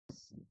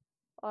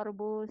or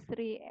Bu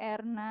Sri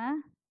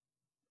Erna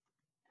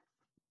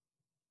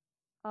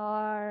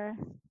or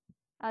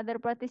other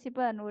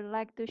participant would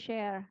like to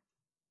share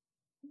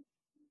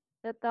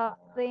the top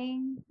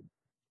thing,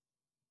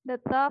 the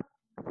top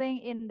thing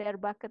in their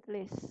bucket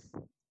list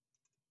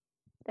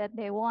that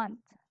they want.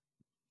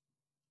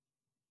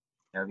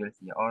 Yeah, we'll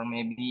see. Or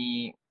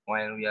maybe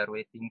while we are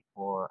waiting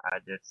for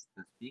others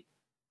to speak,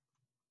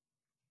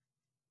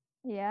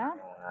 Yeah.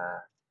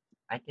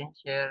 I can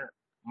share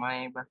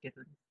my bucket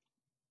list.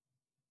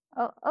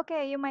 Oh,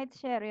 okay. You might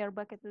share your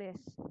bucket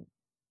list,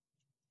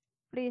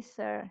 please,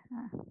 sir.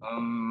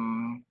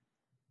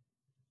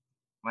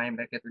 My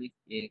bucket list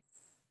is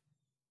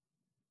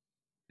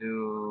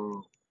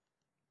to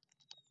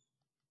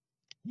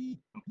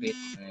complete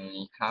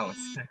my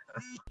house.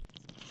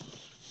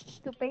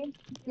 To paint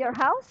your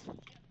house?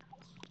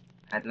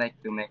 I'd like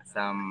to make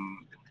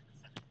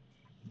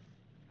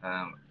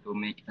to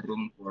make a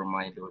room for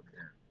my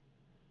daughter.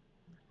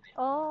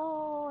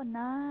 Oh,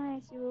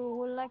 nice. You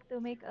would like to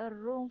make a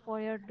room for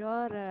your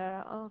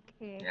daughter.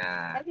 Okay.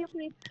 Yeah, Have you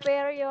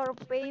prepared your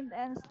paint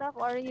and stuff,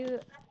 or are you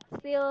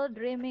still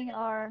dreaming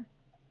or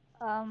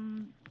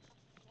um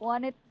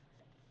want it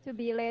to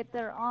be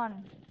later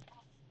on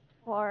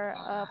for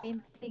uh,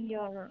 painting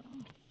your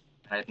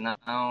right now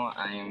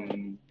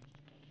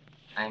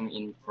I'm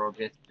in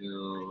progress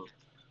to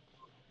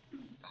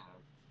uh,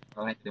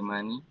 collect the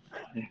money.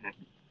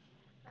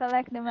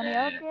 collect the money?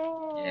 Yeah,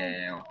 Okay.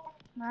 yeah,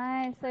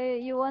 Nice. So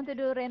you want to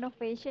do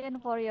renovation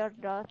for your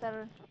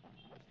daughter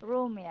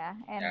room, yeah,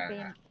 and yeah.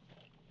 paint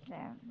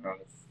them.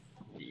 Because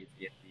she is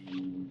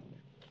getting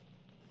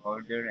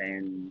older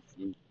and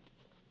she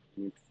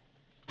needs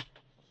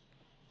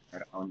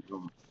her own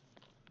room.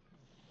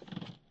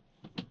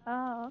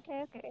 Oh,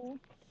 okay, okay.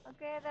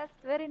 Okay, that's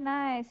very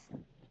nice.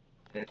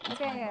 That is my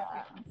Okay,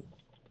 bucket list.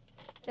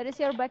 that is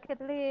your bucket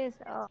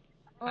list. Oh,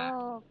 Ah,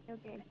 oh, okay,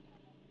 okay.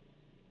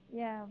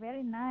 Yeah,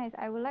 very nice.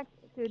 I would like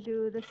to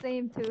do the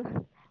same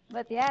too.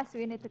 But yes,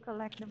 we need to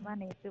collect the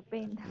money to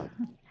paint,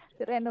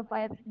 to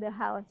renovate the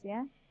house,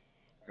 yeah?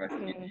 because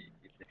Okay.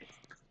 it takes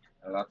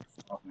a lot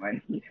of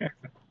money.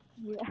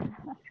 Yeah.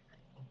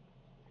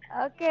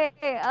 Okay.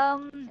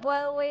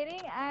 While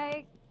waiting,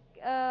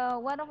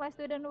 one of my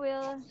student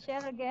will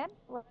share again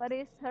what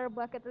is her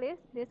bucket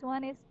list. This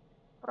one is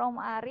from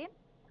Arin.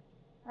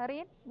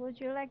 Arin, would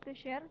you like to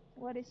share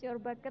what is your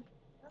bucket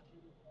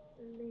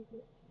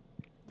list?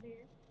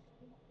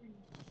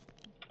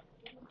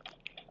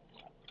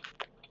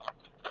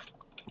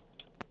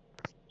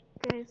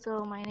 Okay,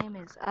 so my name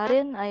is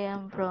Arin. I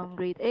am from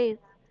grade 8,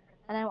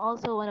 and I'm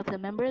also one of the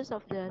members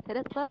of the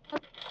cadet club.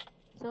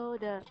 So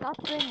the top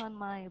thing on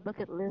my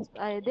bucket list,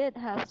 I did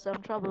have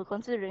some trouble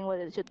considering what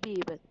it should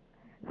be, but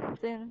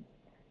since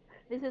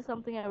this is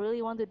something I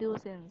really want to do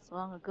since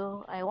long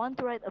ago, I want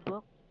to write a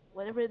book.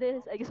 Whatever it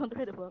is, I just want to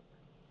write a book.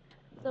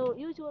 So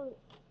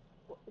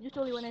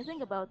usually when I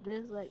think about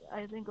this, like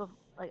I think of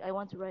like I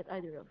want to write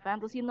either a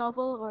fantasy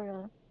novel or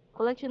a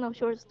collection of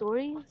short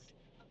stories.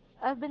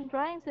 I've been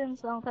trying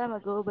since a long time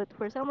ago, but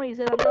for some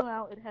reason until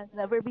now it has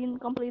never been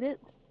completed.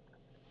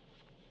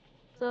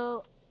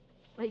 So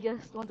I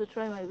just want to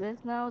try my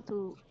best now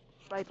to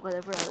write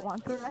whatever I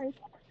want to write.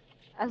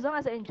 As long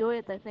as I enjoy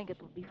it, I think it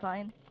will be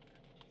fine.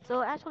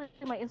 So actually,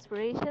 my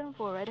inspiration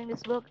for writing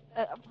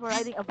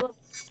a book,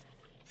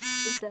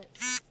 is that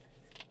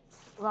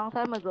a long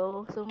time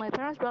ago. So my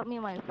parents brought me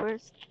my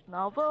first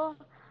novel,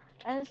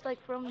 and it's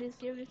like from this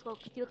series called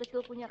Kecil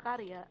Kecil Punya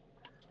Karya.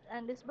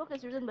 And this book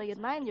is written by a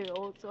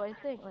 9-year-old, so I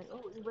think like,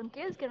 oh, even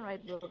kids can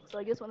write books. So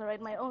I just want to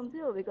write my own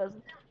too because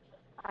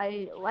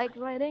I like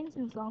writing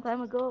since a long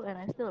time ago, and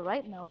I still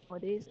write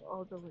nowadays,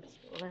 although it's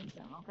less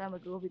than a long time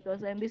ago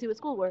because I'm busy with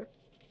schoolwork.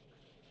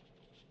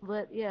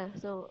 But yeah,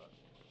 so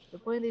the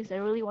point is, I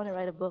really want to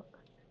write a book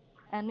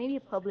and maybe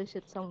publish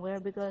it somewhere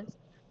because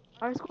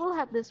our school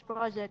had this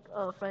project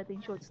of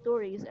writing short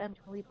stories, and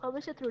we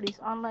publish it through this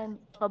online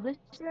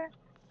publisher.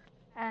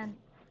 And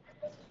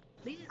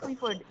basically,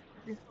 for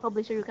this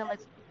publisher, you can like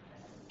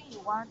anything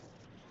you want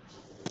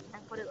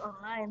and put it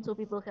online so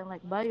people can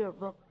like buy your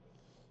book.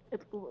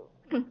 It will,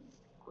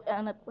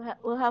 and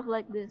will have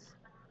like this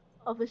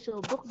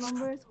official book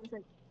number. So it's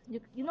like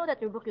you know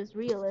that your book is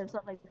real and it's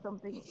not like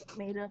something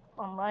made up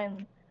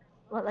online,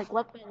 like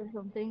Wattpad or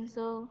something.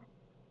 So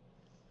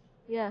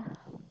yeah,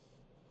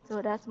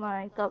 so that's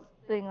my top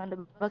thing on the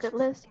bucket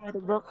list. Write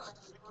a book.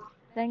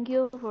 Thank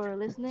you for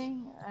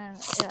listening, and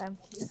yeah, I'm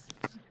peace.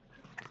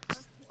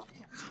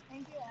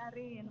 Thank you,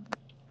 Arin.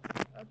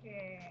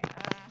 Okay.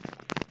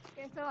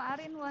 Okay, so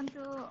Arin want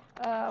to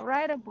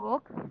write a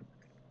book.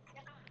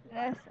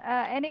 Yes.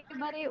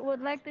 Anybody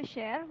would like to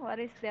share what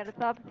is their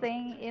top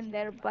thing in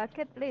their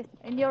bucket list?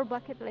 In your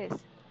bucket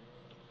list.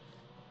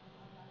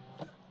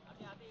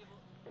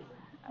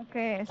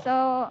 Okay.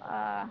 So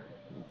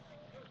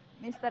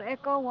Mr.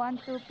 Eko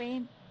want to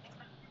paint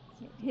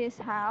his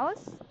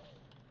house,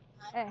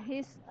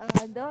 his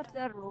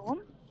daughter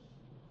room,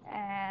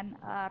 and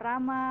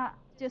Rama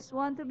just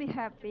want to be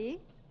happy.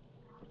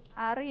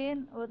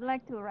 Arin would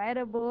like to write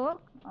a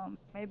book.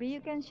 Maybe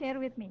you can share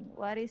with me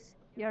what is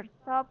your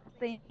top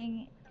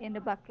thing in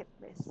the bucket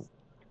list.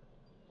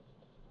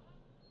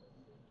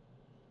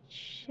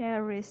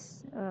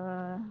 Cherries.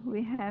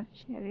 We have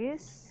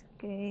cherries.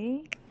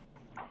 Okay.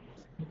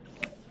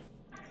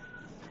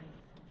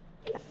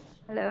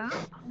 Hello.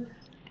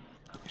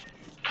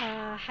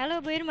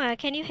 Hello, Bu Irma.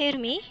 Can you hear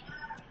me?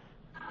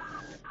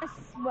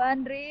 Yes, Bu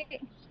Andri.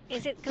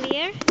 Is it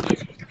clear?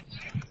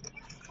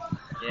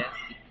 Yes,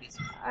 it is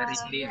very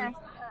clear. Yes.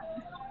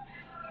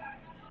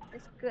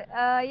 It's good.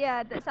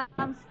 Yeah.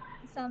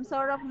 Some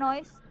sort of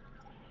noise.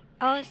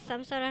 Oh,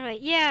 some sort of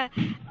right. Yeah.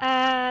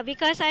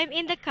 Because I'm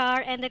in the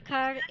car and the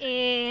car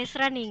is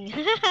running.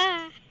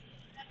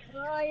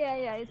 Oh yeah,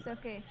 yeah. It's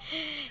okay.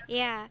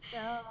 Yeah. So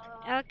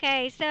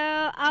Okay. So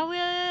I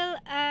will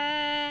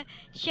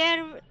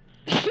share.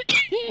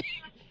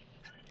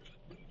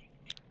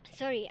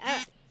 Sorry.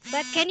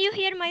 But can you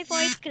hear my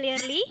voice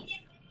clearly?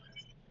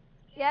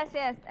 yes,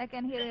 yes. I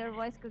can hear your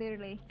voice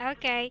clearly.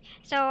 Okay,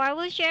 so I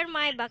will share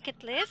my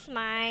bucket list.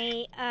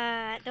 My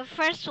the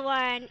first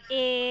one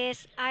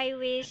is I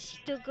wish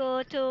to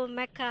go to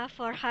Mecca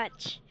for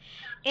Hajj,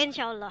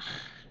 inshallah.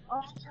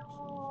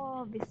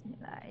 Oh,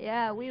 Bismillah.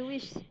 Yeah, we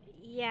wish it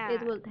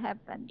Yeah, would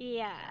happen.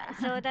 yeah.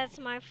 So that's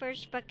my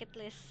first bucket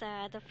list.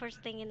 The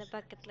first thing in the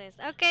bucket list.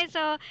 Okay,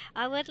 so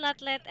I would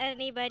not let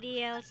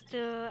anybody else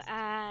to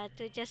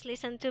just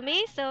listen to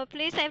me. So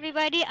please,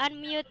 everybody,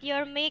 unmute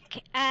your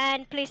mic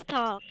and please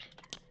talk.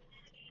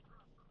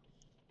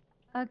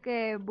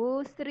 Okay,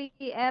 Bu Sri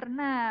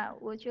Erna,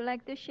 would you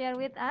like to share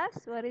with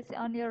us what is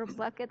on your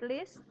bucket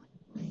list?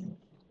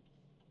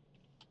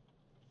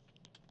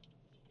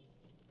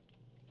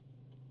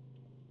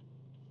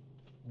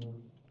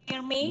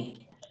 Hear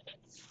me?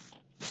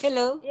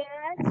 Hello?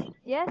 Yes,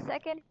 yes, I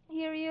can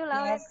hear you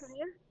loud and Yes.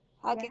 clear.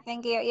 Yeah. Okay,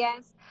 thank you.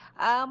 Yes.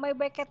 My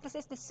bucket list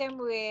is the same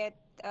with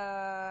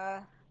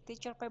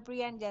teacher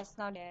Febrian just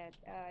now that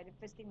the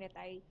first thing that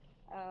I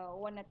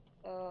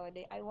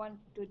want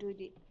to do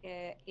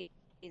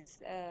is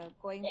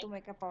going to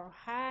make a for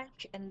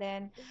Hajj, and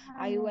then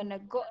I Yeah. wanna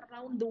go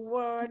around the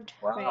world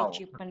for Wow.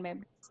 achievement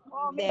maybe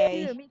Oh, me someday.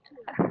 too, me too.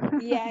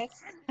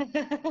 Yes.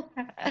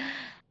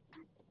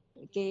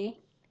 Okay.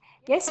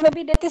 Yes,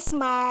 maybe that is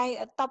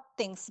my top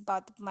things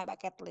about my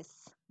bucket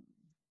list.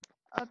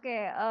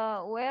 Okay,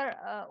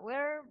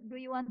 where do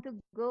you want to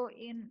go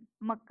in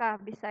Mecca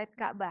beside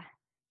Kaabah?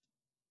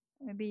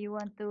 Maybe you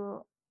want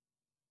to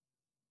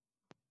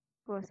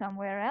go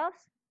somewhere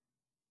else?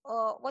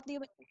 What do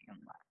you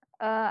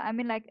I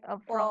mean like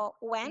from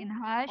when in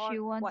Hajj, or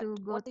you want what? to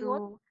go What do you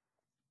want? to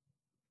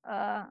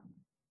uh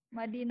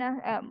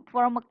Madinah,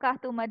 from Mecca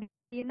to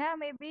Madinah,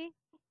 maybe?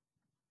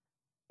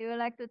 You would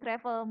like to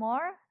travel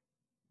more?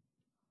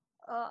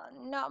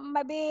 No,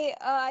 maybe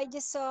I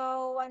just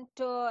want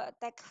to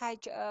take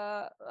Hajj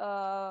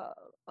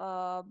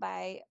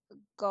by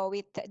go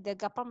with the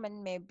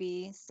government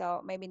maybe.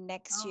 So maybe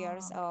next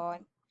year's Oh, or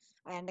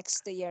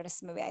next 2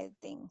 years maybe I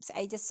think. So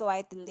I just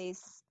write the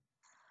list.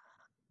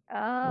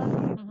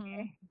 okay.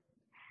 Mm-hmm.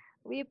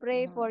 We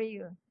pray Mm-hmm. for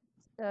you.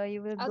 So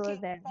you will go Okay,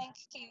 there. thank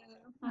you.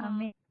 Mm-hmm.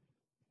 Amin.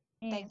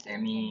 Thank I you.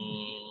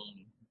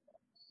 mean,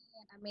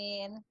 I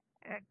mean,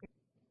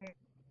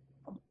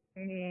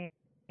 Okay.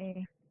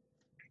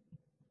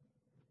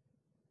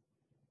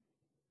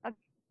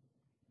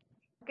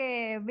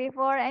 Okay.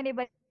 Before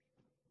anybody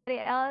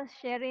else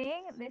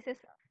sharing, this is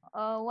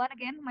one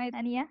again my turn,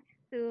 Nania,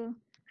 to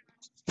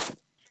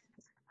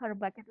her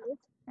bucket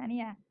list.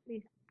 Nania,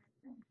 please.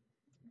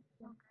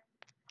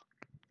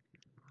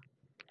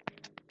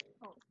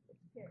 Oh,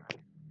 okay.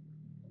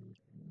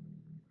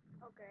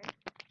 Okay.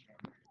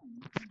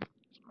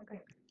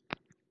 Okay.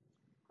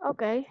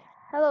 Okay,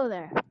 hello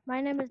there.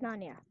 My name is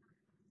Nania,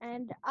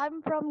 and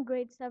I'm from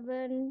grade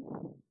 7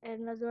 in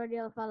Lazurdi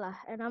Al Falah,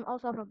 and I'm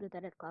also from the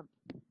Tenet Club.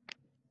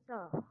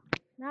 So,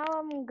 now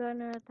I'm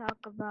gonna talk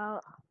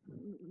about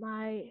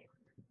my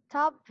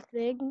top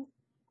thing,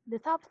 the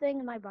top thing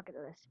in my bucket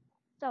list.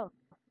 So,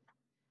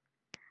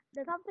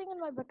 the top thing in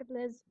my bucket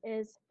list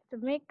is to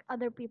make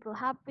other people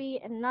happy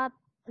and not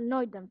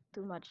annoy them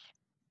too much.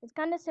 It's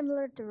kind of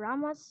similar to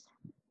Rama's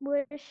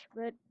wish,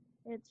 but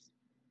it's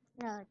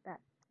yeah like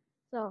that.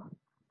 So,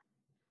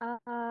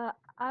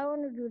 I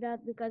want to do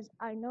that because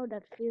I know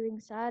that feeling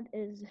sad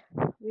is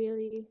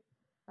really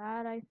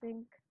bad. I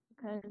think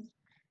because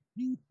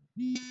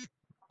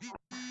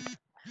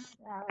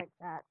yeah like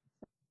that.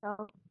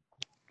 So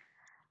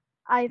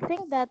I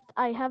think that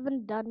I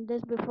haven't done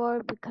this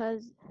before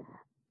because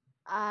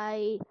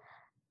I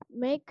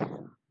make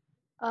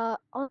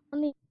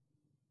only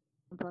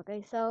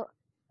okay. So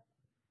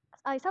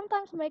I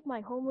sometimes make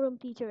my homeroom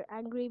teacher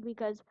angry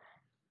because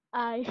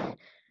I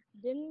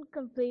didn't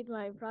complete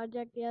my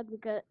project yet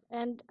because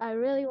and I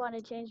really want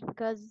to change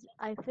because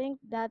I think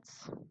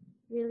that's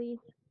really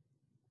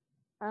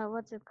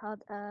what's it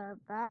called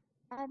bad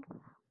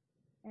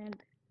and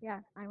yeah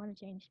I want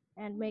to change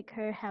and make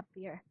her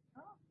happier.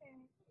 Okay.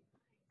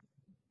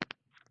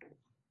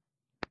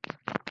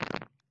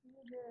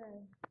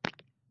 Good.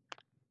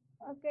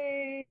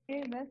 Okay.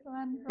 That's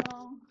one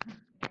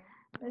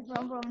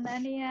from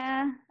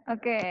Nania.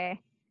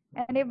 Okay.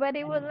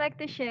 Anybody would like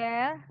to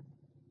share?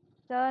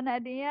 So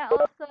Nadia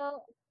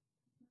also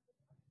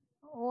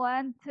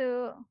want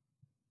to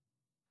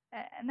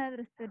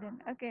another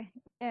student. Okay,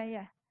 yeah,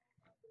 yeah.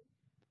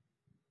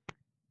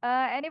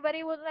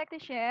 Anybody would like to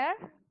share?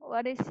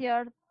 What is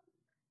your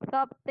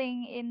top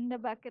thing in the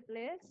bucket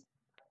list?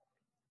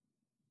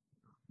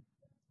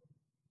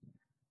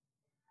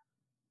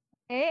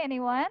 Hey,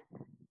 anyone?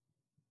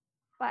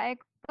 Pak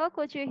Eko,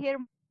 could you hear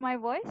my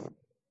voice?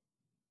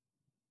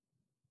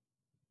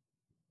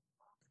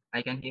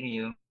 I can hear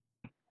you.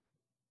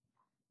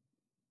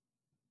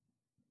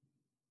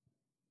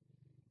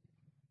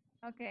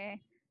 Okay.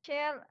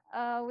 Share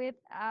with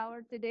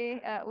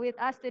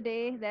us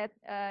today that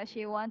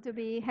she want to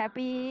be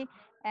happy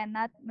and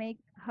not make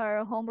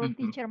her homeroom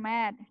teacher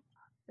mad.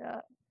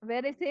 So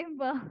very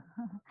simple,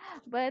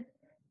 but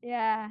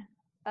yeah,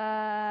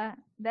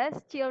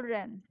 that's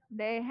children.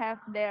 They have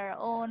their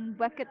own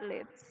bucket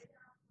lists.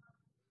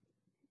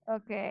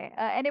 Okay.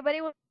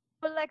 Anybody would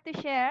like to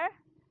share?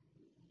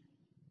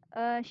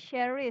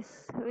 Sheris,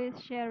 who is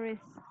Sheris?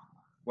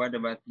 What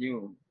about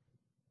you,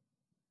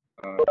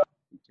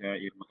 teacher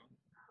Irma?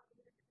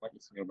 What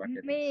is your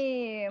bucket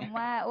list?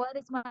 What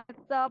is my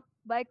top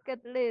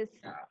bucket list?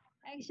 Yeah.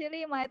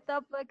 Actually, my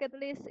top bucket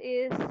list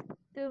is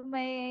to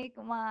make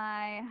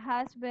my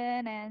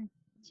husband and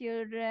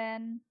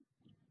children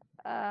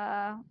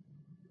uh,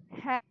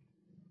 happy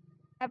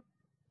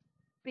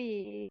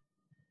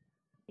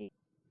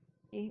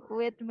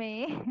with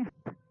me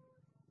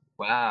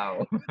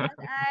Wow. because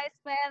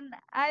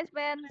I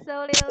spend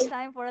so little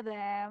time for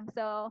them.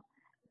 So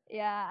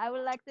yeah, I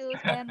would like to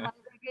spend my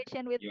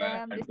vacation with You are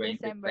them this going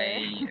to December.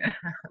 pay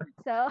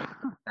So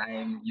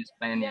time you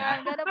spend, yeah, yeah.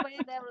 I'm gonna pay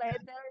them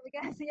later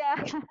because yeah,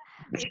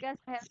 because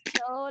I have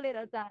so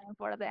little time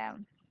for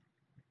them.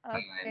 I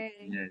Okay,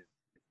 see, I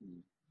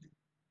see.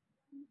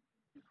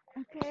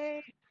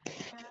 okay,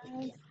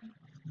 guys.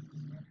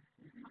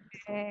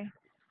 Okay.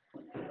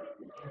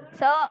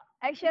 So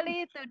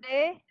actually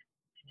today,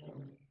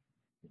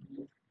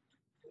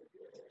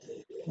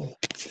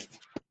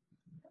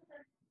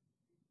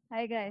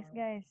 hi guys,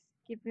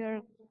 keep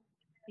your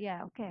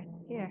yeah. Okay,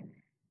 here.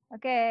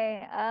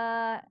 Okay.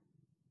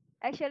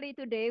 Actually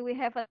today we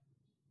have a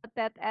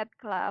TED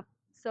club.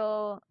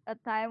 So a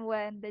time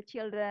when the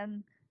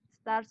children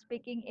start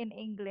speaking in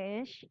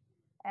English.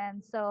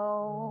 And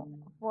so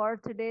for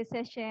today's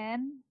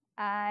session,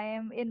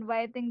 I'm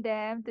inviting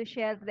them to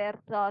share their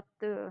thought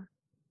too.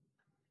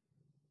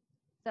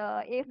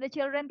 So if the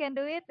children can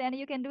do it, then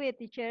you can do it,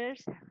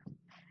 teachers.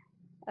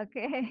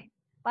 Okay.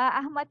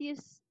 Pak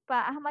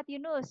Ahmad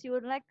Yunus, you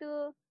would like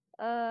to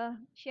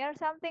share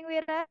something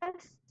with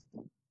us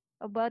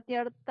about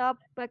your top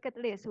bucket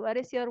list? What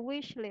is your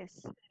wish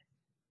list?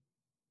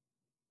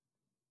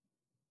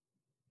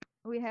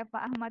 We have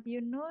Pak Ahmad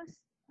Yunus,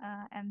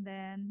 and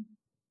then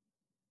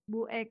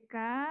Bu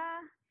Eka,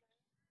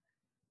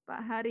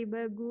 Pak Hari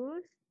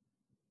Bagus,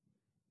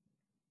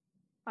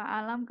 Pak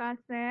Alam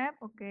Kasep.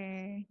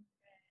 Okay,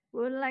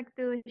 would like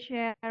to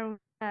share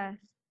with us.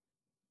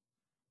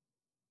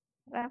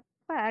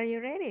 Rafa, are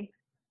you ready?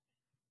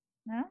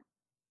 No?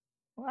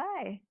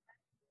 Why?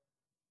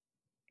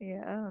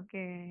 Yeah,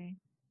 okay.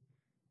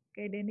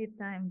 Okay, they need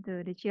time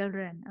to the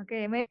children.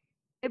 Okay,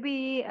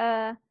 maybe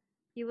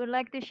you would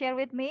like to share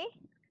with me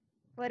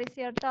what is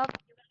your top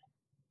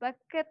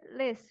bucket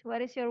list? What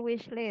is your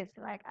wish list?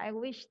 Like I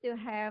wish to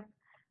have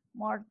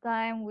more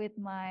time with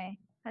my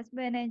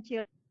husband and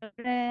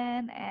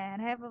children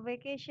and have a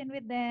vacation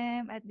with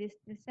them at this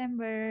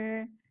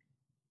December.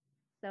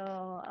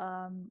 So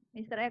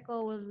Mr.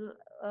 Eko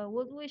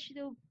would wish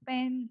to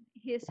paint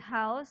his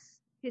house,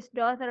 his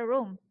daughter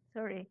room,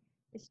 sorry,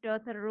 his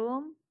daughter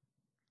room.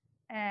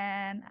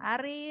 And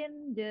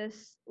Arin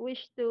just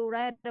wish to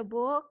write a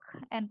book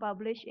and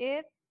publish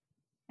it.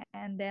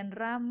 And then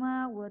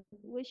Rama would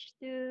wish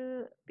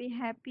to be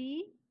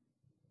happy.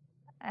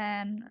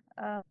 And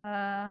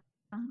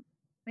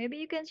maybe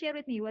you can share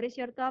with me what is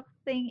your top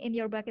thing in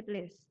your bucket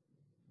list.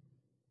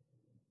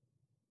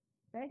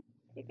 Okay,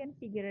 you can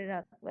figure it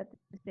out what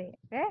to say.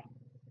 Okay,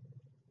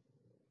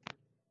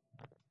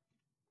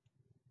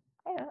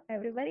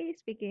 everybody is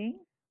speaking.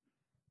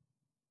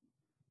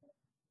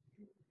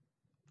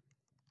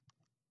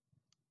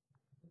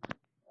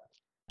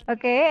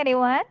 Okay,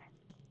 anyone?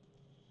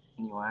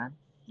 Anyone?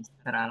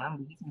 Mr.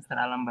 Alam, this is Mr.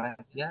 Alam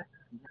Bagja.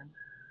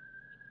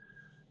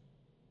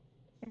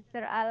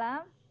 Mr.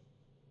 Alam,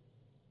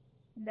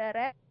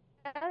 Darrell,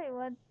 you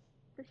want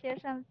to share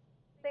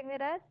something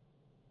with us?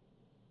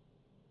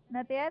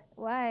 Not yet?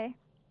 Why?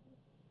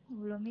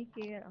 Belum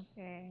mikir.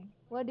 Okay.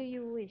 What do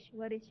you wish?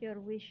 What is your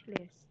wish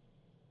list?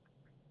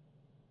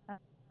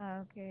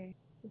 Okay.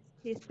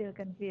 He's still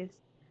confused.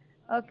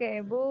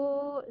 Okay,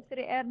 Bu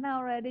Sri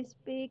Erna already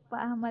speak.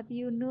 Pak Ahmad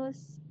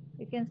Yunus,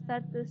 you can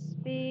start to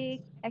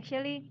speak.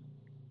 Actually,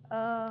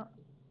 a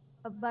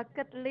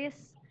bucket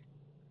list.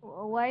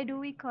 Why do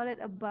we call it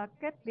a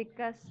bucket?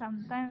 Because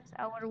sometimes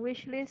our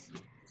wish list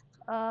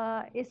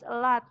is a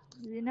lot.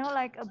 You know,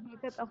 like a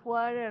bucket of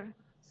water.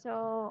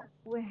 So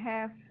we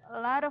have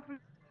a lot of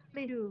list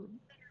to do.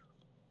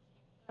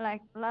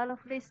 like a lot of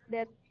lists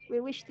that we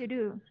wish to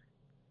do,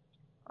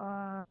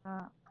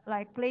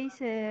 like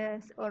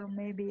places or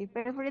maybe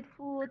favorite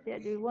food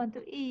that we want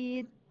to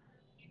eat,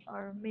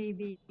 or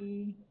maybe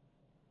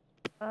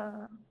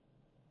uh,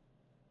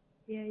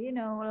 yeah,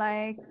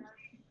 like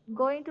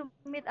going to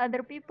meet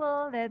other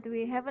people that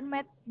we haven't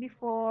met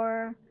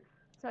before.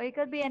 So it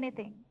could be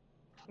anything,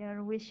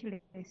 your wish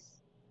list.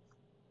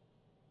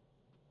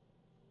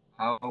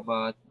 How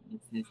about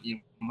Mrs.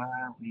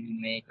 Irma? We will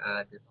make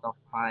the top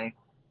five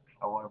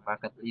our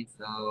bucket list.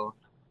 So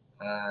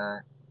uh,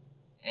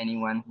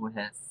 anyone who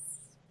has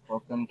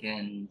spoken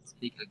can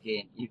speak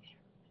again if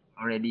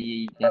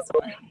already just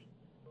one.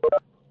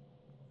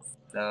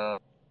 So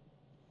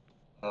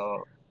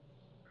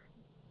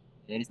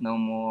there is no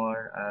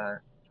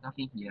more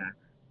talking here.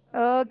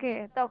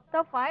 Okay, top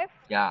five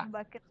Yeah,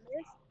 bucket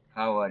list.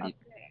 how about it?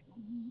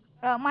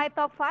 Okay. My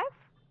top five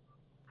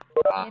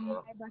in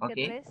Uh, my bucket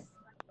okay, list.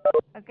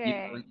 you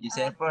Okay. you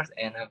say first,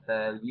 and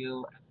after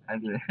you, I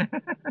will.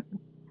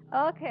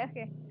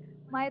 Okay.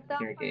 My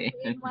top Okay, five okay.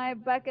 in my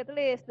bucket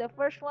list. The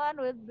first one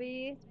would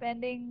be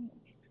spending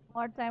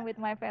more time with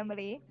my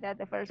family. That's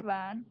the first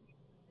one.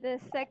 The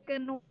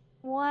second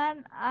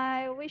one,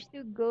 I wish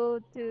to go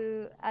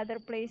to other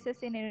places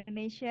in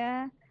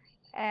Indonesia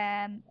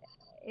and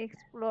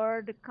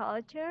explore the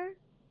culture.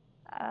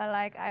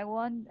 I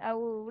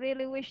would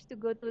really wish to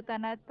go to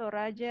Tanah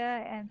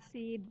Toraja and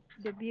see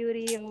the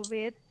beauty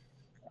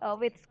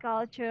of its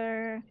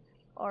culture,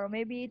 or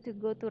maybe to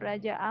go to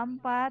Raja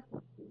Ampat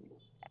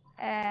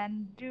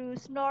and do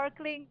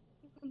snorkeling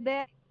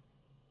there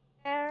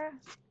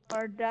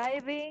or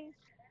diving.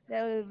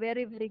 That will be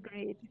very, very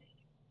great.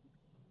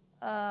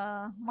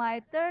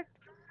 My third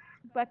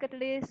bucket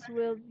list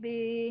will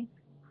be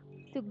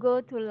to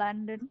go to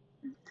London.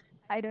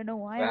 I don't know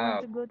why I want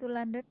Wow, to go to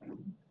London.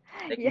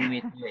 take me Yeah,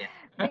 with you.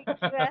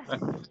 because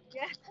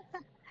Yeah.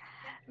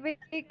 yeah,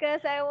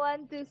 because I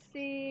want to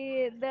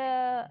see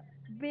the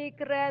big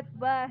red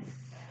bus,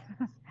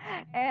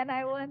 and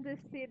I want to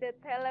see the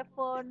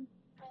telephone,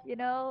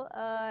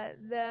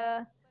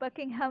 the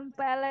Buckingham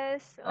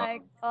Palace,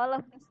 like Oh, all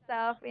of the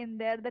stuff in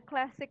there, the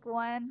classic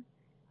one.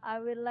 I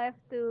would love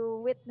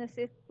to witness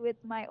it with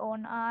my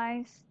own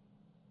eyes.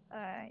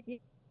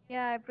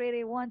 Yeah, I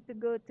really want to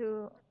go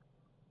to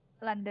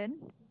London.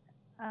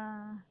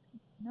 Uh,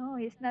 no,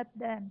 it's not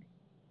done.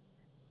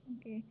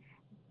 Okay.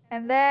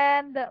 And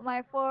then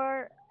my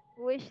fourth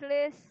wish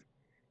list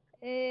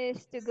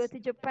is to go to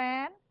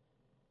Japan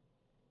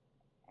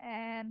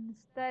and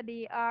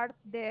study art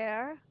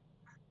there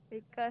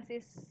because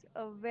it's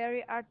a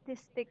very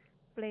artistic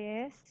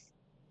place.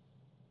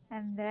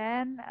 And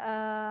then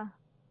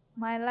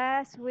my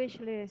last wish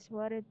list,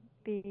 what it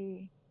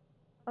be?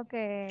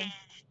 Okay,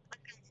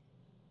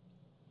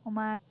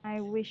 my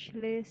wish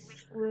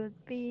list would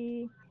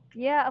be,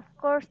 yeah, of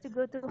course, to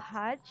go to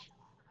Hajj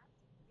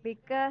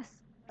because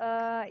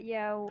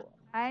yeah,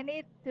 I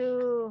need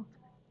to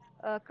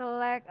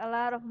collect a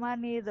lot of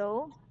money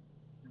though,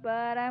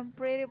 but I'm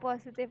pretty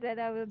positive that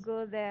I will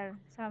go there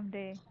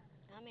someday.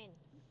 Amen.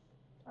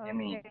 I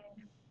mean, Okay.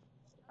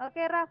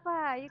 Okay,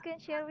 Rafa, you can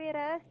share with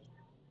us.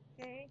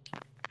 Okay.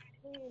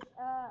 Please,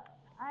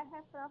 I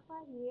have Rafa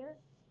here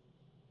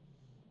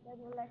that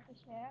would like to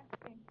share.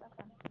 Okay,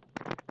 Rafa.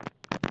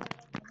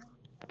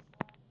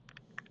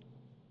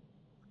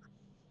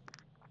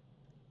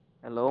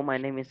 Hello, my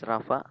name is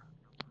Rafa.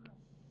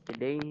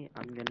 Today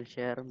I'm gonna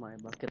share my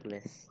bucket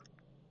list.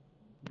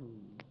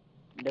 Hmm.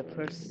 The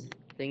first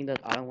thing that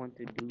I want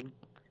to do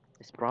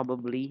is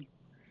probably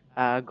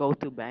go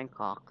to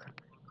Bangkok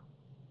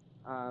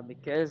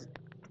because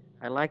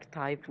I like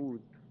Thai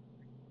food,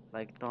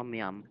 like Tom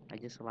Yum. I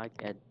just like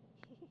it.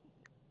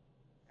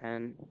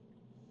 And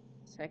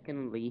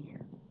secondly,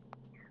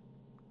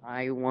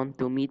 I want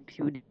to meet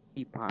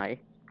PewDiePie.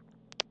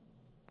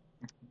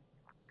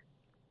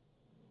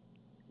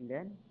 And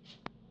then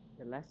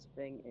the last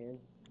thing is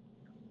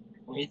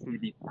way to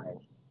define.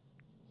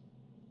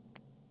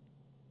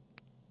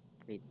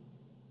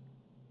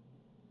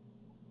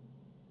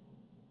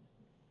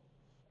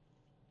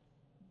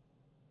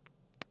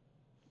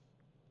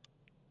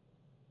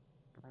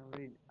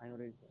 wait, I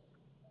already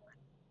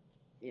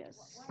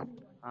yes.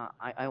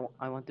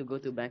 I want to go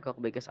to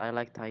Bangkok because I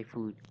like Thai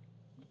food.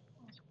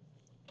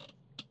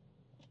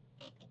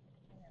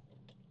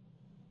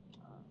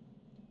 Uh,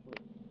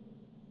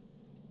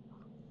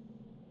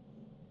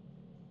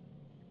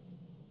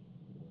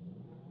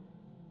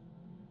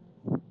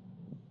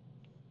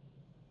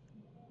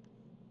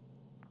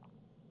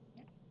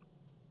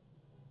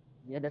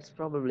 yeah, that's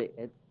probably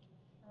it.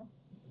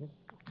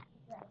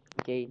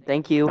 Okay,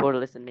 thank you for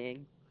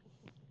listening.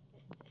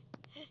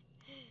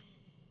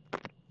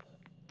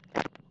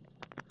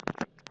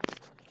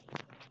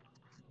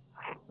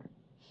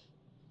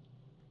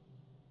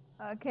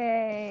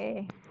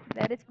 Okay,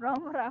 that is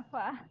from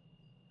Rafa.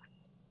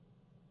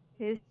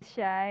 He's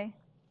shy.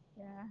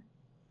 Yeah,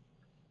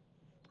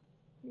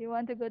 he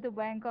want to go to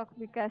Bangkok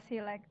because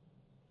he like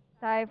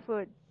Thai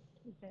food.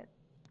 He said,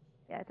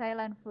 yeah,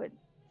 Thailand food.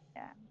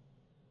 Yeah,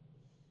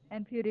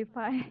 and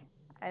PewDiePie.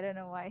 I don't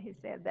know why he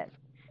said that.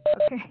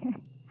 Okay.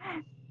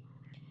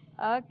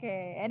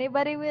 Okay.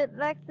 Anybody would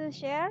like to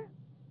share?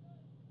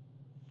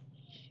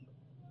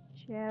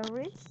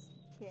 Sharis?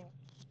 Okay.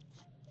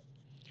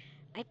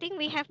 I think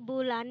we have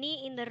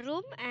Bulani in the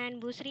room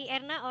and Bu Sri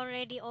Erna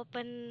already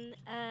open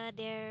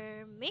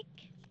their mic.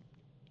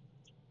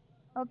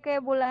 Okay,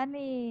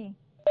 Bulani.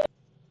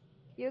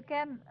 You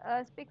can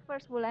speak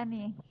first,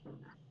 Bulani.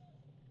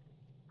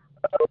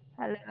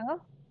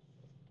 Hello?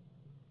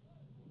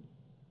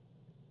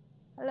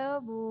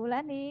 Halo, Bu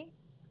Lani.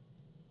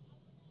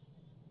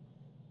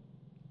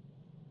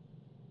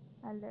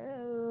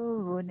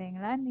 Halo, Bu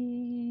Neng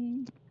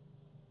Lani.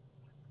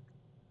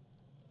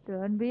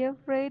 Don't be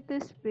afraid to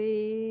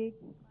speak.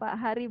 Pak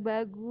Hari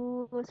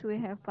Bagus, we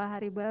have Pak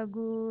Hari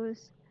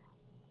Bagus.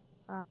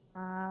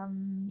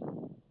 Um,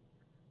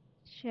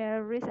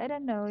 Sheris, I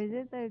don't know, is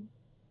it a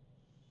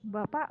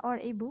Bapak or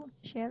Ibu?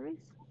 Sheris?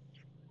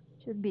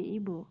 Should be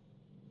Ibu.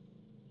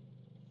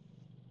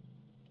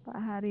 Pak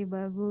Hari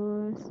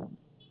Bagus.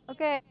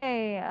 Okay,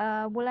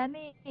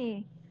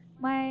 Bulani,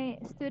 my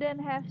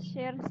student have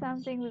shared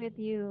something with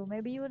you.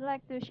 Maybe you would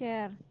like to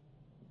share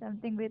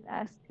something with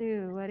us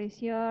too. What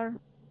is your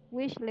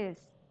wish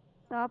list?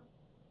 Top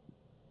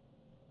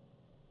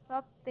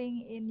top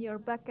thing in your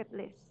bucket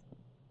list.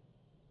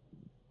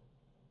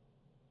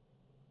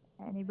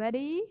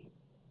 Anybody?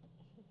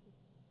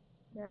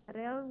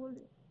 Darrell, would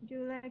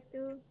you like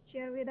to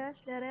share with us,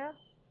 Darrell?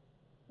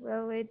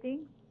 While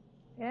waiting.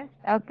 Yes.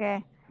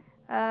 Okay.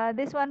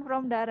 This one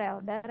from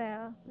Darrell.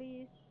 Darrell,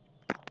 please.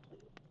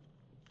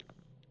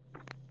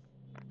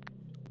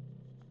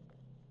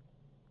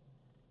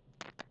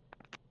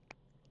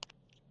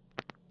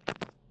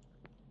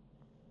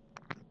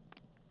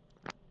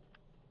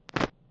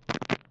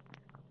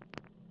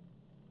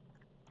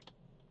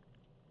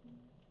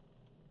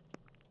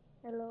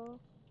 Hello,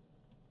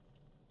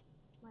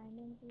 my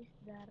name is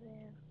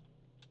Darrell.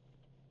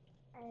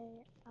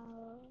 I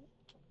uh,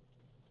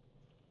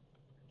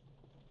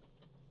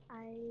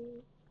 I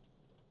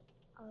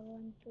I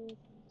want to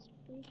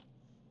speak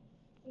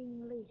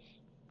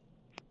English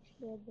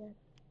better,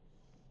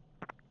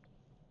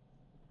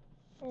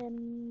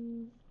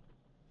 and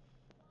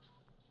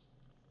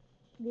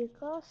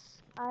because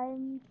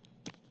I'm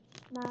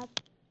not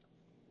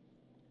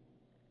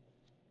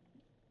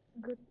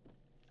good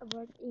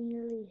about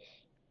English.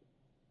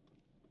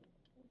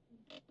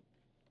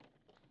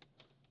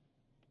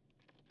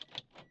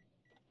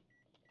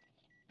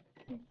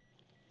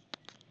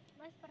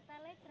 Mas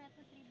pertalite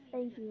 100.000 ya.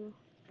 Thank you.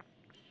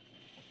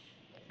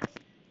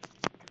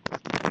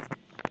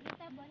 Di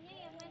tabunnya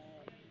ya Mas.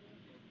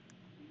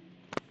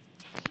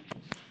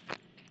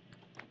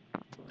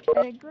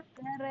 Very good,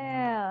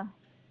 Darrell.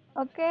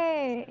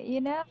 Okay, you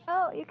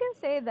can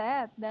say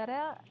that.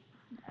 Darrell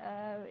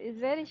is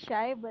very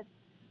shy, but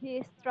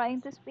he is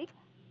trying to speak,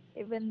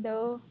 even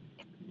though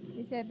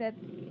he said that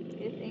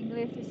his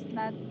English is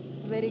not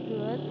very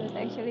good, but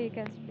actually he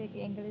can speak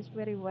English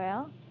very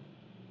well.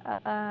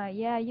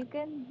 Yeah, you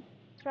can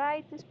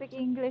try to speak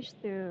English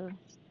too.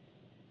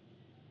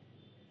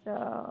 So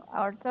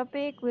our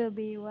topic will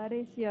be, what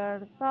is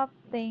your top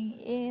thing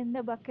in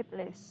the bucket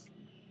list?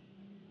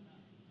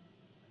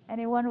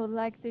 Anyone would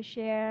like to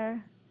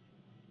share?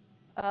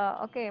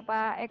 Okay,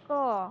 Pak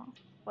Eko,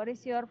 what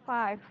is your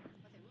 5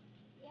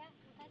 Ya,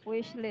 makasih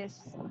wish Mas. list?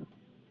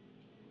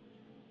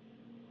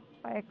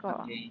 Pak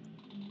Eko. Okay.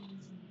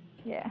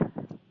 Yeah.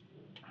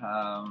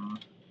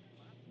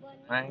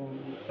 Bonnya. My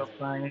top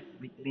five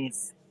wish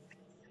list.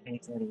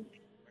 Sorry,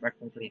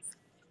 bucket list.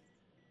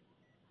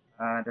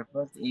 The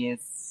first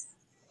is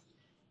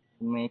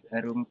to make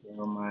a room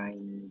for my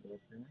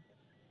daughter.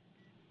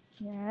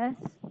 Yes.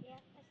 Ya,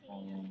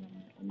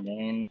 kasih. And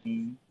then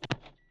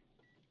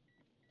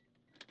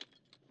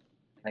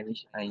I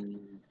wish I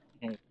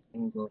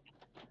can go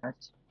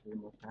touch to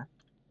Mecca.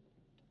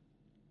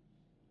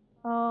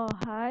 Oh,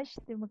 Hajj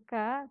to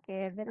Mecca.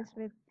 Okay, that is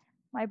with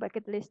my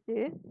bucket list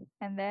too.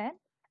 And then?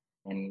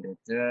 And the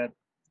third,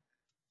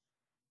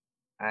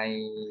 I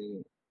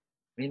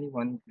really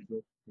want to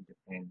go to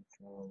Japan.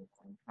 So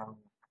somehow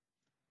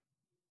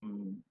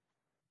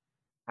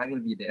I will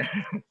be there.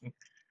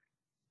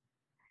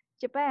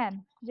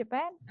 Japan.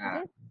 Japan, is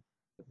it?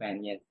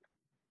 Japan, yes.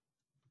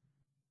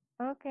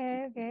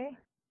 Okay, okay.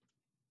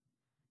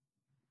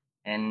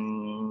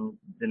 And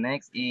the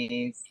next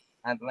is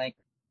I'd like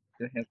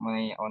to have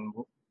my own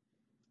book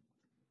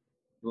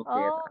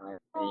that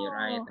I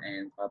write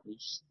and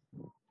publish.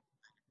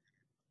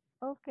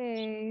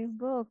 Okay,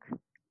 book.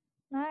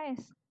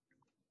 Nice.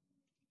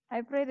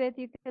 I pray that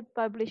you could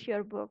publish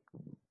your book.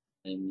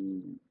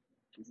 And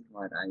this is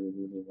what I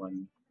really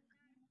want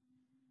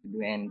to do.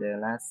 And the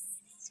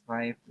last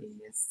 5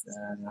 is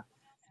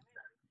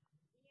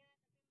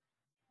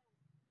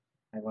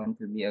I want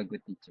to be a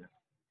good teacher.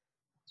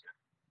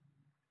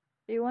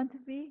 Do you want to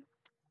be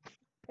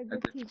a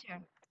good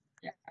teacher?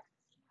 Yeah.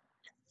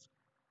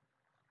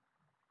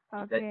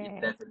 Okay.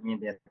 It doesn't mean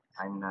that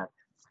I'm not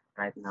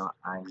right now.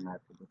 I'm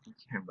not a good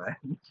teacher, but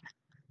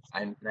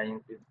I'm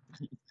trying to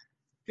be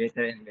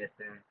better and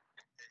better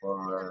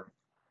for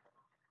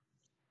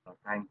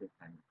time to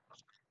time.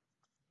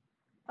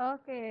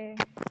 Okay.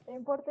 The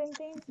important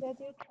thing is that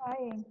you're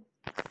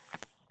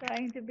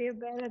trying to be a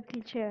better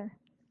teacher.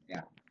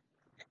 Yeah.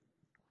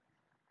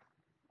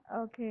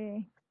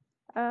 Okay.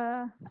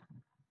 Uh,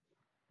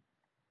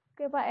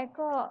 okay, Pak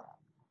Eko.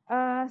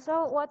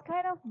 So what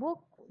kind of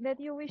book that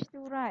you wish to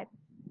write?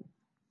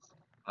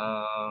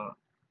 Uh,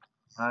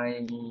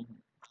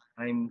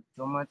 I'm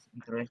so much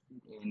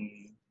interested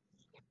in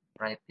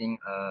writing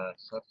a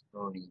short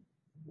story,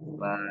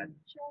 but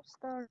Short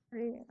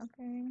story.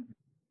 Okay.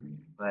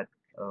 but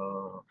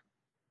to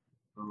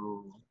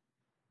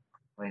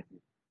wait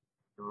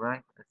to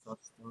write a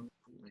short story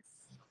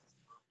is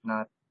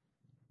not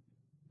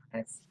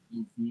as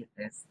easy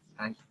as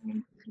I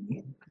think it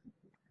is.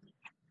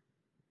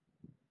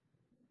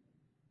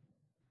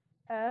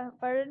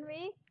 Pardon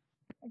me.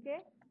 Okay.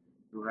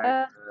 To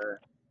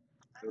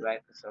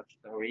write a short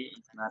story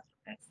is not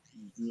as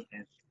easy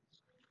as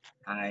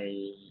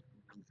I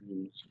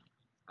imagine.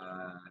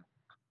 Uh,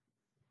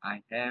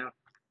 I have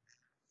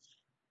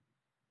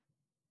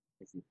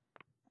let's see,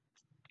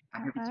 I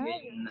have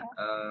taken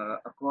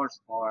a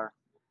course for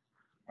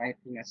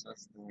writing a short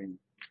story,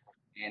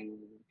 and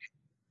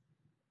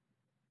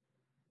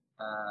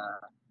uh,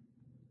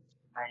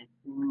 I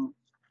think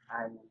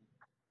I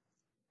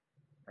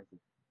let's see,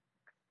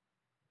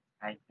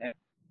 I have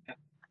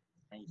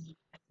I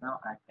now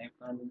I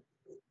haven't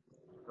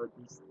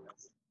produced a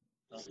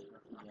short story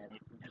yet.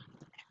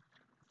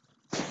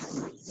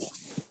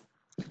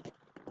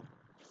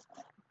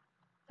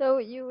 So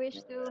you wish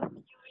to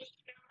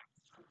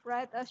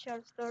write a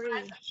short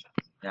story?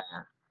 Yeah.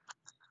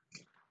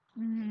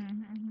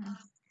 Mm-hmm.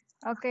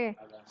 Okay.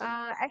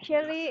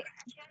 Actually,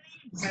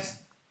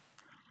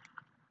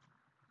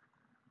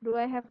 do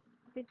I have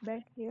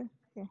feedback here?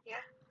 Okay.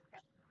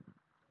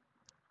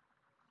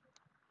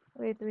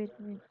 Wait.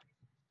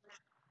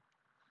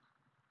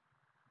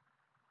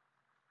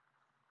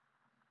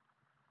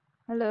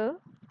 Hello?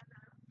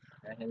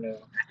 Hello.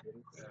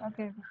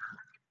 Okay.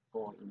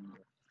 Oh, in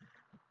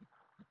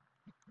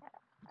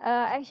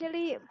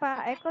Actually,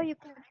 Pak Eko, you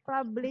can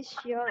publish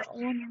your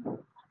own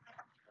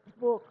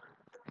book.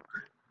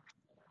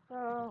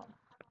 So,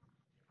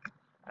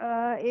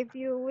 if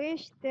you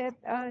wish that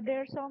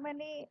there are so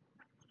many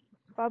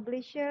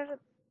publishers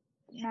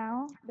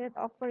now that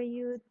offer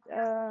you,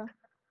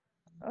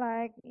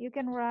 like you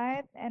can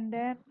write and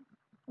then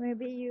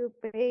maybe you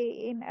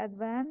pay in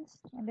advance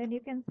and then you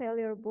can sell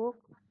your book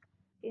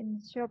in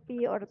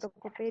Shopee or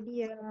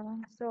Tokopedia.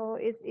 So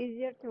it's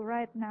easier to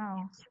write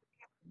now.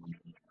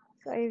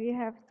 So if you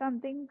have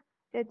something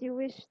that you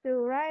wish to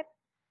write,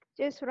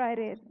 just write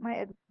it.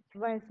 My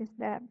advice is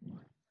that.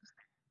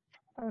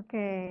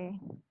 Okay.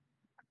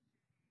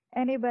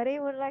 Anybody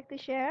would like to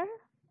share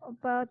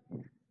about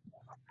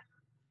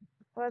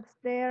what's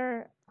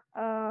their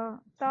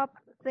top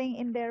thing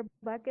in their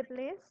bucket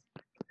list?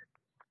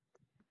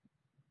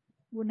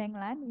 Buneng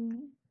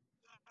Lani,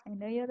 I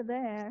know you're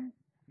there.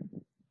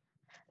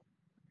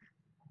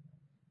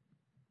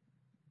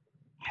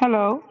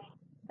 Hello.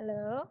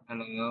 Hello.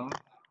 Hello.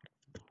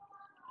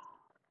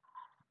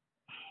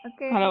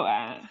 Okay. Hello.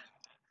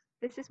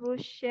 This is Bu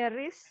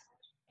Sheris.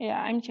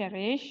 Yeah, I'm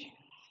Cherish.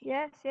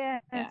 Yes.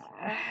 Yeah.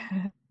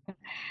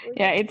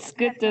 Yeah, it's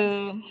good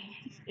to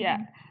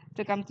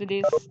come to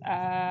this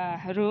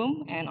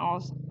room and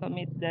also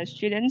meet the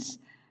students.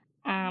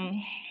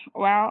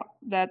 Well,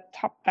 the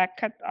top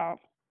bucket of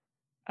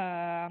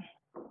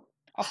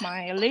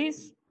my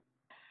list,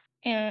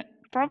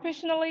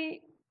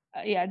 professionally,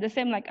 yeah, the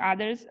same like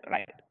others.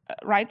 Like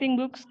writing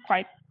books,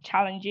 quite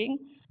challenging,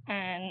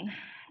 and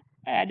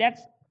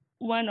that's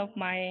one of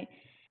my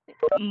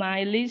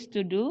list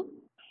to do.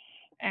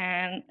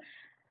 And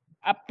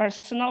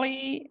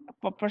personally,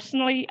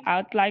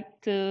 I'd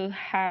like to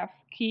have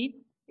kids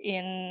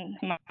in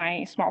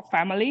my small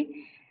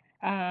family.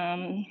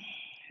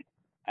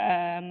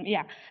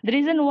 Yeah, the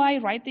reason why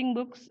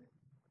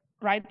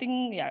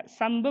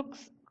some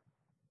books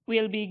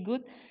will be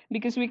good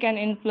because we can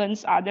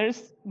influence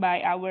others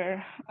by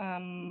our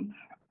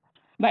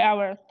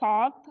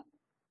thought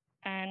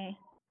and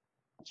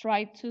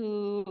try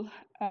to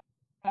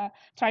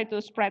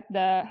spread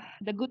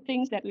the good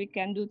things that we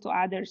can do to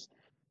others.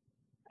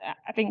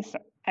 I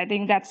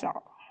think that's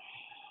all.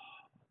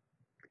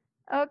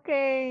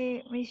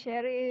 Okay, Miss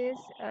Sheris,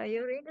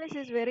 your English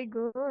is very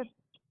good.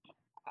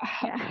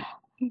 Yeah.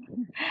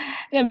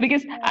 Yeah,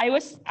 because I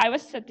was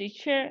a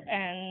teacher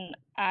and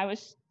I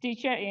was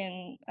teacher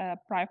in a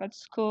private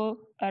school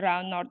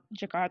around North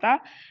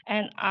Jakarta,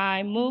 and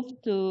I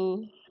moved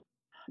to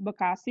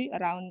Bekasi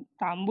around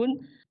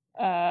Tambun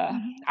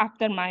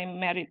after my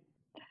marriage.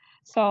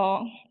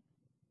 So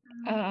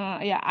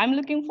yeah, I'm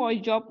looking for a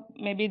job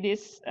maybe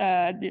this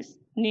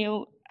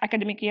new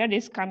academic year,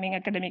 this coming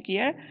academic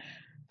year,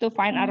 to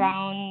find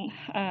around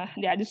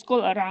the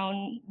school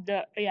around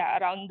the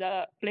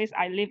place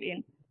I live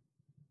in.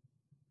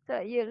 So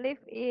you live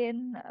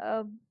in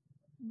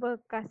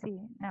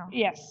Bekasi now?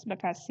 Yes,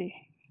 Bekasi.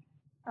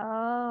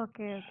 Oh,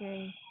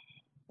 okay.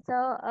 So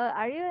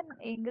are you an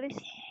English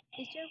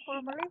teacher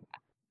formally?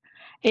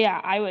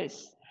 Yeah, I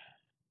was.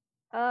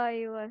 Oh,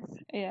 you was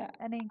Yeah.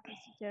 an English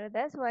teacher.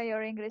 That's why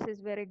your English is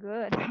very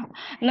good.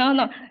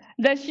 No.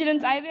 The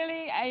students, I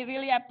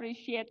really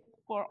appreciate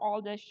for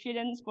all the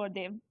students for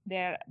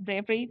their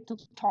bravery to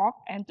talk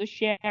and to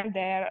share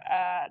their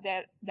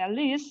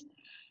list.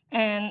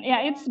 And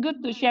yeah, it's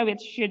good to share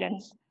with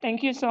students.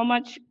 Thank you so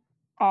much,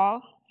 all.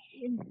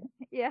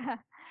 Yeah,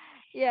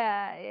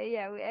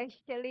 yeah. We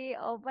actually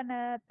open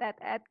a TED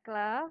Ed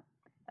club.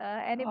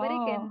 Anybody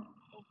can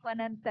Oh. open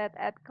a TED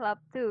Ed club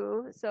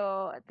too.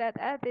 So TED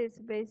Ed is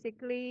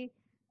basically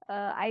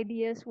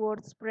ideas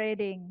worth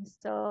spreading.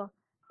 So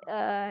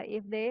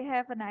if they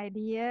have an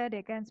idea,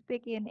 they can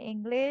speak in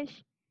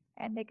English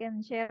and they can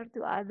share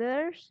to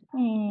others.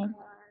 Mm.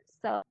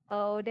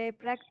 So they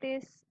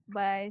practice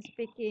by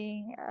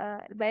speaking,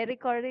 by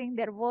recording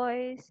their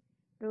voice,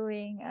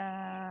 doing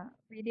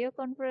video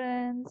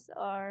conference,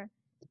 or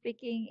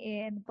speaking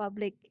in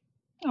public.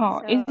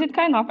 Oh, So is it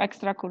kind of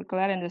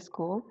extracurricular in the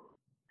school?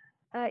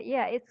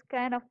 yeah, it's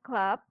kind of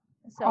club.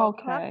 So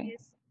club Okay.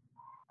 is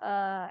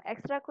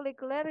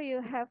extracurricular.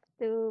 You have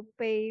to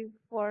pay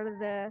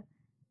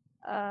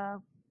uh,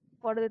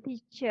 for the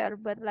teacher,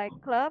 but like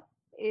club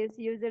is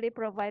usually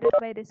provided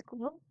by the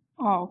school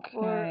for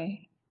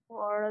Okay.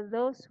 for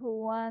those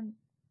who want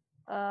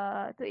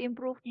to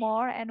improve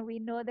more, and we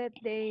know that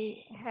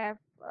they have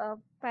a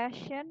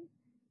passion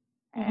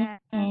and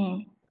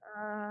Mm.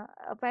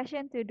 a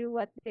passion to do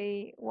what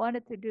they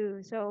wanted to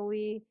do. So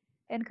we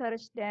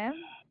encourage them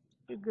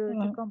to go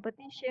to Mm.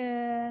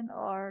 competition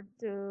or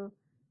to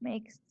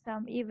make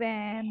some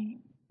event,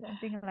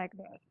 something like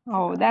that.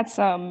 Oh, So that's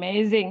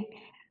amazing.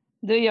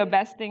 Do your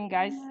best thing,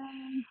 guys.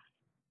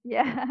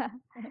 yeah,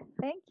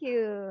 thank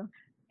you.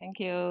 Thank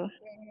you.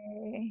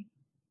 Okay.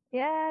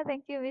 Yeah,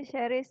 thank you, Miss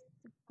Sharis,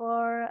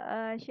 for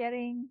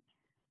sharing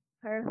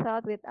her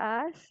thought with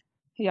us.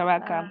 You're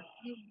welcome.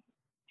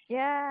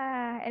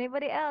 Yeah,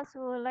 anybody else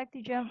who would like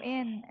to jump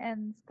in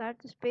and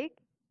start to speak?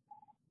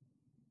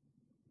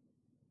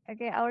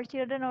 Okay, our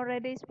children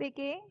already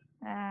speaking.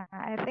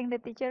 I think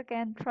the teacher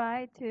can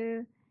try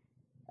to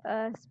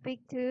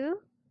speak too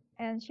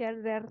and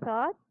share their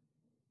thought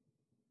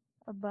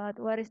about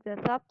what is the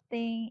top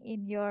thing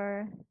in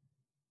your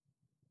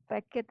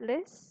bucket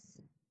list.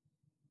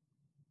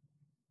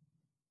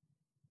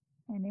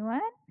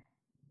 Anyone?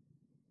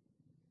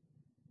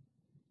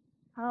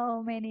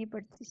 How many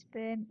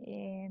participants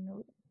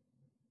in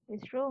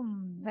this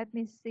room? Let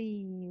me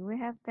see. We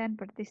have 10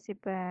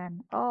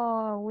 participants.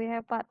 Oh, we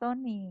have Pak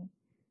Tony,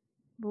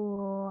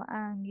 Bu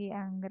Anggi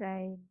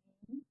Anggraini,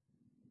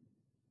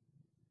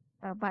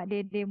 Pak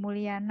Dede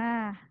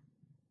Mulyana,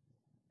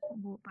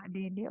 Pak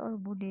Dede or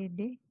Bu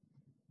Dede,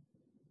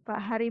 Pak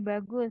Hari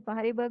Bagus. Pak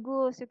Hari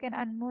Bagus, you can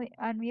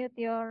unmute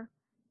your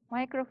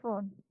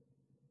microphone.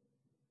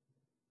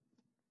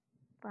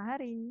 Pak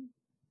Hari.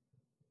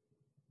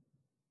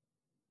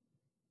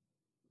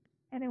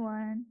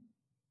 Anyone?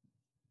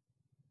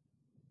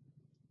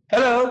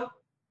 Hello,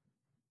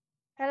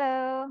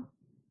 Hello.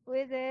 Who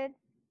is it?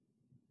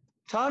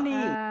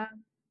 Tony.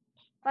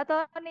 Pak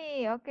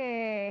Tony.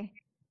 Okay.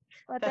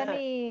 Pak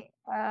Tony,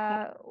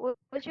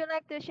 would you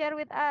like to share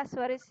with us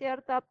what is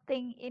your top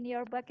thing in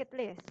your bucket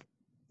list?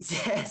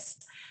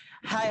 Yes.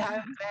 Hi,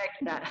 I'm back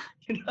now.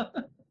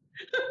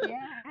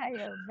 Yeah,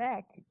 you're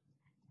back.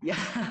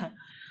 Yeah.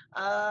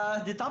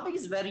 The topic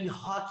is very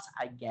hot,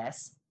 I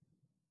guess.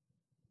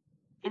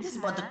 It is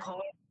about the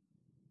common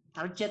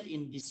target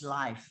in this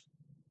life.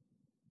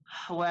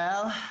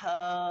 Well,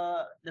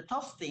 the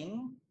top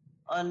thing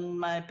on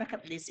my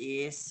bucket list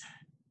is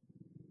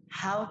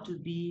how to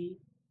be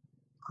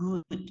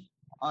good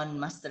on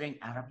mastering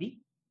Arabic.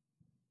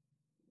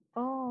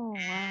 Oh,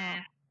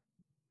 wow.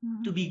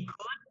 To be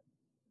good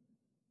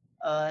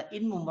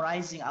in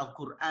memorizing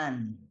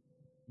Al-Quran.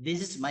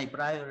 This is my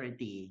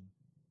priority.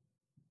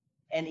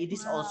 And it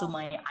is also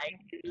my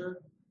ideal,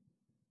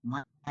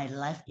 my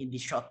life in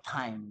this short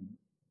time.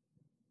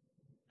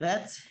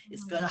 But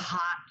it's gonna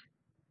hard.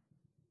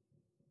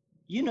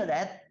 You know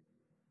that?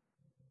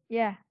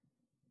 Yeah.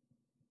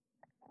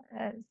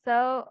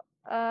 So,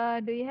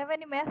 do you have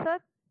any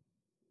method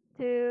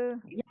to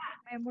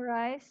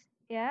memorize?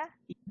 Yeah.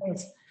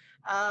 Yes.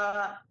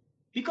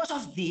 Because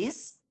of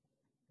this,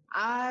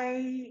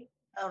 I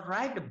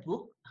write a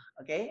book.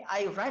 Okay,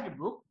 I write a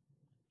book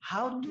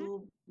how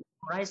to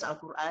memorize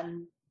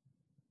Al-Quran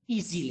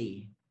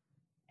easily,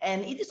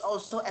 and it is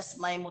also as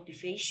my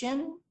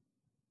motivation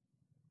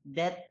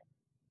that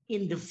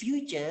in the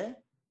future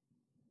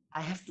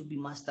I have to be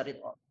master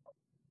it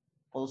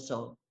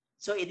also.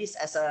 So it is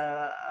as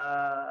a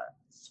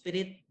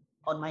spirit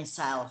on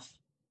myself.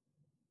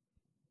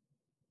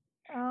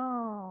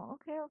 Oh,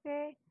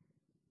 okay.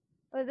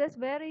 Well, that's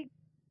very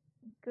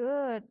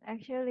good,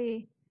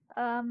 actually.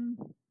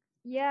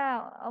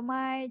 Yeah,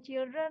 my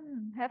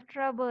children have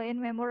trouble in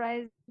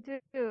memorizing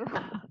too.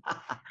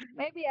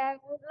 Maybe I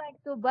would like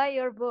to buy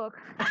your book.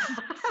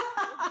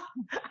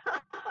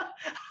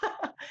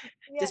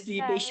 Just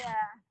be patient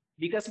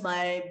because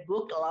my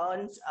book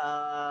launched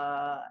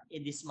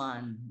in this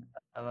month,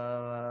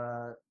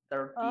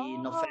 30 Oh,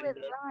 with November.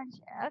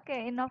 launch.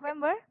 Okay, in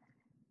November?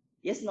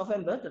 Yes,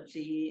 November,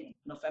 30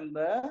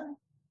 November,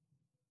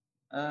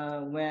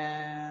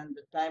 when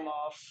the time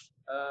of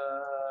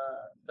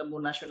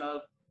Temu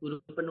Nasional Guru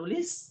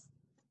Penulis.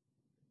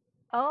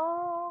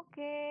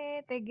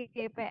 Okay,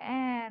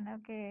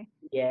 TGPN. Okay.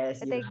 Yes,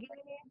 you're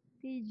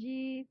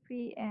TG,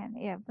 TGPN.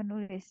 Yeah,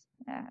 penulis.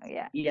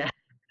 Yeah. yeah.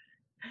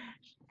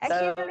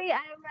 So Actually,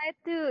 I write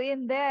too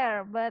in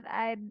there, but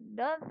I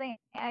don't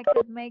think I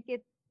could make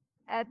it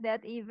at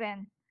that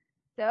event.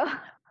 So,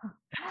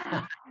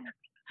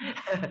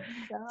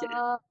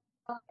 so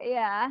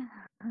yeah,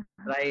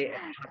 try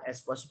as hard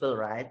as possible,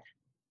 right?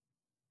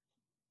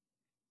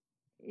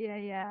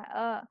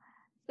 yeah.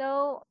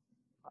 So,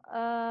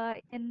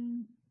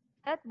 in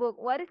that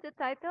book, what is the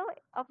title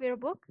of your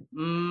book?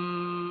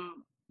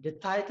 The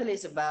title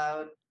is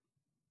about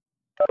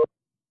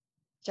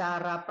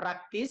cara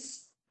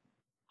praktis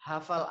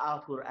hafal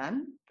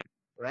Al-Quran,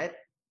 right?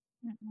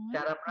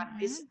 Cara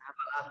praktis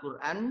hafal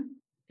Al-Quran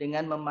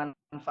dengan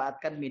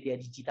memanfaatkan media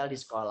digital di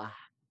sekolah.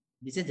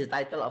 This is the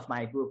title of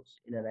my book,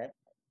 you know that?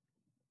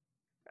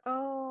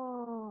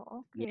 Oh,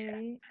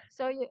 okay. Yeah.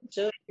 So you,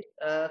 So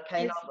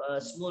kind of a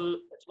small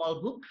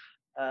book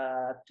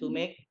to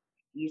make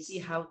easy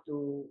how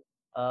to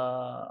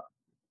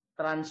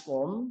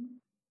transform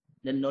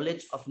the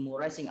knowledge of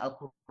memorizing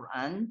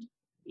Al-Quran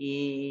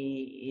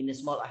in a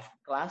small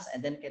class,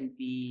 and then can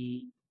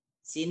be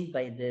seen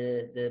by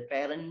the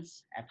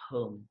parents at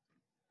home.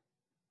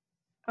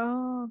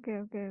 oh,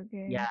 okay.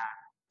 Yeah.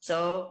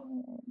 So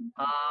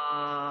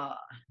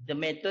the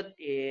method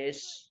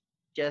is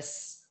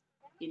just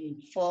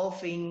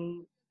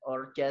involving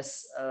or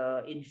just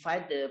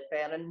invite the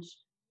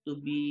parents to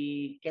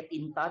be get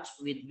in touch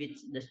with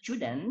the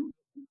student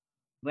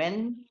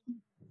when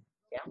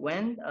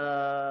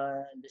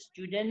the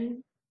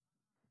student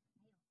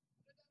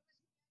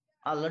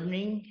are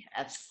learning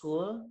at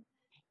school.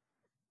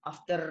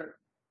 After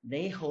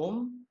they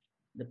home,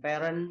 the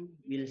parent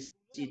will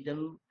see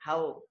them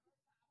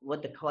what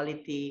the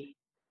quality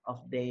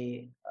of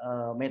the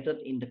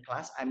method in the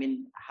class. I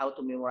mean, how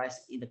to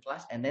memorize in the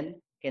class, and then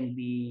can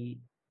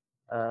be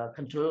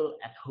controlled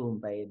at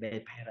home by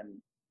parent.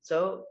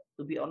 So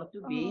to be honest,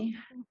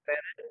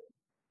 parent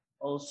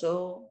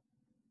also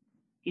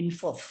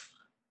involved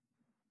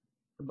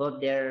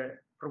about their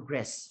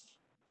progress.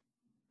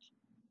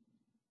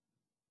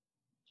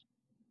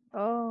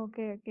 Oh,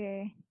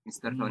 okay.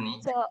 Mr. Tony.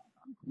 So,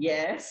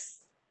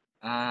 yes.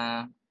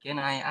 Can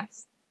I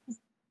ask?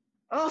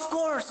 Oh, of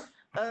course.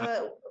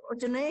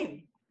 What's your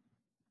name?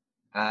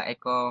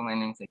 Eko. My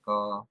name is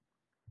Eko.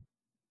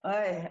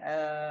 Hi.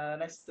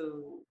 Nice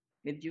to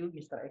meet you,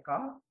 Mr.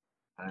 Eko.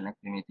 Nice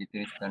to meet you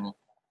too, Mr. Tony.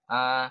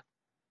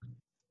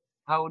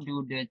 How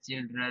do the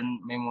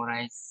children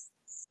memorize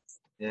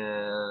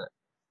the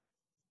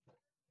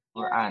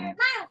Quran,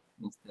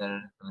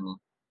 Mr. Tony?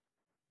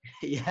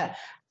 Yeah.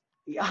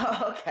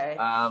 Okay.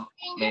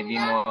 Maybe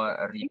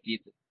more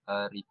repeat.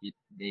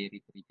 They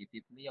read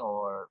repeatedly,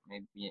 or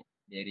maybe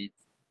there is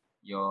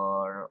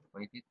your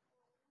what is it?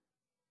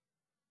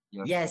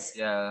 Your Yes.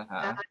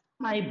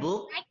 My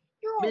book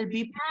will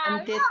be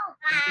presented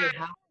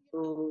how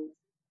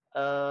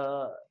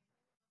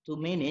to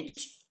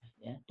manage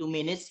 2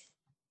 minutes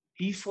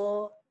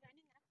before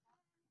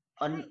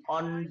on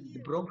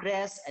the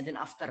progress and then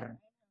after.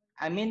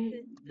 I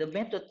mean, the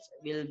method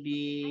will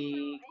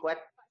be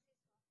quite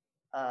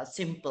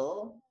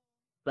simple,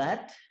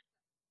 but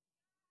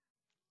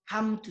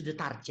come to the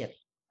target.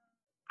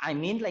 I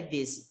mean, like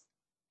this: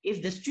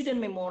 if the student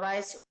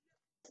memorize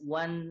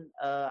one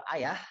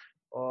ayah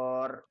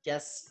or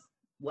just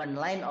one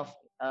line of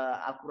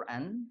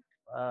Al-Quran,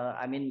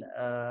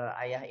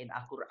 ayah in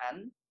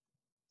Al-Quran,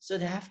 so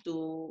they have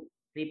to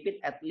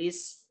repeat at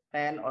least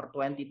 10 or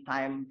 20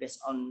 times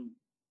based on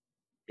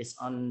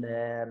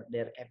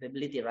their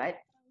capability, right?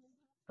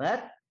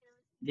 But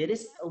there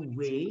is a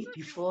way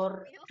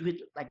before do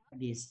it like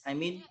this. I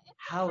mean,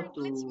 how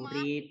to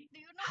read,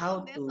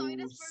 how to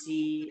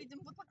see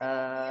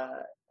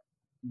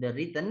the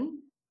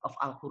written of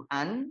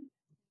Al-Quran.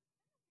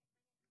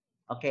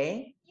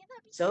 Okay,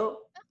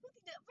 so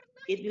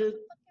it will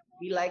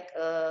be like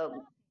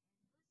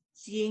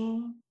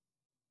seeing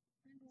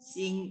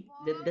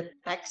the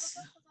text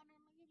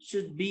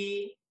should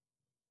be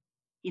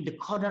in the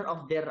corner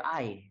of their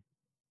eye.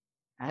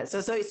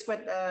 So it's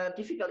quite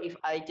difficult if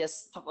I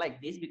just talk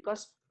like this,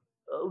 because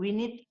we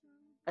need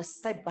a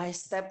step by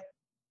step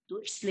to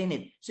explain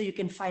it. So you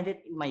can find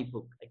it in my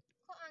book.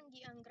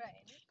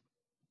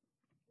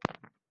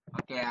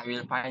 Okay, I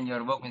will find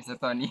your book, Mr.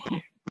 Tony.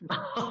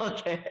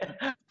 Okay.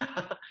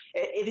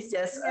 It is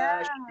just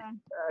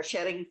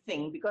sharing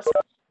thing, because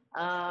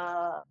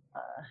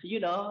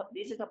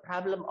this is a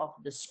problem of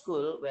the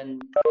school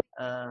when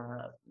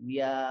we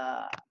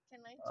are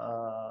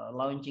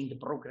launching the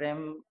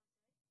program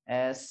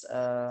as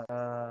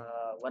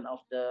one of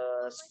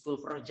the school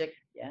project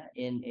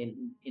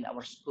in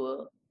our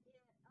school.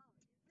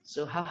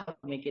 So how to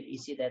make it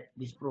easy that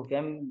this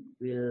program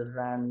will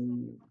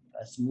run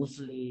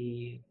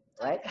smoothly,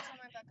 right?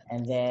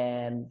 And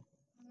then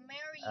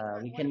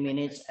we can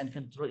manage and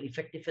control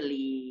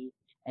effectively,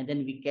 and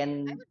then we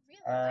can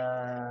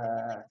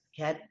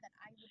get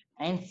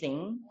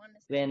anything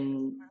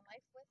when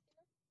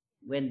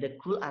when the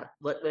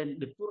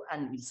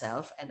Quran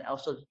itself and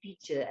also the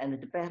teacher and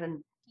the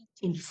parent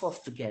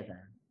involved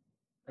together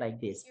like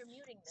this.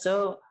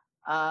 So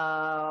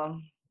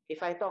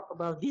if I talk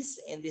about this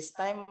in this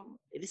time,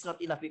 it is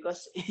not enough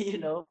because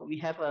we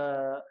have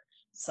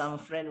some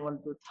friend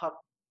want to talk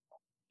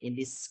in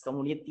this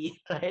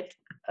community, right?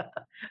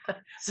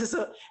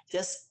 So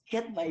just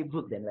get my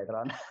book then later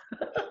on.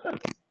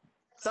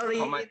 Sorry,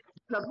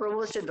 it's not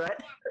promotion, right?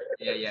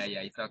 Yeah.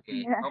 It's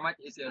okay. Yeah. How much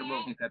is your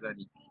book, Mr.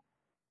 Tony?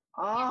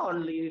 Oh,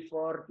 only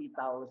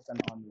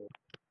 40,000 only.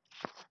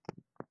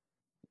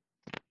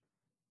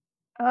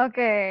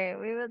 Okay,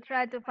 we will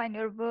try to find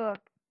your book,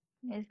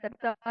 Mr.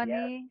 Yes.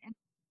 Tony.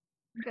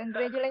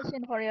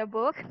 Congratulations for your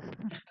book.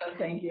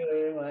 Thank you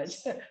very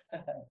much.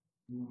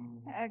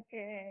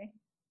 Okay.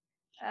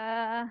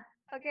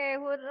 Okay,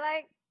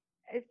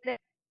 is there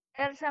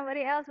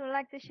somebody else who would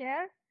like to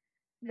share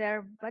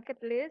their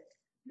bucket list,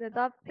 the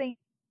top thing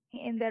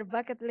in their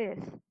bucket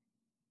list?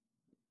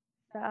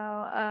 So,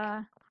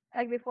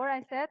 like before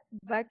I said,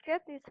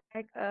 bucket is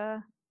like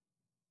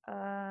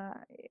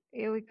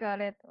we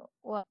call it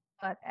what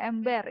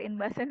ember in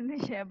Bahasa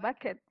Indonesia,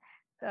 bucket.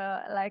 So,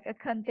 like a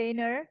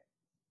container.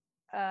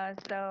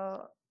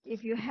 So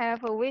if you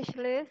have a wish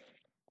list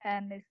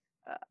and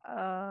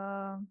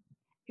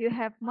you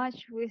have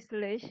much wish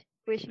list,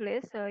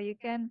 so you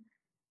can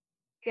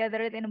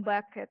gather it in a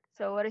bucket.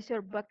 So what is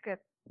your bucket?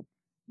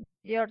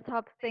 Your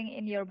top thing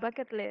in your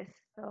bucket list.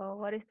 So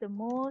what is the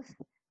most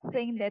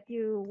thing that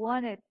you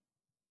wanted?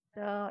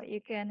 So you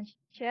can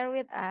share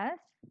with us,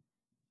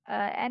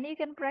 and you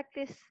can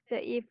practice the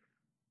if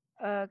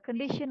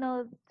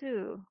conditional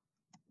too.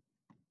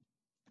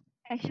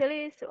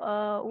 Actually,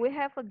 we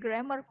have a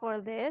grammar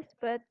for this,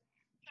 but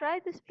try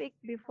to speak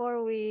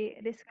before we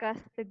discuss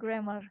the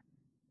grammar.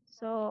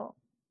 So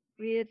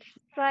we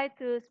try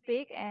to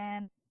speak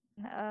and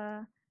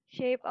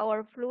shape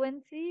our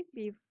fluency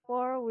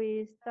before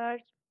we start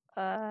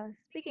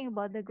speaking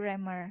about the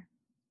grammar.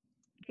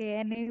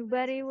 Okay,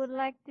 anybody would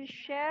like to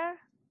share?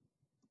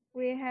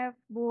 We have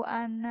Bu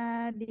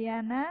Ana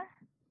Diana.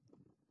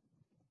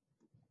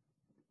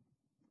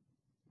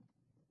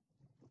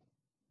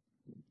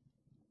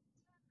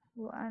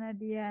 Bu Ana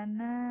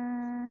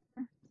Diana.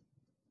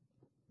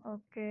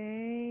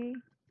 Okay.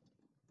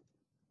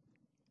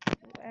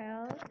 Who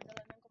else?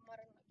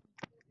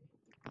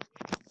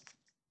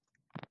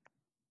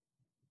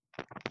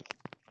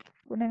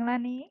 Kuneng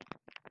Lani.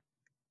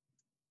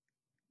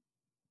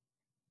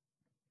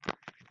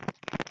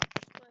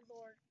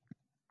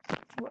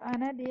 Bu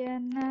Ana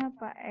Diana,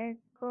 Pak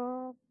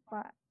Eko,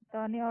 Pak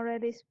Tony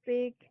already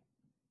speak.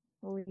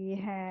 We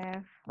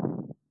have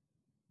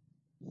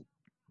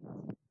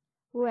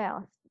who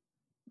else?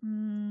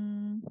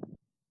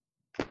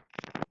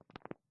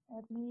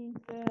 Let me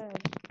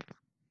search.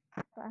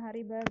 Pak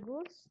Hari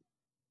Bagus.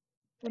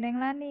 Kuneng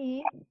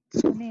Lani.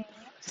 Kuneng.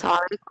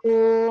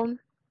 Assalamualaikum.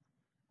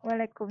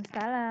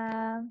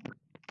 Waalaikumsalam.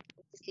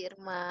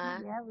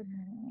 Irma. Yeah,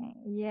 benar.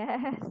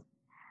 Yes.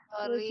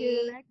 Would Sorry,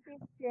 you like to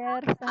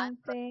share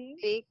something?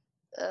 speak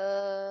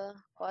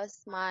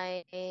was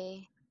my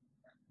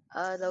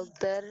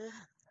doctor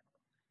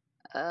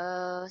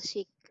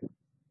sick.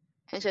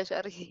 I'm so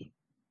sorry.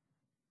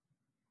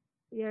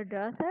 Your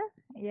daughter?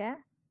 Yeah.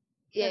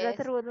 Your Yes.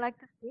 daughter would like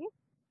to speak?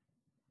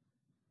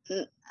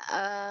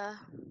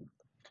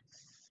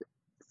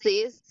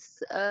 She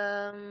is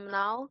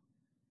now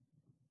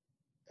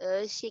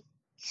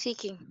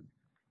seeking.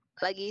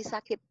 Lagi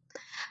sakit.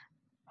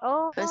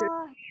 Oh,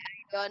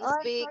 Don't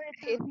I'm speak. sorry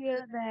to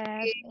hear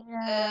that.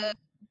 Yeah.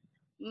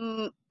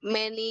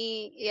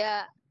 Many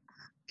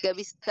gak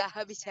bisa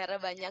bicara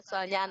banyak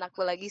soalnya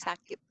anakku lagi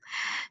sakit.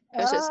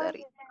 I'm so Oh,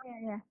 sorry.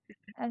 yeah.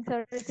 I'm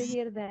sorry to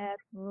hear that,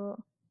 Bu.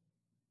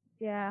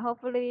 Yeah,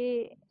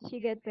 hopefully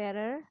she get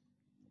better.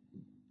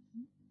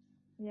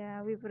 Yeah,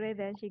 we pray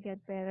that she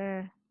get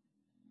better.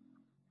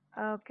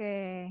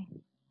 Okay.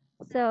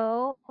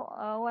 So,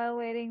 while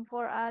waiting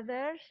for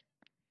others,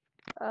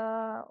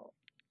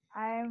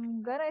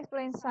 I'm gonna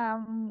explain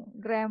some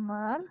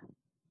grammar.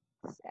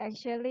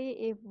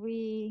 Actually, if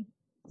we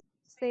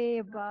say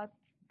about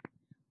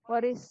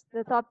what is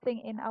the top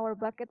thing in our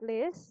bucket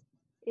list,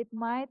 it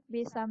might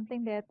be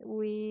something that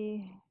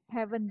we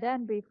haven't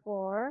done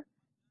before.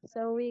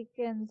 So we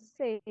can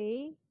say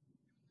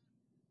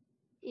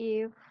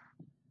if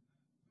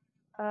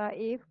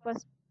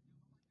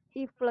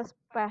plus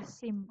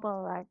past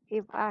simple, like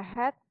if I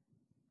had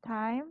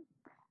time,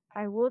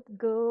 I would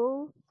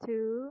go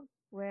to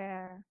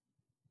where,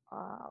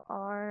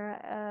 or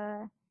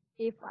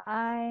if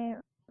I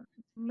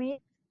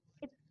meet,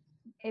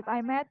 if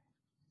I met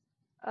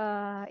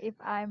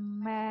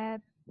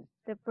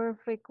the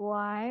perfect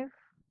wife,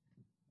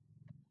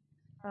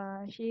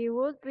 she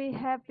would be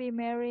happy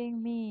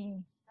marrying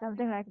me,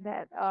 something like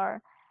that.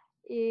 Or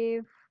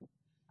if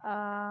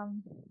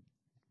um,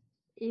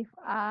 if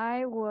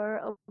I were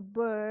a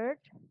bird,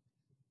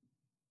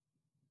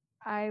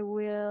 I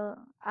will,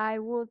 I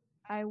would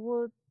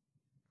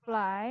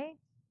fly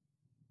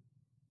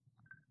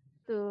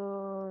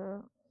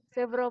to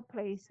several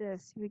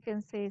places. We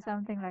can say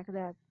something like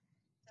that.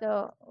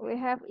 So we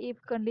have if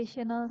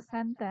conditional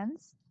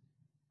sentence,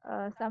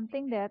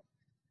 something that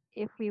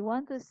if we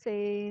want to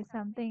say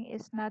something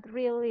is not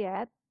real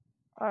yet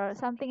or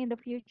something in the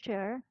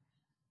future,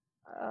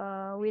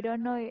 we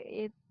don't know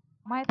it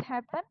might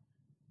happen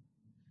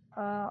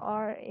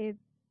or it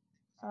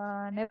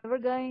never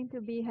going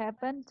to be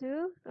happen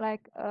too.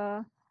 Like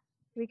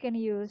we can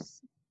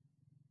use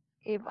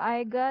if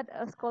I got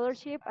a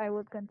scholarship, I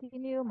would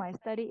continue my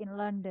study in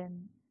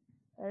London.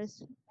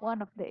 There's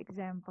one of the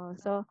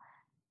examples. So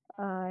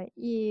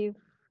if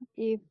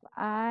if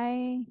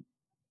I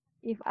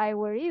if I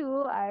were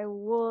you, I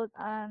would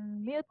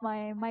unmute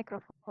my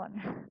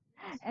microphone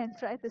and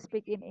try to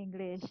speak in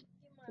English.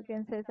 You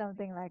can say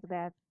something like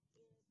that.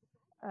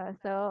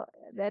 So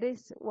that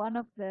is one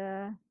of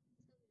the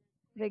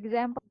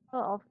example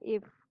of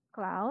if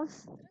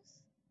clause.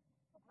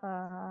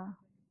 Uh,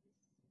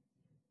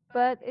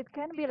 but it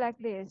can be like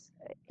this.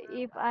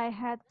 If I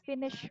had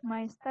finished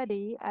my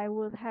study, I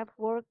would have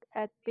worked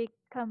at big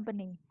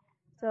company.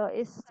 So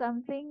it's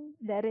something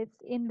that is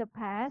in the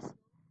past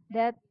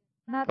that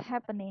not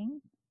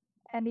happening,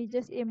 and you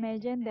just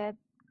imagine that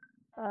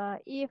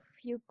if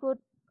you could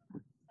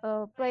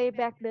play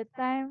back the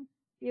time,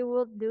 you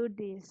would do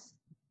this.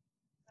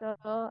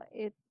 So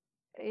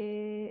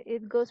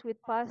it goes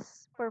with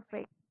past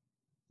perfect.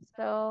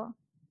 So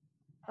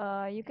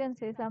you can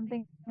say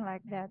something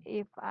like that.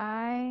 If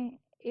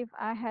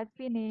I had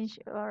finished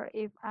or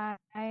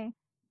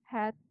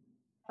had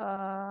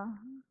uh,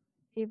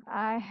 if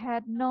I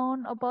had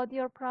known about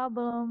your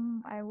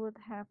problem, I would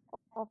have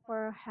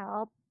offered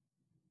help.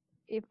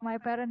 If my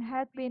parent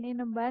had been in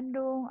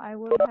Bandung, I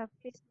would have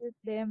visited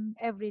them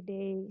every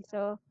day.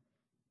 So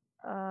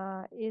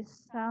is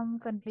some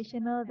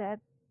conditional that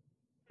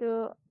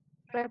to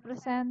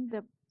represent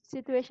the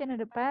situation in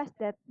the past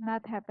that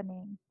not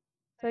happening.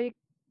 So you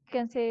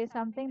can say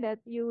something that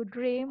you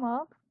dream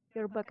of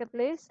your bucket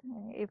list.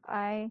 If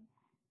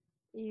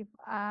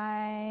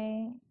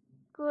I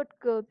could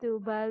go to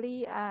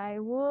Bali, I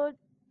would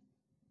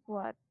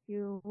what?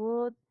 You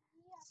would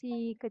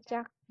see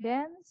Kecak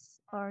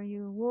dance, or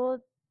you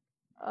would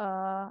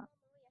uh,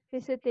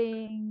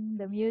 visiting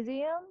the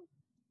museum,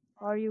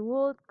 or you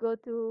would go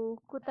to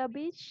Kuta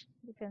Beach.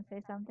 You can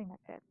say something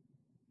like that.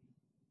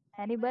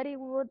 Anybody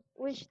would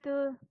wish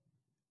to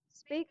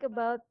speak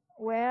about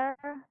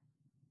where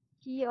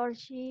he or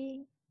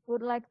she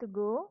would like to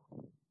go?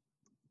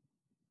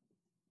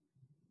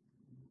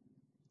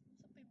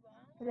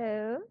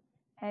 Hello?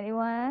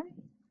 Anyone?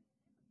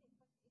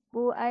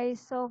 Bu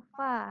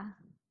Aisofa.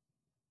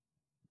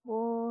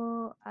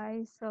 Bu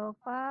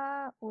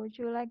Aisofa, would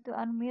you like to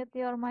unmute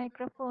your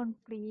microphone,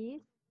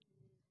 please?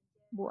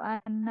 Bu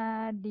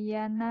Anna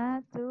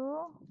Diana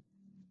too.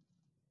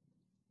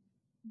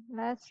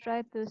 Let's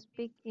try to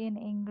speak in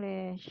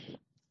English.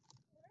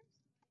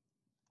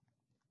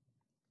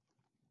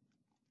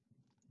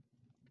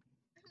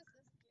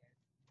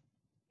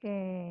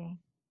 Okay.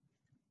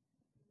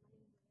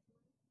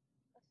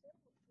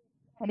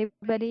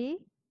 Anybody?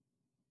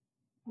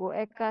 Bu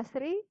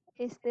Ekasri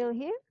is still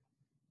here?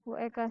 Bu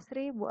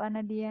Ekasri, Bu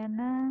Ana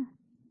Diana,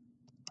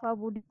 Pak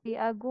Budi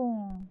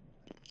Agung.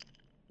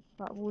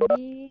 Pak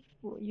Budi,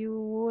 you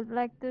would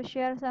like to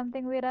share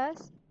something with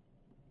us?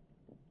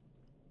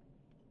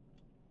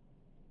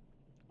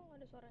 Oh,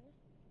 ada suaranya.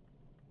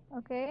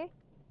 Okay.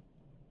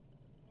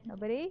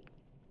 Nobody?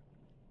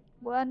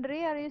 Bu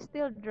Andri, are you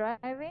still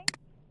driving?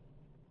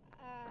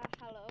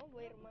 Hello, Bu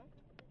Irma.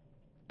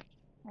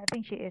 I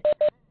think she is.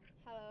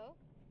 Hello,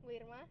 Bu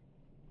Irma.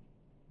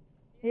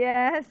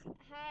 Yes.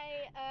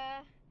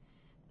 Hi,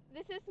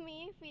 this is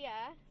me,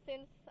 Fia.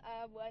 Since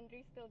Bu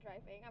Andri's still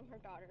driving, I'm her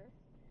daughter.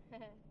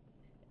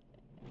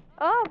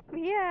 Oh,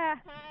 yeah.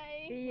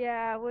 Hi.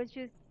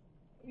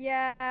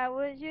 Yeah,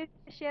 would you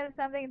share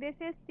something? This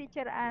is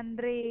teacher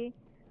Andri,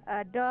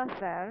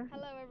 daughter.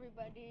 Hello,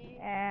 everybody.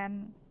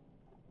 And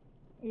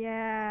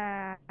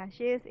yeah,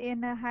 she's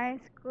in a high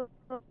school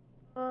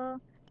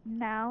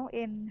now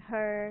in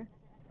her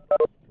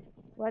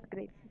what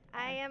grade?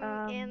 I am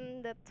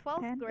in the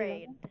 12th 10,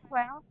 grade. 11,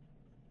 12.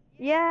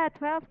 Yeah,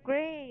 12th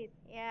grade.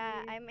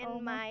 Yeah, She's I'm in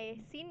almost my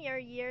senior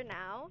year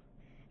now.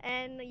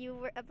 And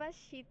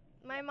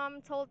my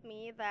mom told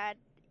me that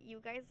you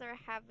guys are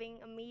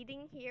having a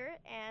meeting here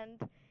and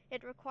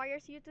it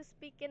requires you to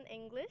speak in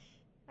English,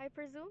 I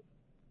presume?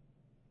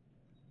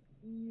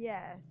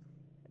 yes.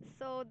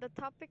 So the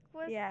topic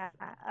was Yeah.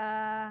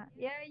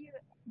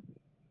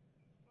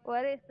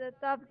 What is the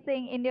top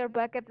thing in your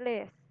bucket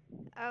list?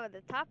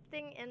 the top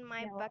thing in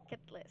my Yeah. bucket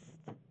list.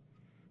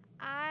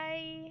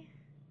 I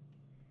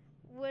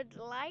would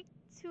like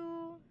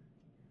to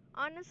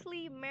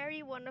honestly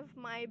marry one of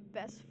my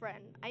best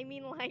friend. I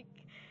mean, like,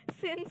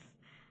 since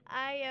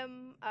I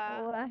am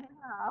Wow.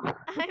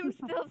 I'm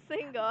still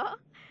single,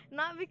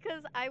 not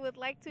because I would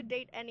like to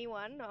date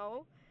anyone,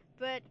 no,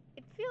 but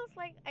it feels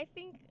like I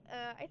think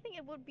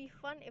it would be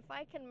fun if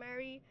I can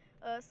marry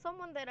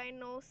someone that I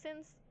know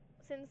since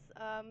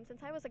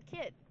I was a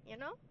kid, you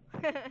know?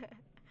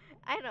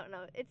 I don't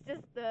know. It's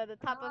just the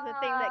top of the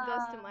thing that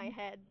goes to my Ah,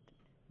 head.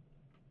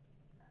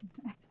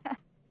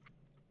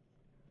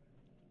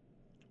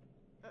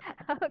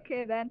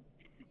 okay then.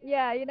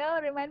 Yeah,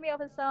 remind me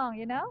of a song,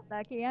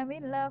 Lucky I'm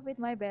in love with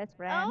my best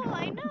friend. Oh,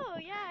 I know.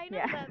 Yeah, I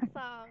know Yeah. that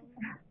song.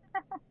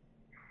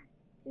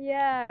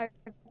 Yeah,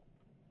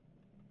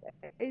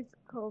 it's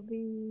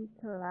Kobe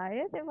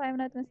Client, if I'm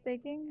not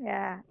mistaken.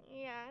 Yeah.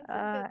 Yeah, it's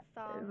a Uh, good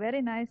song.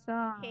 Very nice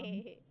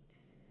song.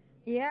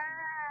 Yeah,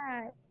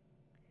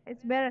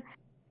 it's better.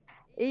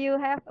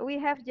 We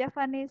have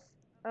Japanese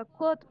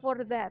quote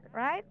for that,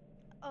 right?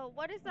 Oh,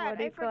 what is that? What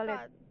do I you call it?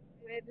 forgot.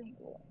 Waiting,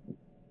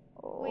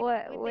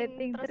 Witing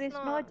waiting Tresno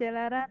Trisno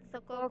jalaran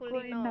Soko teko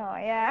Kulino. kulino.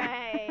 Yeah,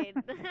 Right.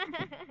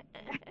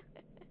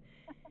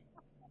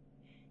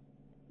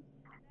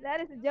 that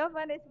is a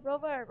Japanese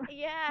proverb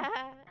Yeah.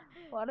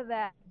 for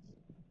that.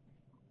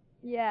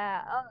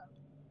 Yeah.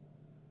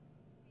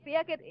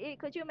 Pia,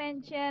 could you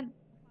mention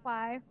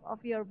five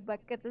of your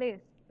bucket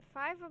list?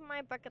 Five of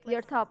my bucket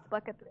Your list. top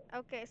bucket list,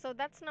 Okay, so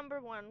that's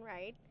number one,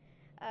 right?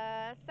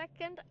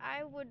 Second,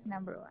 I would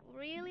number one.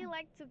 really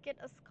like to get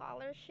a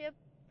scholarship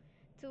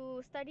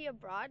to study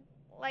abroad.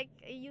 Like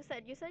you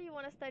said you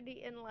want to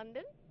study in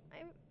London.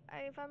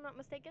 If I'm not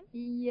mistaken.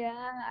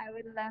 Yeah, I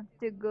would love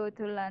to go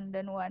to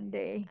London one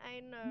day. I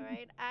know,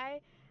 right?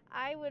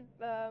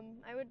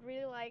 I would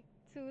really like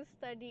to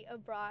study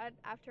abroad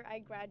after I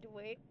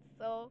graduate.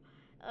 So,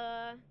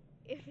 uh,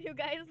 if you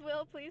guys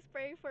will please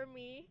pray for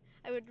me,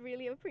 I would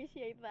really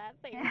appreciate that.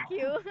 Thank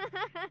you.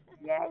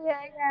 Yeah,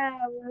 yeah, yeah.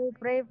 We'll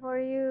pray for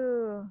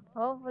you.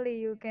 Hopefully,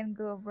 you can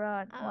go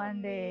abroad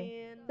one day.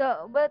 Amen.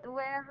 So, but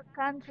where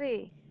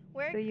country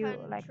Where do you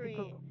like to country?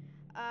 go?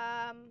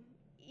 Um,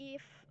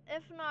 if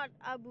if not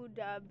Abu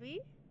Dhabi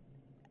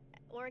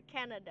or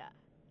Canada,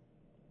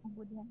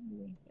 Abu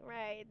Dhabi.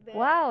 right? The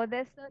Wow,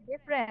 that's so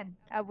different.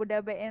 Abu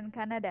Dhabi and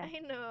Canada. I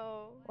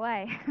know.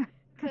 Why?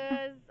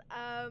 Because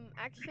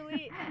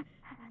actually,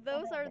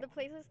 those are the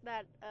places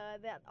that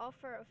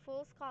offer a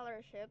full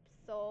scholarship.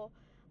 So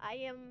I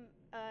am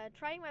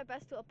trying my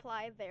best to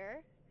apply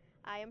there.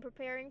 I am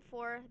preparing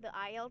for the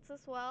IELTS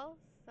as well.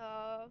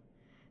 So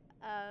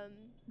um,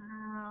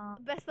 Oh,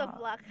 best of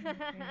luck.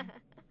 okay.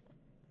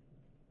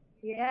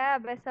 Yeah,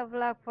 best of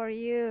luck for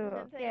you.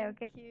 Okay, Thank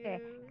okay.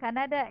 you.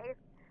 Canada,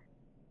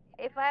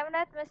 if I'm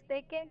not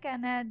mistaken,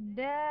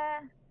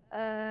 Canada,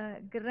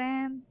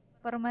 grant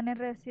permanent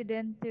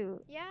resident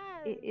too.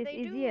 Yeah, Is they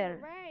do. easier.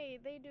 Right,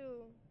 they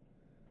do.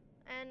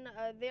 And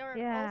they are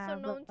also Yeah,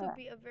 known to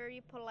be a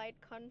very polite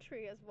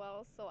country as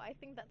well. So I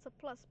think that's a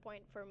plus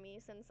point for me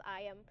since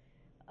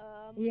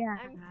yeah.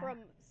 I'm from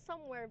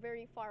somewhere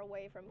very far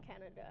away from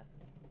Canada.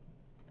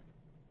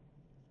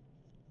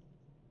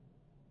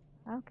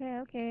 Okay,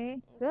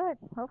 okay. Good.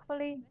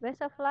 Hopefully,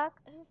 best of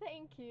luck.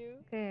 Thank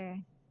you.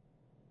 Okay.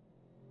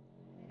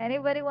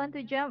 Anybody want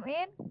to jump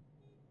in?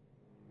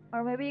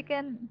 Or maybe you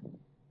can.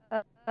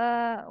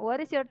 What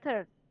is your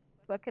third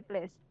bucket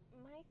list?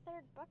 My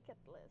third bucket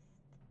list.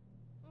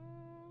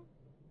 Mm,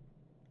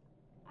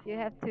 You I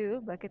have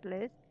two bucket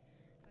lists.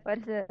 What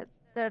is the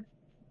third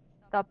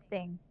top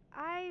thing?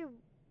 I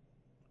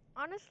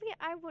honestly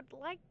I would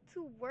like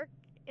to work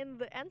in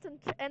the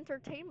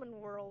entertainment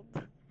world.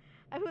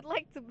 I would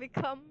like to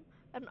become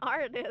an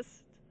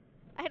artist.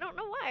 I don't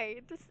know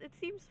why. It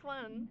seems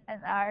fun.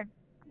 An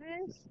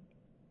artist?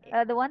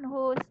 I- The one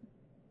who's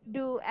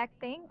do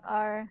acting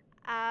or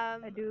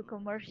Um, do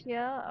commercial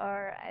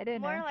or I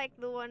don't more know. like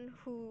the one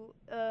who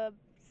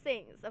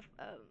sings,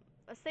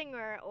 a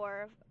singer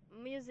or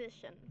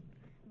musician,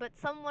 but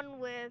someone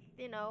with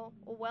a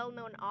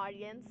well-known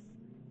audience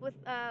with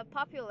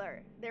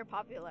popular. They're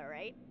popular,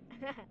 right?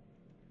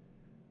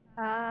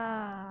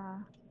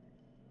 Ah,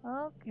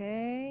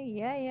 okay.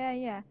 Yeah, yeah,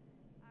 yeah.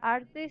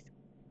 Artists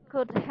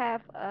could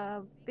have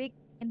a big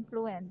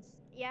influence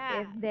Yeah,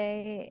 if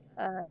they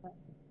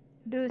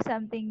do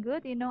something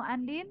good. You know,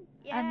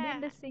 yeah,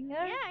 Andin the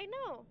singer. yeah. I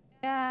know.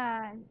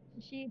 Yeah,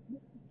 she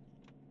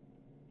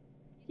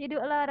she do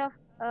a lot of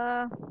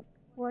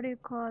what do you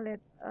call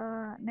it?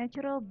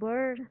 Natural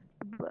birth.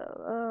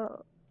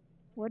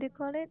 What do you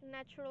call it?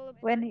 Natural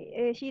When birth.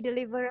 she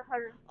deliver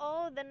her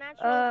Oh, the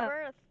natural uh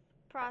birth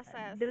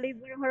process.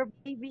 deliver her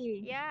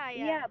baby. Yeah,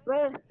 yeah. Yeah,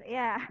 birth.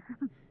 Yeah.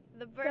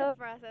 The birth So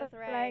process,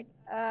 right? like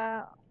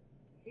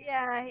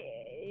yeah,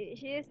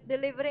 she is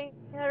delivering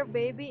her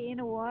baby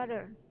in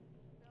water.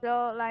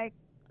 So like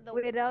The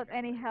without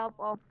any help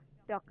of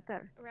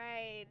doctor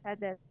right. at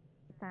that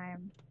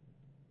time.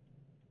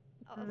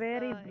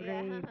 Very Also,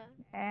 yeah. brave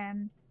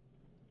and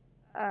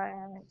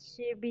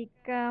she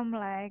become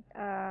like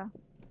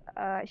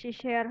she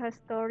share her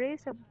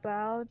stories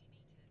about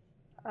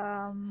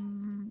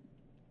um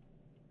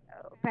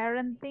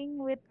parenting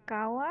with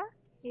Kawa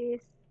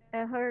is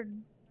her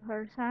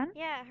son.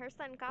 Yeah, her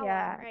son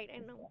Kawa, Yeah, right? I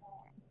know.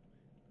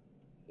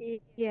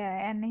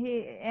 yeah,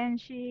 and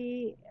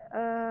she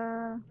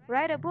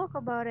write a book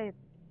about it.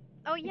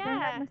 Oh If I'm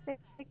not yeah, mistaken,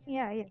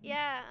 yeah, yeah.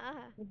 yeah.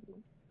 the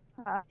book.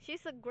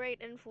 She's a great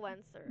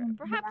influencer.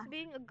 Perhaps yeah,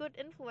 being a good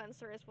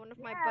influencer is one of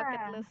my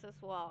bucket yeah, lists as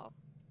well.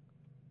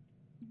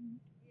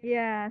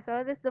 yeah.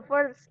 So this the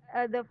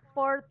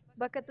fourth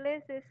bucket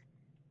list is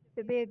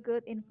to be a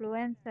good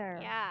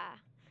influencer. Yeah.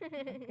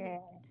 Okay.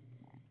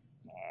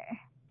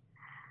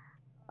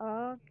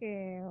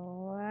 Okay.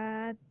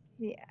 What?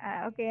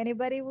 Okay.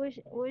 Anybody would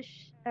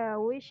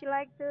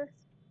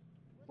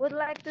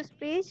like to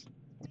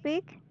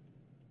speak?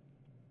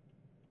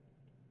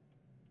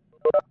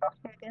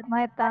 I get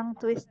my tongue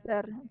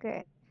twister.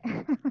 Okay.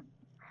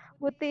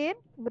 Butin.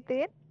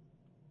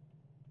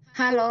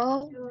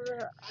 Hello.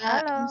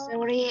 I'm Hello.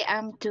 sorry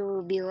I'm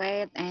to be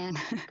late and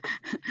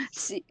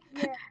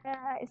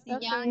Yeah, it's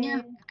sinyalnya.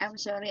 okay. I'm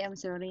sorry.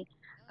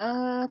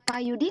 Pak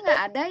Yudi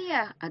nggak ada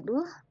ya?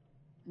 Aduh,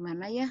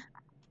 gimana ya?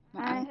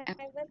 I Maaf.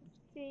 haven't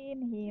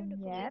seen him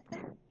yet.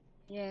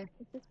 Ya,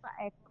 This is Pak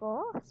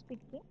Eko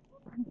speaking.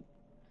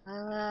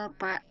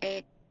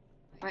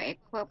 Pak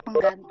Eko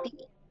pengganti.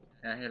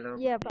 Hello,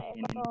 Iya, Pak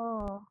Putin. Eko.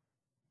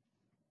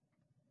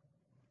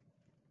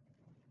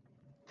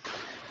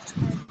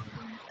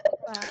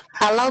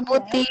 Halo Ya.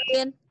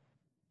 Putin.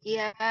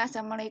 Iya,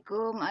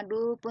 assalamualaikum.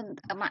 Aduh,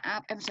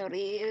 maaf, I'm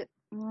sorry.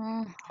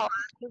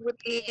 Halo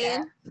Putin.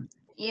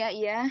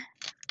 Iya.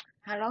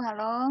 Halo.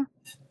 Halo.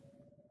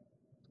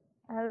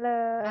 Halo.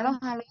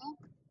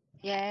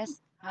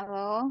 Yes,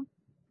 halo.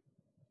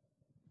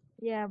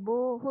 Ya,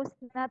 Bu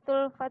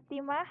Husnatul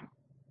Fatimah.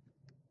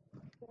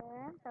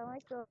 Ya,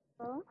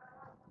 Assalamualaikum.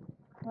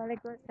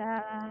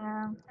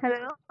 Waalaikumsalam.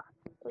 Hello.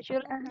 Would you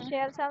like to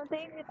share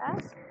something with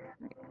us?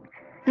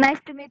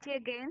 Nice to meet you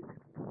again.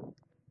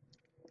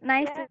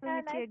 Nice Yeah, to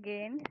meet you nice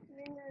again.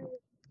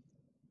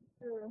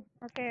 to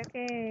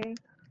Okay.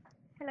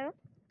 Hello.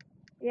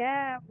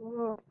 Yeah,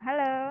 Bu.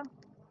 Hello.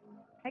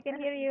 I can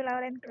hear you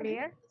loud and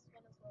clear.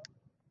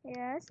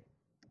 Yes.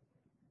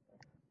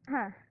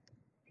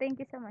 Thank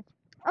you so much.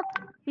 Oh,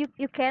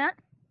 you cannot.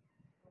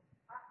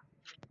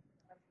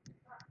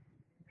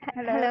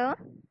 Hello.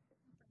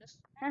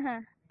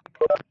 Hello.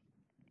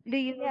 Do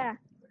you? Yeah.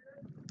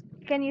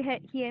 Can you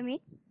hear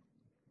me?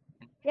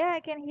 Yeah, I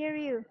can hear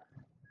you.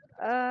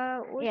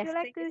 Would Yes. you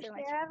like Thank you to so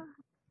much. share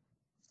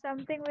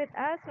something with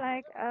us?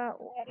 Like,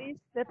 what is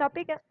the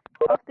topic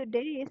of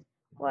today? Is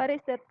what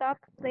is the top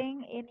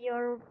thing in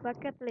your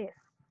bucket list?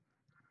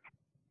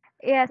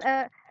 Yes.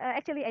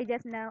 Actually, I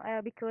just now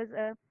because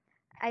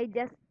I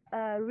just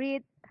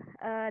read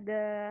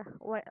the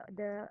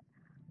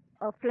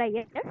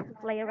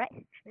flyer,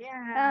 right?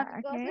 Yeah.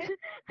 Because Okay.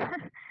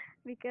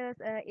 because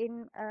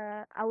in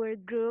our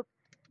group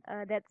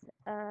that's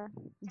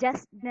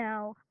just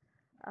now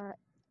uh,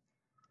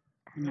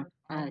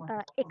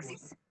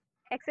 exists,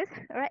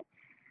 right?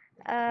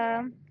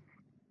 Um,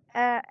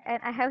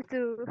 and I have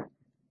to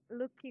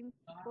looking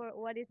for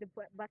what is the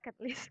bucket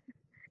list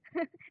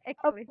A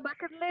actually.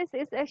 bucket list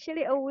is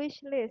actually a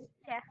wish list,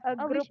 Yeah, a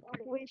a group wish of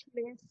list. wish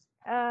lists.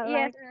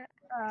 Yes, Like,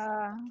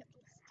 uh,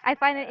 I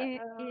find it in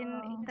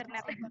uh,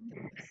 internet.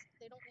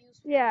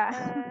 yeah.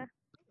 uh,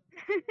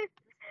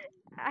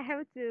 I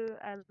have to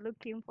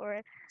looking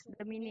for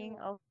the meaning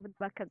of the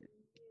bucket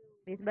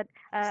list, but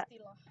uh,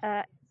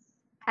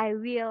 I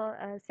will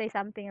say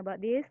something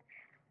about this.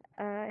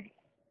 Uh,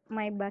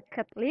 my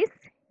bucket list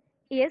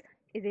is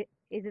is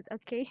it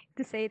okay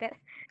to say that?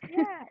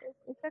 Yeah,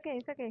 it's okay.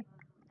 It's okay.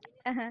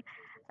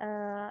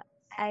 uh,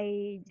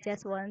 I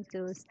just want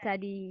to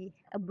study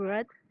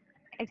abroad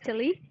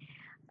actually,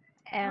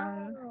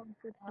 and Oh,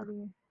 good for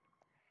you.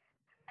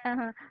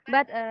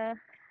 but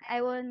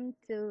I want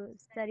to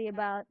study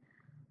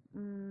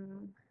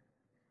um,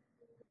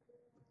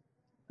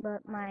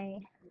 about my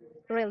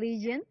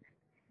religion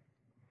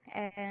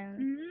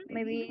and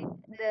maybe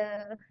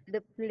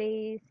the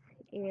place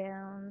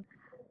in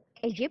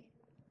Egypt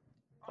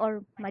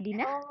or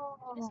Medina.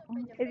 Oh,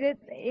 is it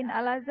in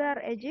Al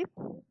Azhar, Egypt?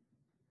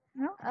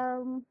 No?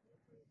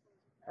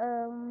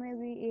 Um,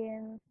 maybe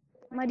in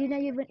Medina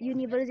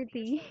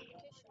University.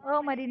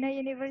 Oh, Madinah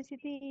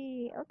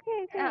University.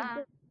 Okay, uh,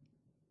 good.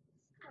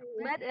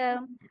 but uh,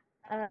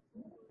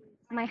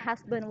 my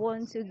husband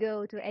wants to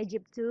go to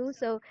Egypt too,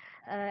 so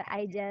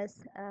I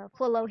just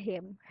follow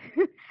him.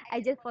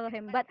 I just follow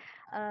him, but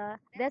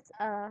that's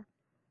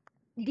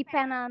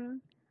depend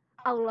on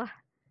Allah.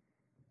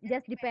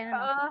 Just depend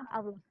on Oh,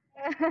 Allah.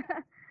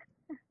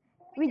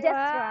 We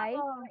just try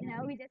wow. right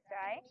now. We just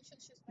try,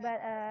 but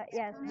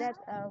yes, that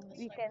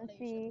we can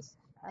see.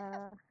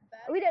 Uh,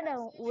 we don't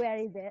know where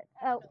is it,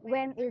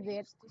 when is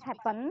it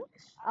happen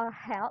or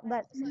help,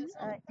 but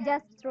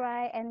just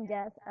try and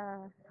just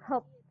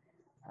hope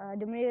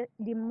the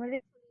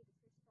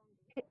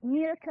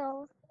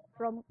miracle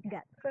from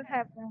God. Could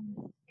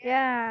happen.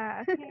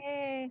 Yeah,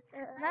 okay.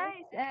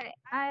 Nice.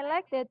 I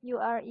like that you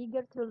are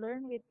eager to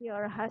learn with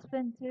your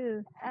husband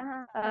too.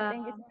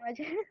 Thank you so much.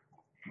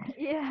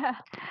 Yeah.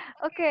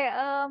 Okay,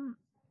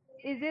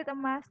 is it a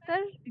master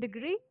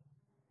degree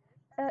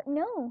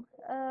No,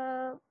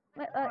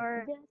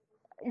 or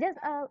just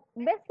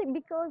basic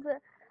because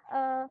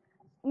uh,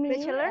 me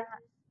bachelor?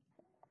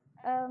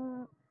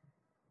 um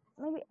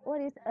maybe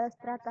what is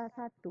strata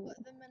satu?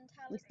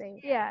 We say.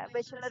 Yeah,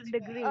 bachelor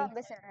Oh, degree.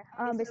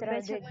 It's a bachelor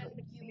bachelor degree.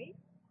 degree.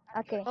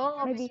 Okay,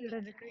 Oh, maybe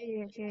bachelor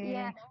degree.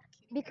 yeah, Okay.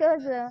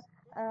 because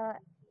uh,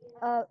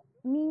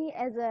 me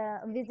as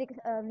a physics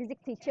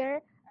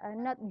teacher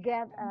not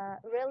get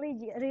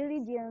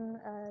religion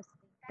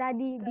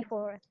study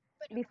before.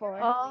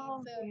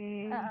 Oh,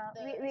 okay.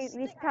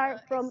 We start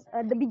from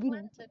the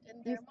beginning.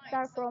 We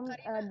start from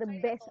the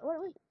base. What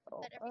was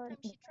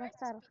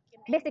dasar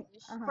basic?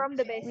 From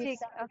the We basic.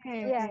 start.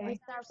 Okay, Yeah, we okay.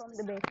 start from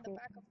the basic.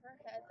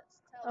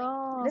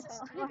 Oh, That's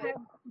all. so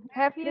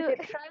have That's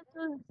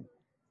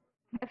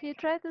you it.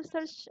 tried to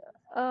search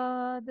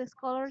the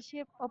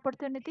scholarship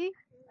opportunity?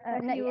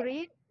 Have Not you yet.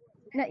 read?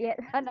 Not yet.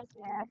 Not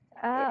yet.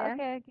 Yeah.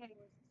 Okay, okay.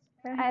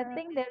 I Uh-huh.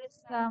 think there is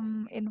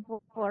some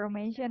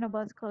information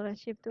about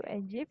scholarship to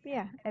Egypt.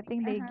 Yeah, I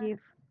think Uh-huh.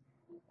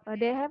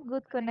 they have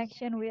good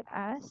connection with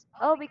us.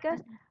 Oh,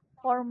 because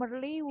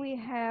formerly we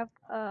have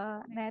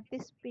a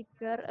native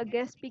speaker, a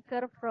guest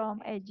speaker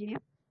from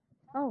Egypt.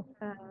 Oh.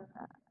 Uh,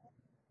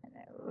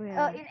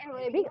 where? In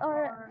Arabic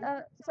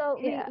or so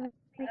Yeah, we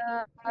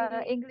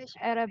English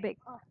Arabic.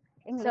 oh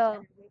English So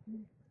Arabic.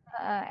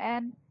 uh,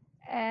 and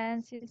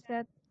and she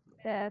said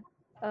that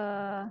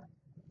uh,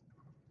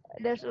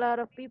 there's a lot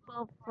of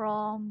people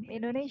from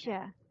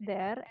Indonesia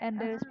there, and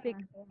they speak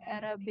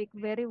Arabic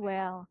very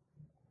well.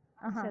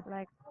 He Uh-huh. said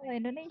like, oh,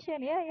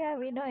 Indonesian, yeah, yeah,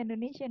 we know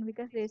Indonesian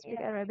because they speak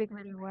Yeah. Arabic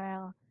very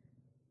well.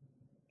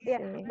 Yeah,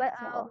 See, but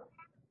so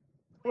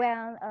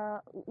when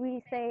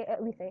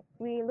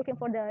we looking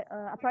for the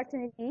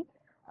opportunity.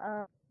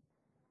 Uh,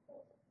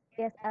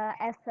 yes,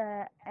 as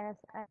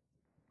I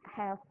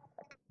have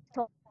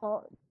told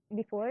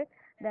before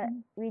that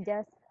we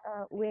just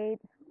wait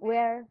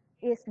where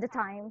is the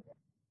time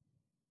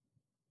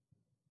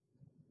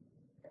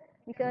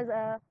because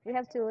we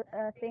have to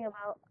think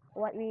about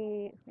what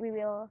we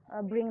will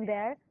bring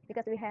there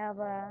because we have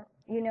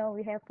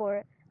we have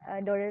four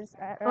daughters,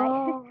 right?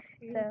 oh,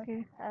 okay, so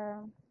okay.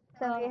 um,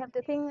 so we have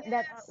to think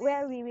that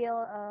where we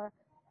will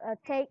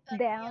take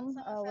them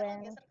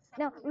when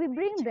no we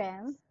bring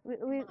them we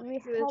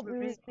You will hope we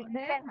bring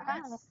them. can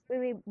we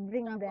will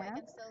bring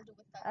them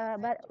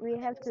but we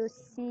have to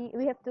see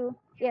we have to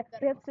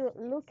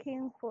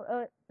looking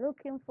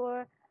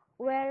for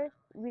where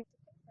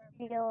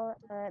will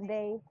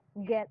they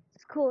get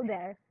school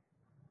there.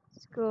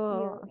 School.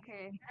 You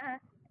Okay.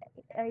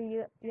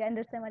 you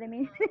understand what I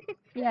mean?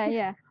 Yeah,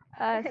 yeah.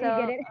 You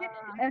get So it?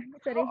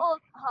 how Sorry. old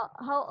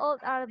how old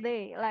are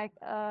they? Like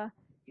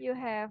you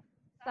have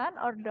son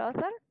or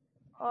daughter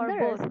or Dollars,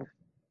 both?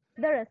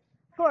 dollars,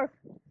 four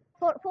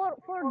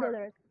Four.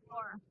 dollars.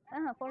 Four.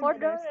 Four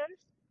dollars. $4?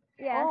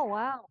 Yes. Oh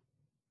wow.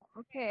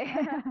 Okay.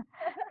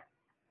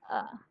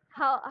 uh,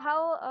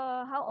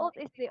 how old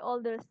is the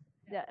oldest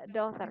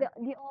daughter?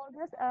 The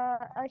oldest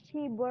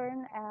she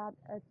born at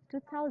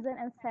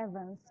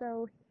 2007,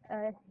 so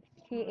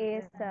she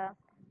is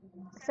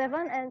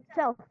 7 and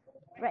 12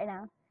 right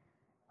now.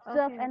 12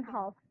 Okay, and okay.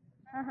 half.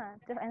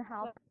 12 and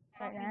half right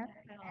 12 and now.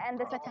 12. And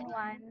the second Oh.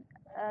 one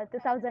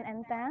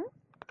 2010,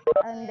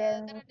 and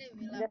then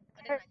the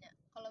third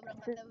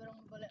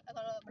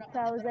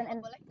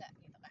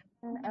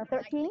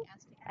 2013,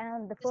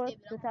 and the fourth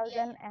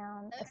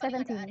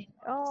 2017.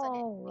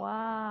 Oh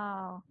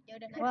wow.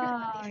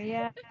 Wow,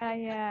 yeah,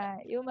 yeah.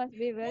 You must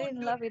be very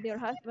in love with your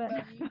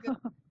husband.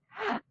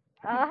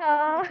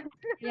 Ah,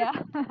 Yeah.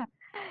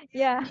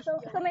 Yeah.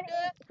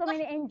 so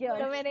many angels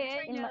So many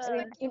in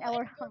angels. in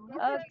our house.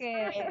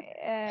 Okay.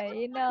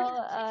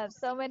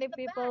 So many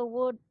people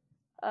would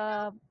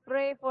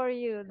pray for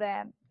you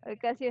then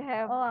because you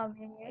have Oh,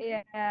 amen.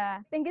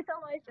 yeah, Thank you so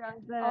much.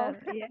 Oh. brother.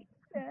 Yeah.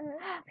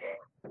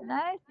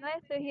 Nice,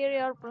 nice to hear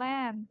your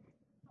plan.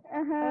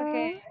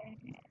 Okay.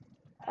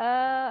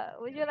 Uh-huh.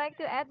 Would you like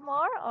to add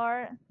more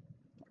or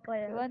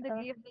you Well, want to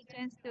give the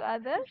chance to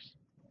others?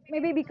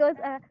 maybe because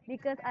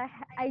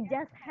I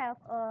just have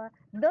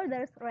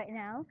daughters right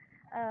now.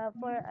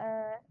 For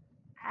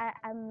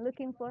I'm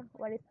looking for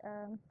what is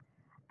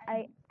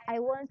I I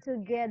want to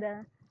get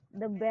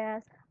the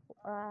best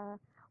uh,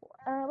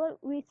 what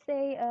we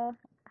say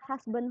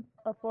husband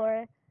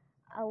for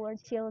our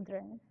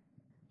children.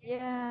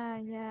 Yeah,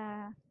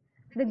 yeah.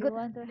 The You good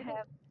want to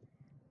have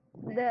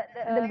the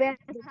best the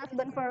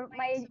husband best. for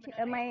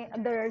my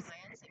daughters.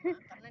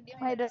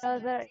 My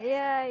daughter,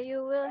 yeah,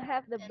 you will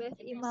have the best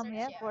imam,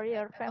 yeah, for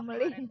your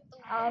family.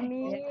 Yeah,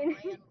 Amin.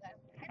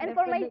 And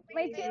for my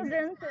definitely.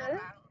 children too.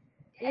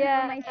 And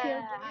for Yeah, my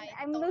children,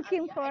 I'm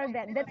looking for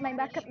that. That's my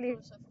bucket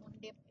list.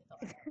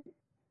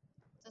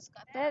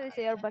 that is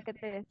your bucket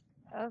list.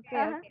 Okay,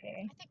 Uh-huh.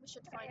 okay.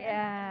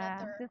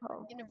 Yeah.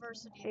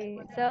 Okay.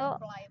 So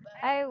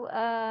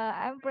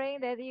I'm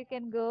praying that you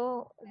can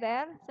go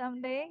there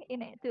someday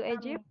to Amin.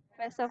 Egypt.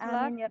 Best of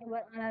luck. Amin ya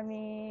rabbal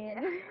alamin.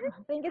 Yeah.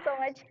 Thank you so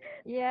much.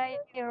 Yeah,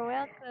 you're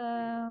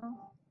welcome.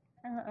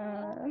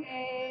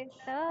 Okay,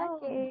 so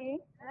Okay.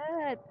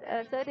 good.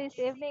 So this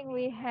evening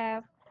we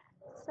have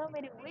so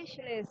many wish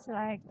lists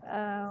like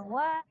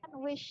one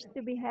wish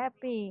to be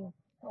happy,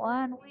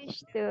 one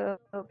wish to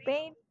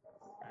paint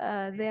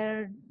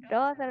their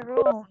daughter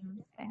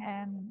rooms,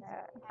 and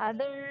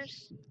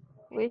others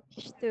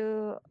wish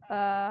to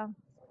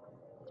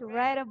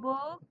write a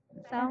book.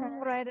 Some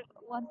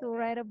want to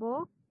write a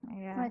book.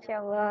 Yeah. Masya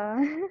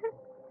Allah.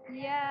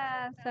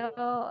 Yeah. So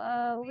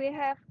we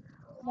have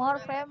more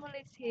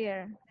families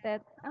here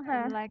that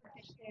would like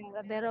to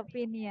share their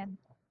opinion.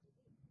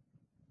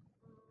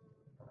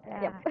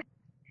 Yep.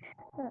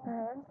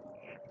 Yeah.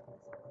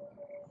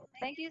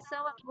 Thank you so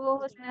much, Bu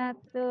Husna,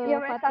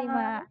 You're to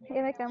Fatima. welcome.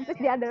 You're welcome. Please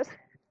the others.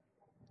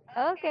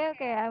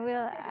 Okay. I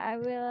will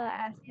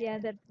ask the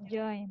other to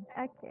join.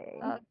 Okay.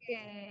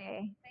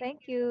 Okay.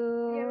 Thank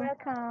You're you.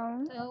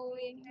 welcome. So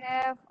we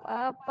have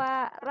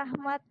Pak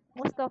Rahmat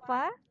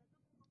Mustafa,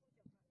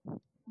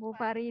 Bu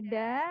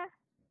Farida,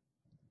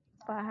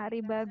 Pak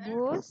Hari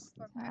Bagus.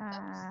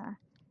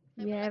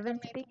 You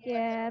haven't speak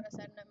yet.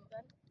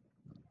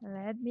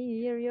 Let me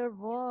hear your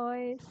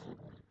voice.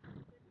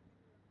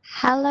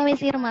 Halo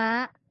Miss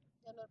Irma.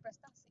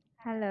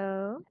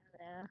 Halo.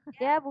 Hello.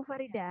 Ya, Bu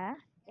Farida.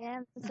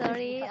 Yeah, I'm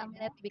sorry I'm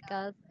late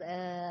because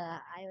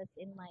I was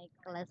in my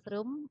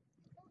classroom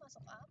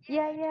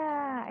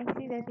Yeah. I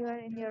see that you are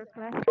in your and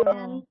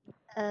classroom.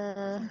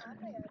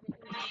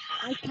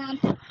 I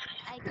can't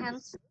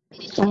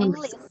speak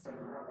English.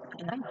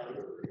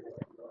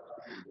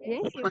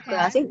 Yes, you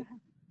Yes. can.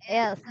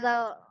 Yeah,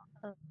 so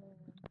uh,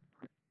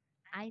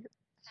 I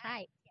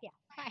shy. Yeah,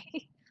 shy.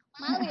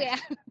 Malu ya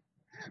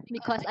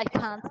because I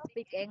can't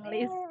speak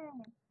English.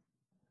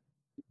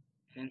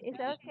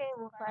 It's okay,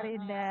 Bu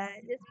Farida.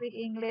 Just speak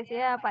English.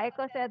 Yeah, Pak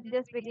Eko said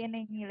just speak in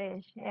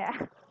English. Yeah.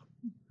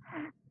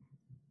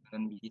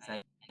 Don't be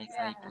shy,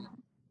 Yeah. kid.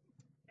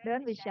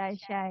 Don't be shy,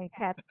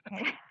 cat.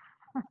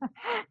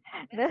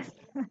 That's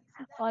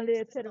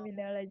only a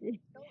terminology.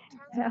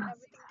 No.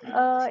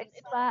 It's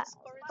Pak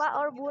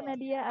or Bu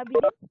Nadia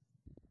Abidin?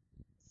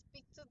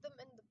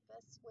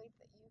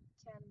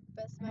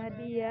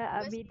 Nadia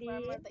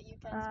Abidin.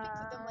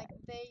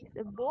 Is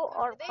it Bu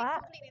or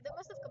Pak?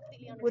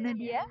 Bu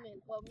Nadia?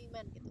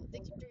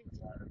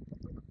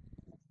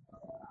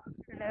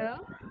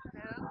 Hello?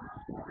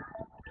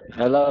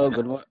 Hello,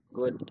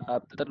 good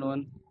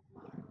afternoon.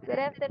 Good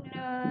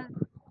afternoon.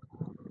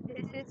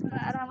 This is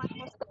Pak Rahmat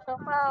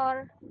Mustafa or?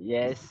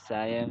 Yes,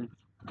 I am,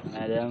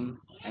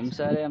 madam. I'm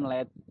sorry I'm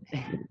late.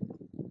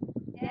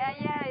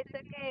 Yeah, it's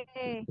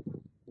okay.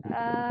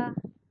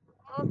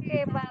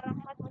 Okay, Pak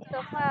Rahmat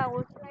Mustafa,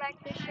 would you like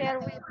to share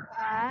with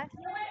us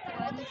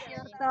what is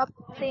your top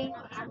thing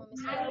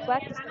in your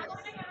bucket list?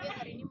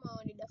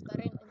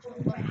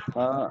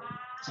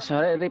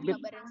 Sorry, repeat,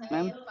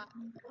 ma'am.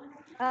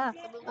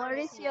 What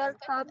is your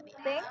top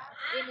thing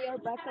in your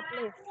bucket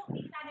list?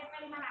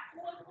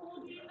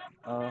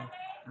 Oh,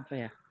 apa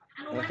ya?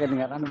 Nggak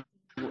kedengaran,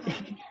 Bu.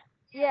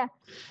 Yeah.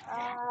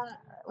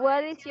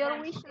 What is your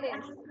wish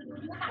list?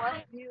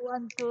 What do you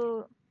want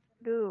to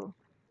do?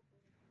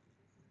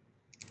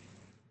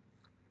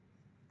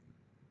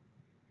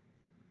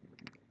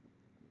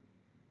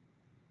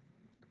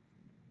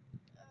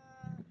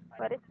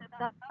 What is the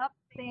top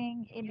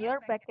thing in your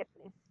bucket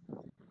list?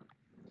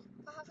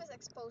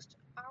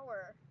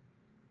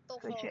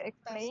 Could you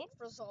explain?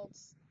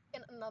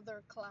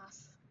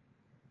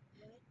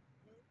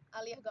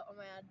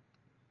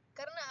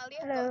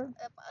 Hello.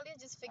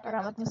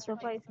 Rahmat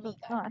Mustafa is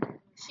not.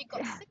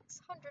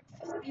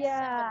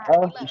 Yeah.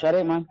 Oh,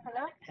 sorry, ma'am.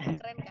 Hello?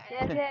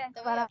 Yes,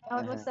 Pak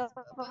Rahmat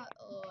Mustafa.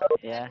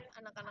 Ya.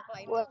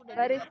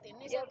 What is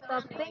your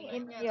top thing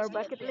in your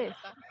bucket list?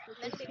 Could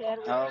you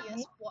share with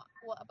me?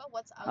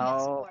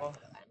 Oh,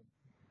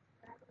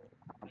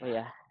 apa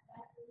ya?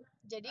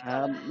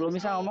 Belum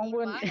bisa ngomong,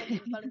 Bun. I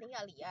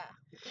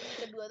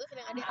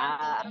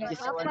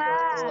just want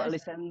to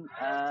listen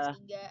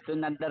to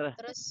another.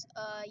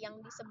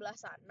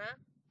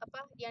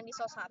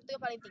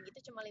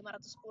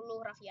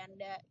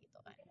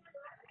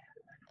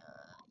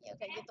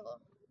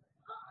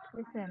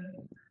 Listen.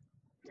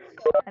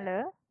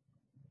 Hello?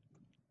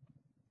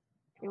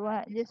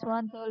 Just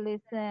want to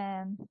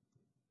listen.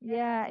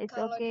 Yeah, it's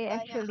okay.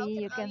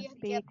 Actually, you can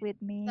speak with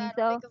me.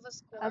 So,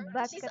 a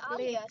bucket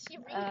list.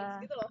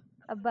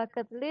 A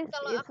bucket list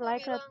is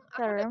like a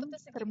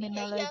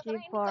terminology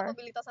for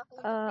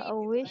a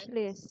wish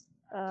list.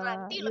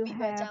 You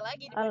have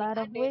a lot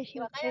of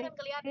wishes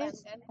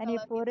and you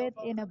put it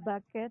in a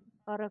bucket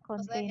or a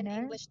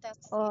container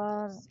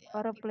or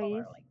a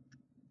place.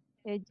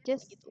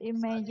 Just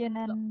imagine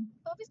a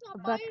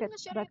bucket.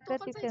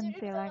 Bucket you can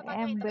say like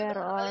ember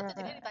or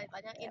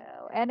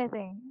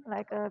anything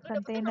like a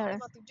container.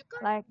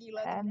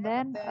 And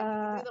then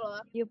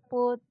you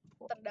put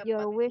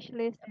your wish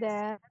list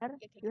there.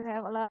 You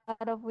have a lot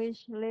of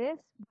wish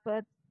list,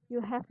 but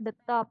you have the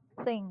top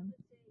thing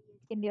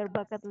in your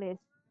bucket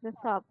list. The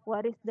top.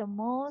 What is the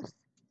most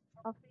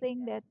of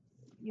thing that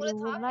you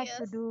would like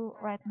to do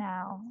right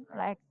now?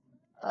 Like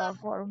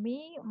for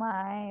me,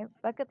 my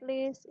bucket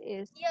list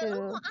is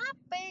to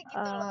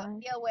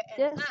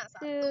just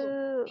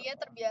to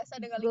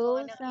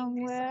go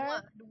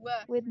somewhere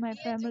with my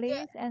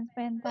families and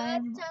spend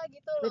time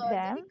with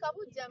them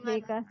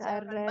because I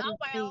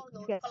rarely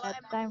get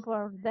time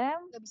for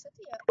them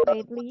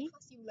lately.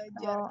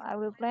 So I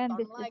will plan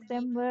this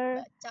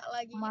December.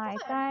 My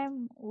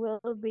time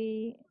will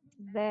be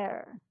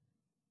there.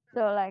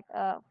 So like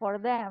for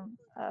them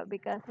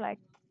because like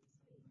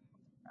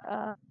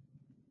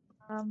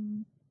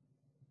um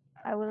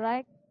I would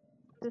like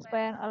to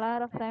spend a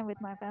lot of time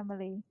with my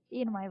family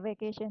in my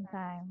vacation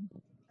time.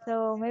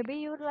 So maybe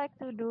you would like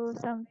to do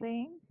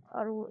something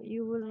or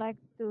you would like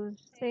to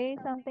say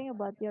something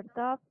about your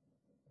top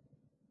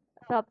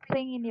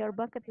thing in your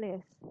bucket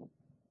list.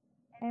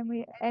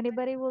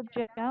 Anybody will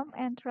jump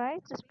and try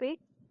to speak?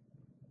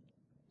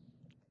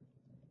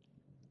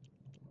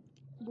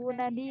 Bu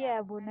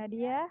Nadia, Bu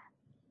Nadia.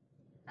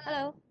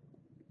 Hello.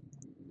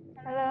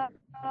 Hello.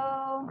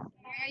 How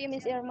are you,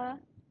 Miss Irma?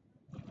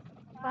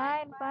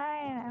 Fine,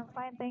 fine. I'm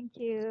fine, thank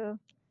you.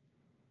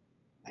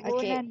 Bu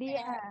Okay.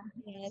 Nadia,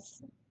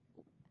 Yes.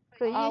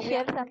 could you We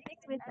share are something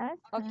with us?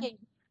 okay.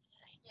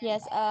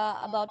 Yes.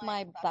 About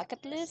my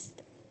bucket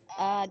list.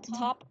 The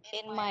top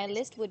in my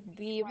list would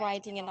be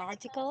writing an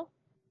article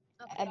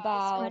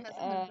about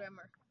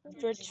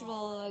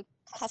virtual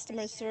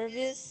customer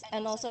service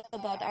and also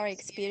about our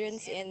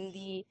experience in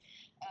the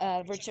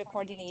virtual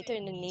coordinator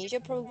Indonesia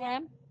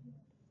program.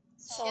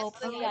 So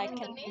hopefully I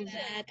can do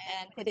that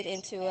and put it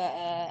into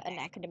an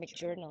academic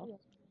journal.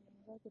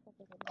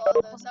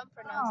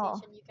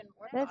 Oh,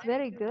 that's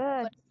very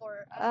good.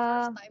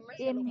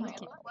 In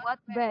what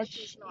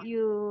batch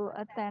you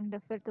attend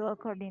the virtual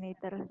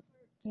coordinator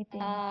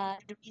meeting?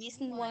 The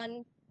recent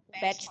one,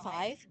 batch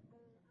 5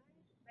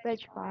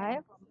 Batch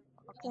 5?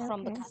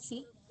 from Okay.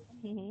 Bekasi.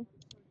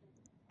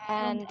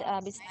 And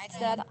besides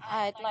that,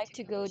 I'd like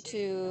to go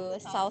to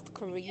South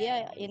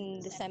Korea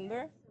in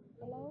December.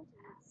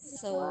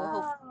 So Wow,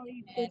 hopefully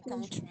you that go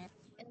come to true.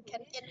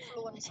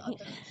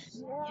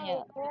 yeah,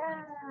 Yeah.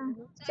 yeah.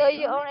 So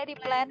you already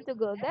plan to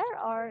go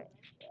there or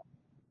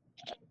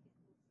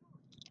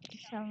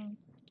some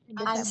in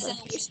I'm December?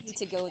 still wishing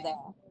to go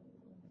there.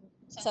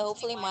 So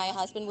hopefully my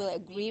husband will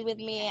agree with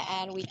me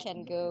and we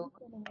can go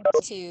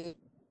to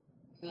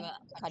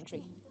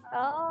country.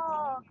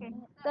 Oh, okay.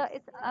 So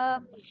it's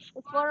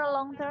for a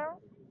long term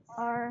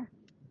or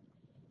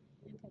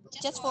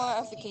Just for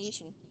a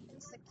vacation,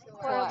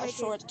 for for a a vacation?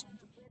 short,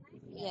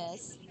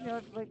 yes.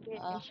 Short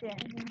Uh, vacation.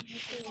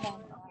 yeah.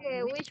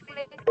 Okay, which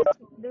places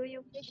do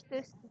you wish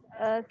to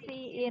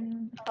see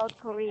in South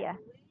Korea?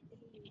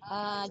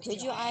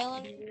 Jeju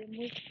Island,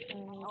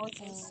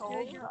 also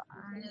Seoul, Jeju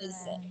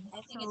because Island.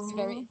 I think it's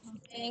very So,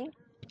 interesting.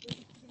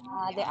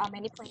 There are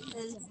many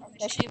places,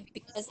 especially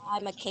because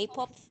I'm a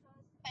K-pop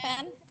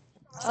fan.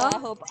 So I oh,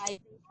 hope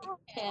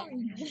can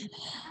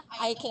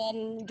I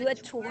can do a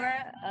tour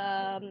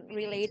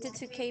related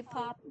to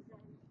K-pop.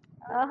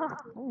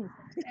 oh,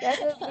 that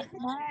would be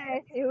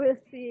nice. You will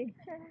see.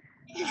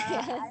 I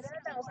Yes,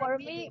 don't know. For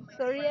me,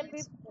 Korean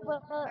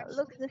people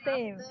looks the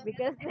same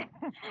because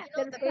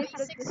their face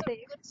looks the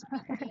same.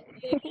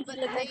 they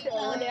look like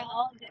no, So, they're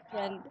all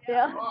different.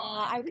 yeah.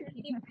 I'm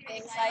really very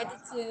excited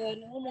to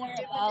know more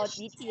about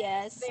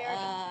BTS.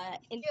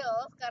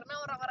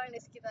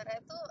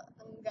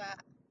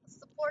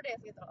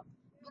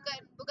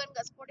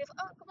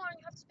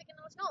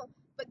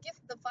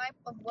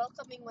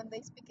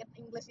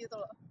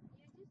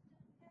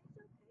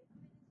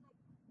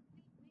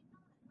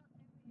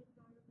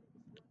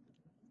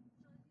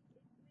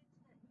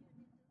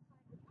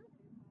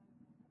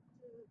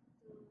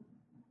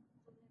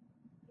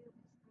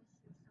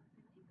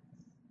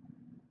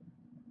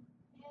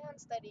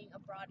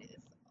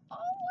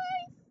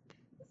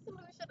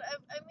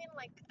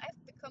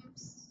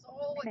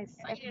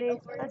 If they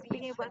start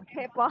speaking about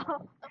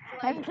K-pop,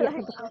 I'm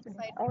like,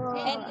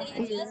 And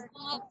oh, just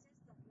uh,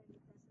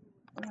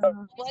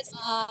 was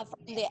from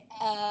the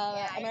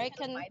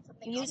American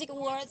Music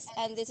Awards,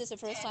 and this is the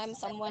first time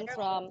someone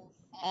from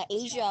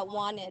Asia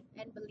won it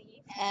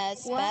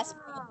as Best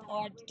Pop wow.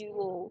 Art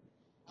Duo.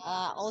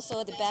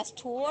 Also the Best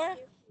Tour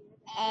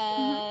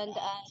Mhm. and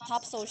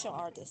Top Social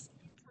Artist.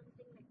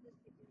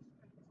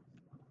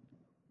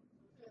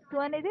 Which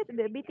one is it?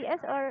 The BTS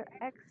or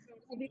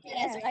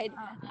BTS, XS? right?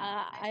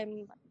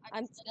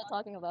 I'm still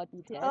talking about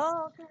BTS.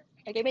 Oh, okay.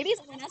 Okay, maybe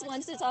someone else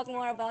wants to talk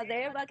more about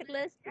their bucket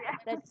list.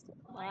 That's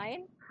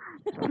fine.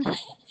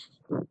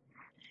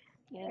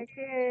 Yes.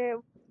 Okay.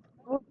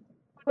 Bu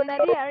Bu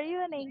Nadia, are you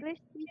an English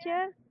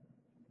teacher?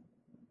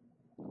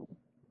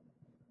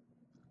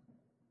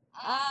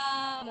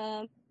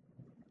 Um,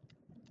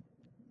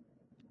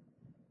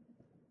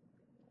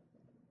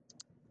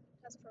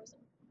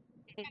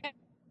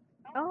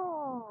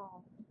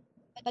 Oh.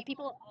 but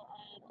people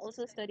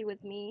also study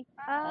with me,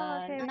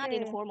 Ah, okay, not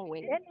in a okay. formal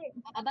way. Then,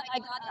 But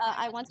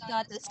I once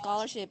got a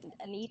scholarship,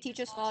 an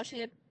e-teacher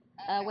scholarship,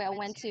 where I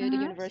went to the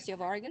mhm. University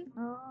of Oregon.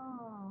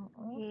 Oh,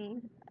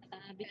 oh.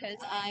 Because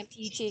I'm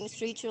teaching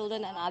street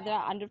children and other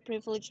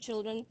underprivileged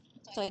children.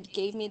 So it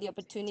gave me the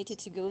opportunity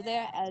to go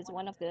there as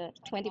one of the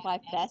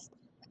 25 best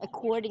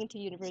according to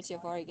University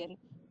of Oregon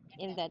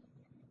in that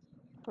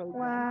program.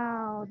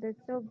 Wow, that's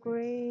so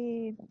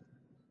great.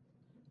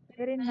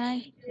 Very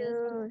nice Yes.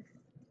 to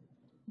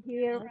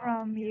hear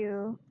from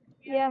you.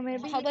 Yeah,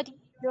 maybe How you about you,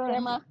 join.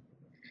 Grandma?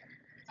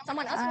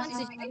 Someone else wants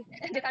to Uh,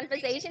 join the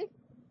conversation?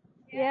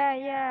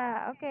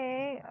 yeah.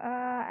 Okay.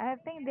 I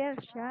think they're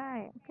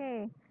shy.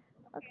 Okay.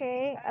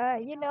 Okay.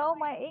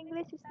 My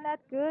English is not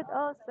good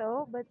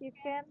also, but you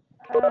can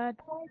try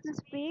to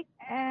speak.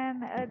 And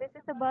this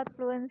is about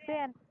fluency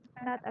and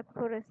not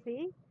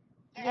accuracy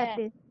at Yeah.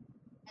 this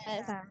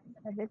Yes. time,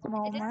 at this It is.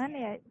 moment.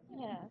 Yeah.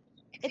 Yeah.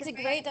 It's a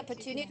great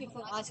opportunity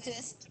for us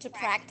to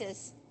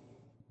practice.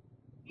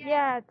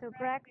 Yeah, to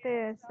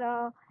practice.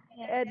 So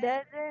Yeah. it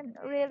doesn't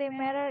really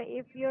matter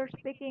if you're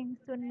speaking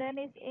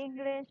Sundanese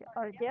English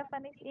or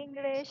Japanese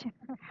English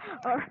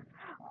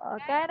or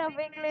kind of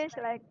English.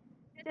 Like,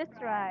 just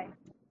try.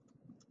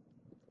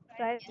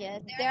 Try.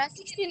 Yes. There are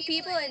 16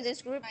 people in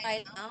this group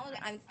right now.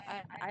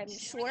 I'm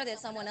sure that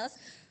someone else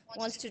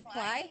wants to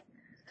try.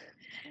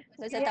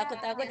 Nggak usah Yeah.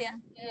 takut-takut ya.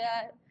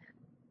 Yeah.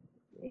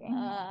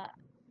 Yeah.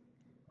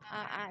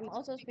 I'm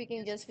also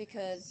speaking just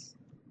because,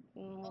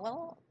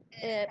 well,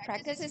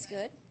 practice is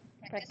good.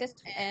 Practice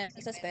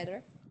makes us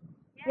better.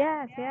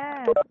 Yes.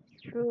 Yes.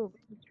 True.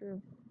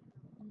 True.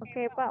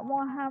 Okay, Pak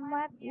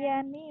Muhammad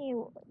Yani,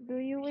 do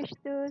you wish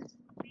to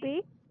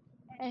speak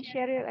and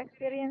share your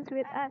experience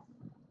with us?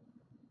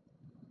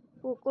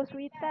 Bu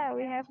Kuswita,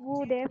 we have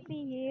Bu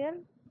Devi here,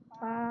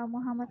 Pak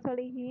Muhammad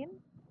Solihin,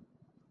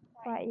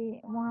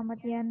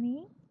 Muhammad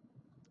Yani,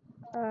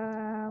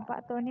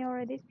 Pak Tony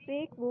already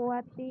speak, Bu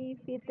Wati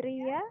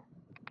Fitria.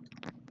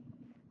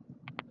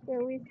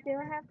 So we still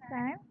have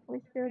time. We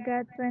still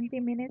got 20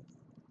 minutes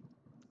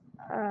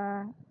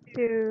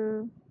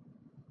to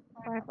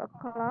 5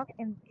 o'clock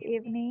in the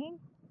evening.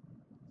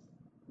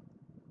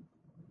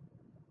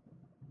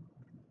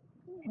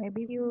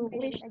 Maybe you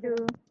wish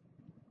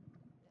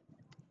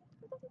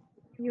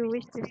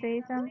to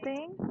say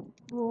something.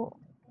 Who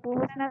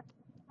would not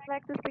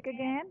like to speak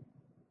again?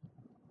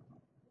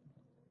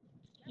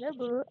 Hello,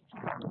 Bu.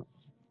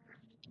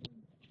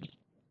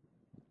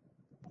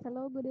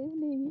 Hello, good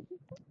evening.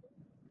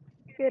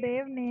 Good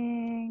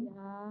evening.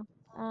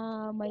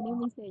 Yeah, my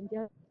name is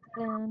Angel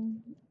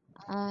and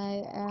I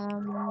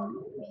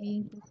am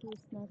Mrs.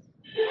 Husna's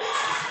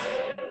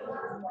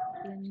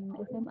in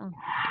SMA.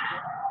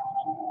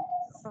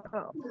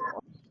 Oh,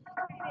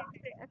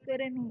 I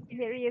couldn't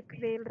hear you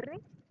clearly.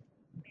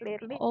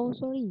 Oh,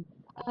 sorry.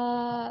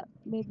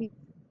 Maybe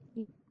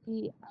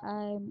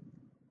I'm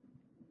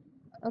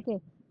okay.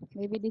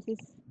 Maybe this is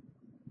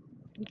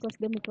because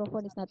the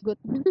microphone is not good.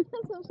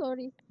 So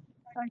sorry.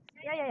 Oh,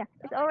 yeah.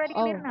 It's already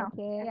clear Oh, now.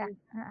 okay. Yeah.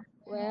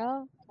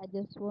 Well, I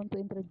just want to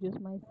introduce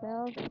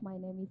myself. My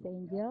name is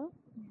Angel.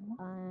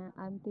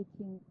 I'm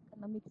teaching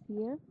economics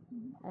here,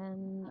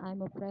 and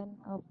I'm a friend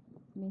of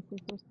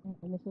Mrs. Husna.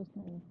 Miss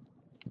Husna.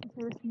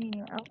 Husni.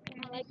 Okay.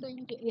 I like to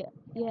enjoy.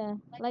 Yeah,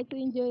 like to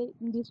enjoy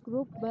in this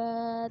group,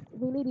 but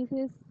really this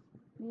is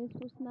Miss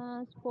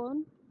Husna's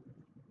phone.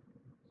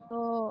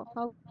 So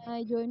how can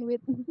I join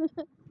with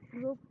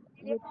group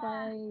with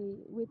my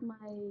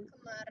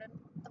Kemarin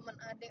teman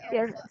adik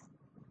Your, Alfa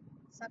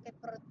sakit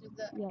perut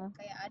juga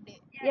kayak adik.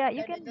 yeah,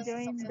 you Dan can dia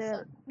join sesek-sesek. the.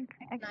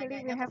 Actually, we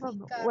Nanyanya ke have a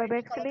Vika, ini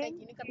WebEx kalau kayak link.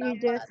 gini You kenapa?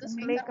 just Terus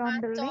click Vika on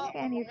the ngaco link and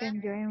you ngomongnya, can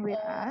join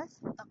with us.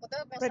 takutnya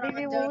mau But if serangan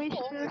you wish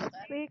jantung to gitu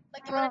kan. speak Nah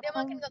gimana dia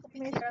makin from gak Miss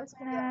kepikiran sama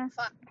dia, Husna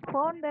Pak?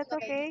 phone, that's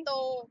Suka kayak okay.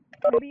 gitu.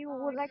 Maybe you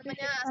would like to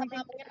Namanya share asam something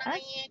lambungnya with us.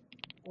 naik.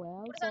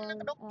 well Udah sana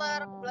ke dokter,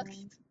 aku bilang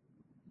gitu.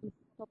 this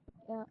topic,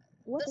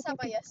 what Terus the sama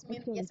topic Yasmin,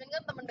 actually? Yasmin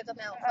kan teman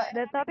dekatnya Alfa ya.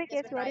 The topic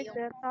is Yasmin what is Rayo.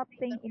 the top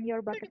thing in your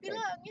Udah bucket list?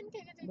 dibilangin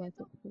kayak gitu-gitu.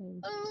 Bucket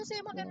list. Lu sih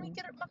makin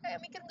mikir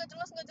nggak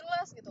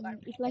jelas gitu kan.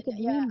 It's like a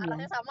Ya dream,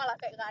 arahnya yeah. sama lah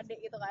kayak ke adik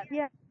gitu kan.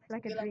 Yeah,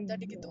 like a Bilang dream.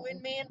 jadi gituin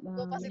Min,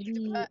 gue pasti Maybe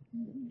juga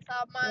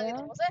sama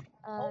gitu. Maksudnya,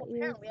 oh if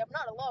apparently I'm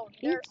not alone.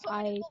 There if are so many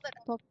I people that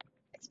talk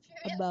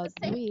experience about the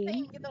same dream,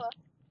 thing gitu loh.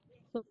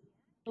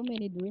 so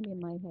many dream in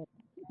my head,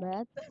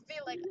 but Tapi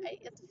like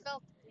it felt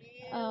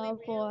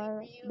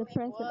for the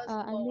present, was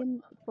I alone. mean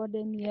for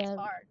the near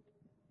hard.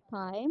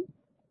 time,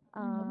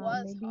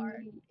 Was maybe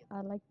hard. I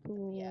like to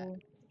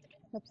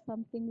have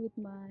something with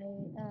my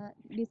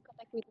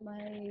disconnect with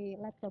my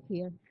laptop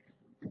here.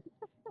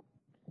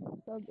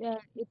 So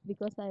it's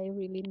because I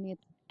really need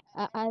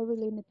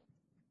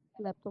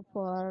laptop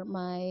for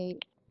my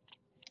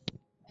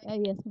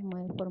yes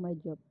for my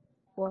job,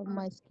 for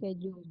my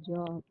schedule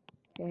job.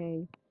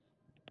 Okay,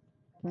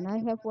 can I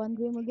have one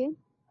dream again?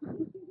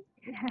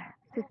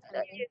 So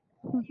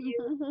you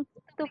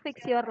to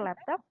fix your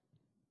laptop?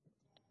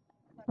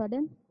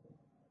 Pardon?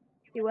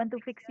 You want to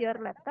fix your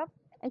laptop?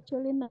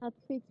 Actually not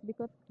fixed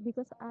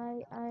because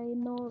I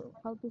know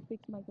how to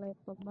fix my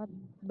laptop,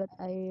 but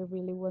I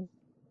really want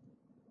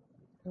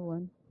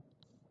one.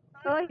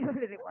 Oh, you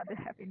really want to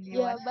have a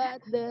new Yeah, one?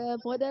 but the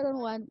modern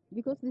one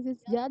because this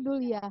is jadul,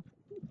 yeah.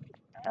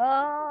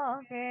 Oh,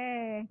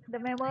 okay. The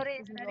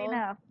memory is This is not old.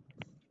 enough.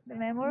 The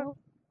memory. No,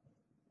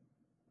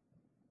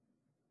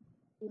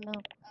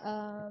 enough.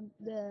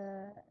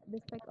 The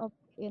spec of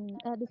in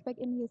the spec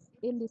in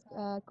this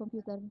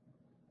computer.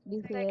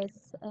 This is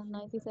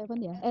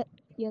 97, yeah.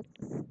 Yes,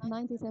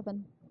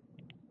 97.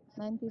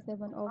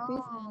 97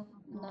 office and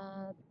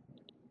not,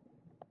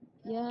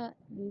 yeah,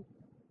 this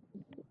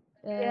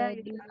Yeah,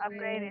 you this should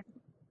upgrade it.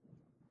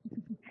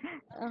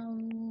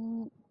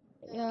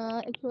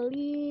 yeah,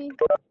 actually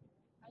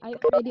I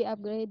already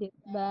upgraded,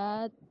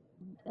 but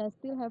I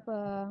still have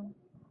a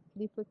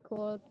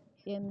difficult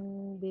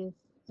in this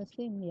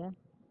machine, yeah,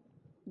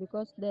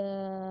 because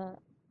the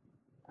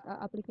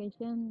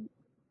application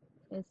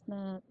is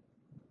not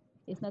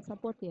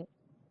support yet.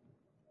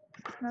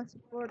 It's not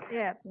support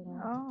yet.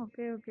 Yeah. Oh,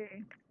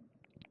 okay.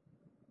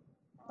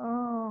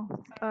 Oh,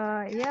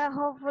 yeah.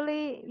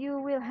 Hopefully, you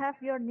will have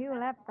your new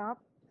laptop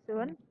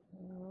soon.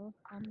 Oh,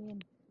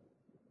 amin.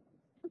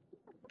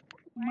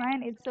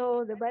 Mine is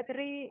so the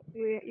battery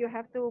you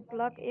have to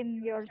plug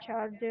in your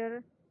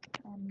charger,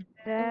 and Oh,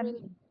 then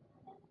really?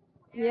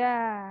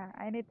 yeah,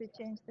 I need to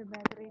change the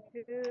battery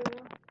too.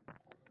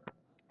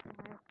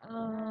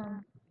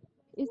 Um,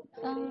 it's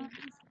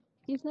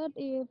it's not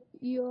if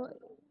you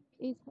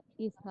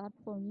it's hard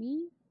for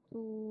me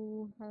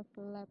to have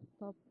a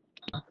laptop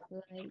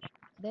like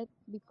that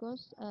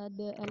because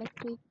the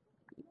electric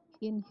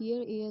in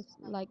here is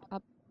like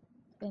up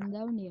and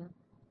down, yeah.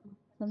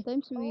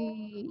 Sometimes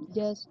we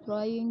just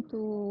trying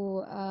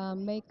to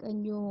make a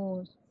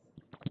new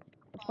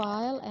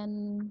file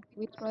and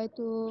we try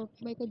to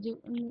make a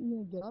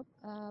new job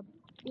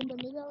in the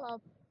middle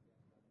of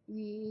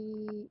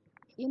we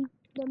in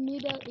the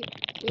middle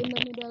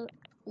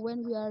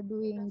when we are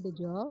doing the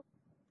job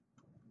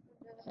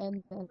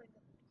and the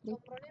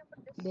electric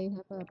they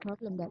have a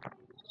problem that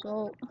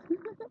so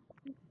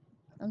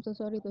I'm so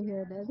sorry to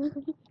hear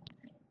that.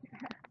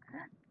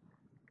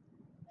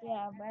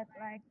 Yeah, but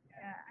like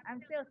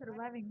I'm still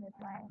surviving with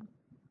mine.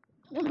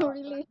 No,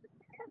 really.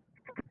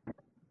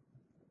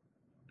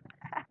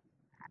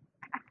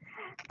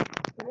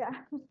 Yeah,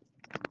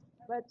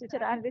 but teacher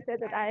Andri said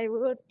that I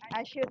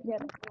should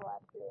get a new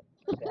one too.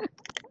 Yeah.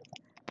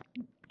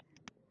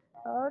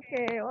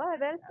 Okay, well,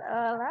 there's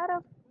a lot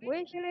of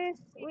wish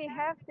lists we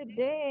have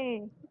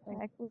today.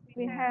 Like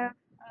we have,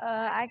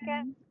 I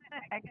can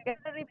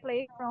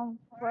replay from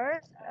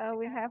first.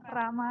 We have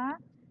Rama,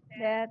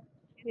 that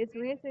his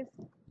wish is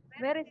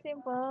very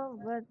simple,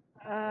 but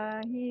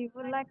he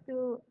would like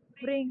to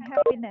bring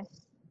happiness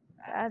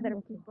to other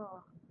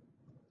people.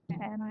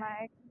 And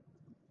like,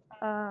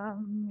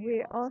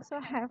 we also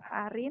have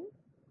Arin.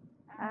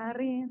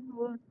 Arin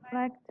would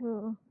like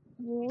to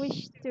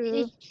wish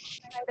to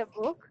write a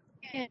book.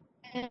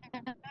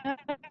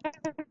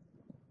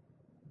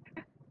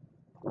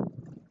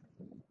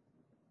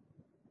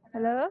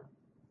 Hello?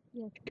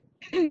 Yes.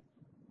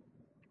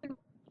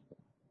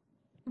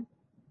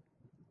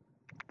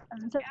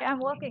 I'm sorry, I'm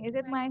walking. Is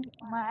it my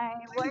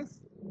voice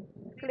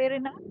clear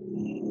enough?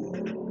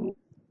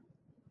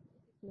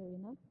 Clear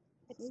enough.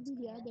 Maybe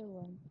the other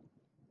one,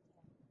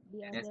 the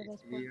Yes, other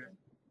it's clear. responding.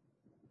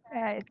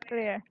 Yeah, it's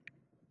clear.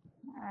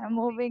 I'm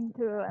moving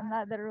to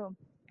another room.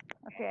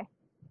 Okay.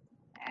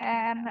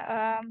 And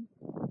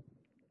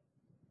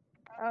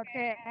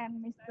okay,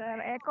 and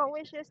Mr. Eko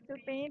wishes to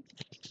paint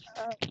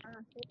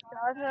his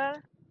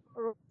daughter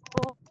room.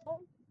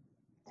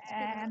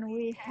 And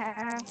we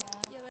have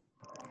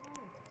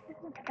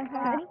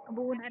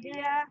Bu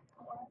Nadia.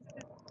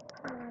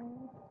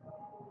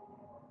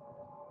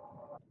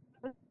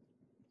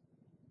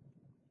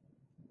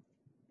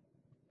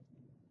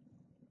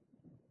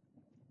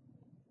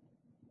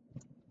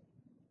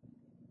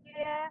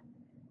 Yeah,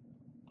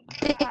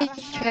 Pak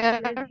Rahmat Teacher,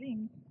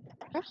 Blazing.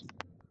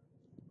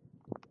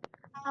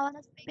 I want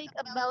to speak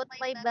about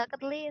my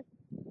bucket list.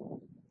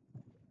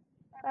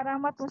 Pak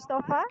Rahmat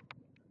Mustafa.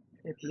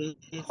 Hey,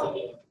 please.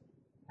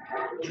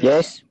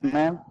 Yes,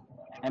 ma'am.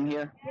 I'm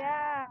here.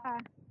 Yeah.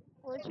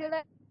 Would you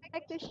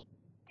like to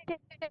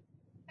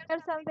share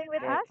something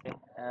with Okay. us?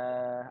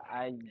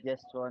 I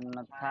just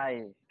wanna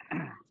try.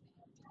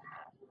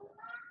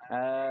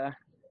 uh,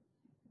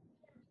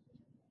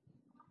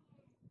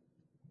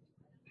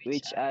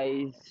 which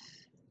I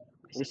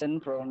listen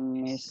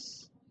from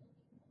Miss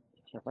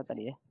siapa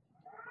tadi ya?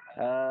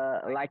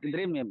 Like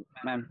dream ya,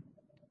 ma'am.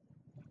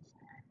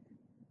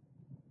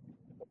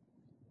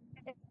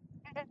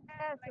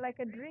 Yes, like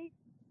a dream.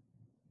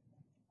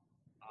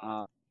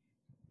 Oh,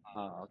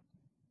 oh,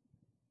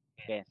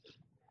 okay.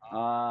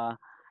 Uh,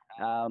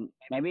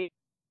 maybe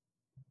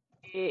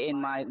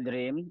in my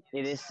dream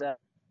it is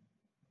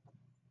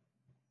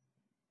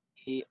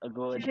be a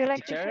good Would you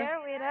like to teacher share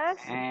with us?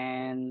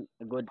 and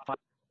a good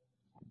father.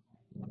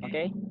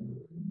 Okay.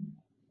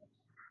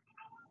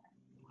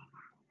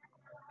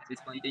 Please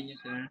continue,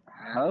 sir.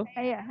 Hello.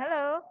 Yeah,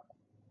 hello.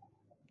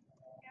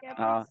 Yeah,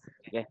 Uh,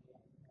 please. okay.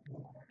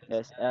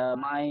 Yes.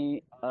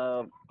 My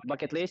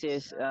bucket list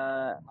is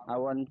I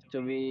want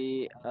to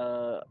be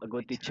a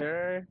good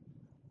teacher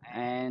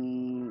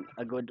and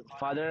a good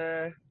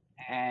father,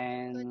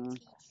 and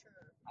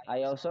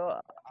I also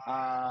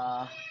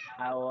I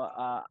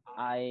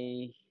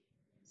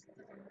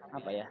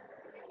apa ya?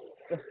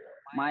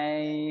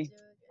 my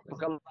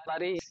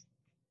vocabulary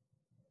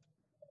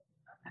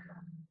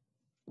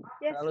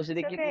Yes, terlalu it's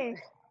sedikit. okay.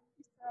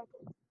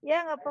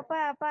 Yeah, nggak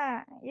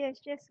apa-apa.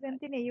 Yes, just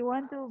continue. You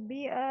want to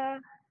be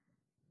a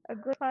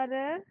good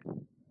father,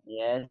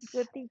 Yes.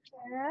 good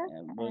teacher,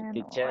 Good and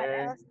teacher.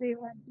 what else do you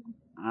want to?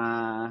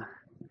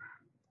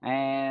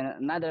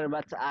 And another,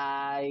 but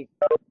I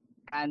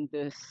can't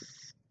to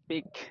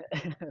speak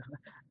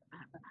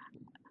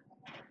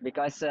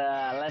because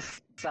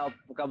less of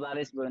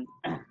vocabularies, Bun.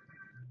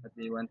 What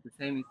do you want to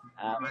say, Mr.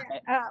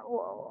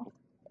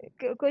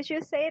 Could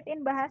you say it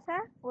in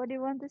bahasa? What do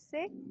you want to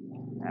say?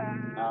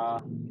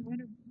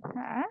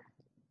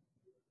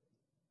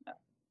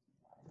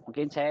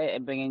 Mungkin saya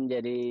pengen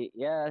jadi,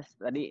 ya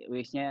tadi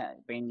wishnya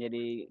pengen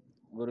jadi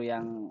guru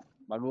yang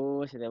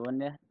bagus ya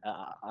Bun ya.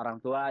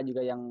 Orang tua juga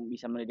yang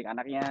bisa mendidik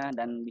anaknya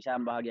dan bisa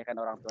membahagiakan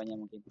orang tuanya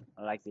mungkin.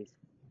 Like this.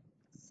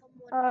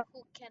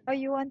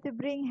 You want to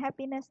bring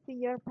happiness to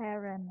your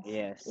parents.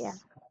 Yes. Yeah.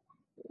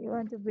 You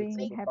want to bring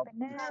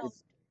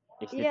happiness.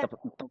 It's the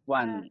top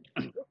one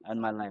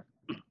in my life.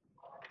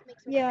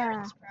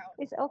 Yeah,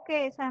 it's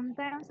okay.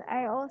 Sometimes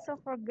I also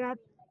forgot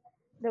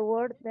the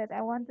word that I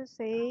want to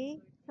say,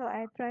 so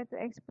I try to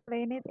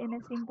explain it in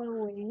a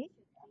simple way.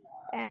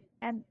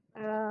 And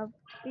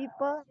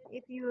people,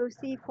 if you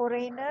see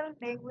foreigner,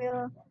 they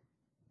will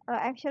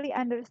actually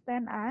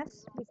understand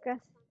us because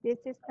this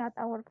is not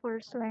our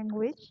first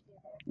language.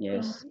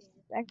 Yes. English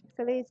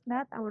actually is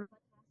not our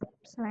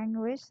first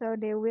language, so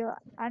they will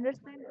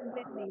understand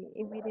completely.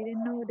 If we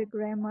didn't know the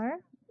grammar,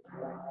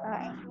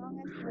 as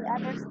long as they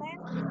understand,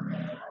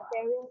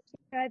 they will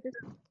try to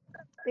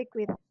stick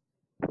with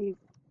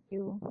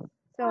you.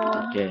 So,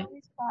 Okay.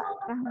 please, Pak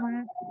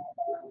Rahmat.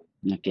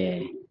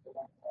 Okay.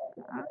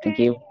 Okay. Thank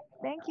you.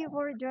 Thank you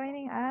for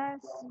joining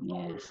us.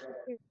 Yes.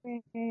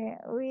 Okay.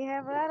 We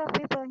have a lot of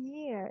people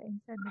here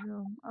inside the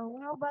room.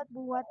 How about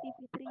Bu Wati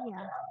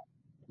Fitria?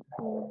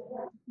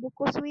 Bu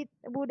Kuswit,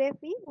 Bu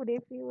Devi? Bu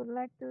Devi would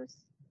like to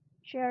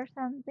share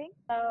something?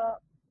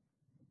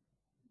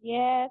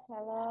 Yes,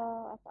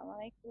 halo,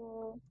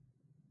 assalamualaikum.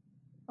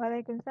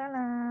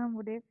 Waalaikumsalam,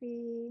 Bu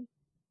Devi.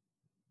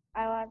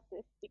 I want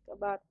to speak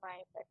about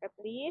my bucket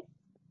list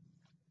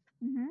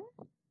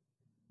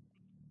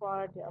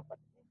for the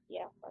opportunity.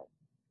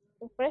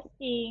 The first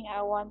thing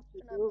I want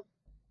to do,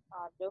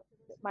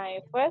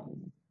 my first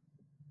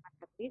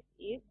bucket list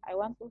is I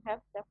want to have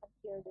 7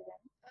 children.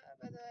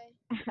 By the way,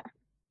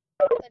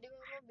 tadi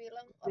Mama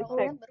bilang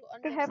orang-orang baru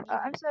To have,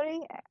 I'm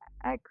sorry,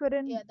 I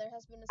couldn't there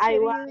has been a hear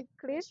scientific you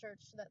clear.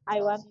 research that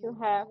I tells want to you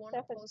have if you want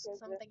to 7 post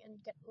children. something and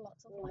get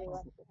lots of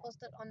likes,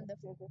 post it on the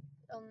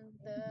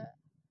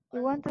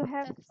You want to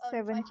have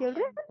 7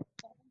 children?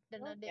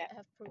 Then I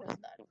have proof of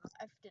that.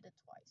 I've did it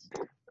twice.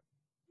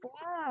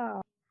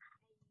 Wow.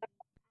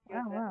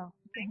 Wow.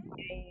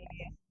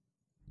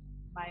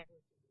 My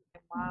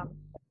mom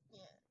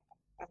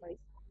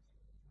family.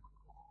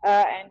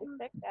 And the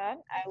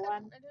second, I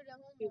want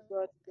to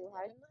go to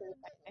high school with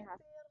my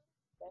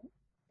husband.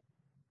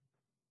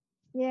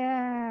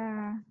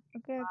 Yeah.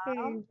 Okay.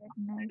 Very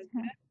nice.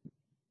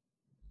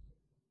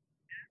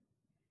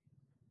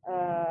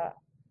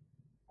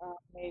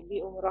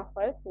 Maybe umrah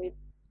first with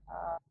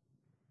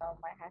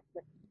my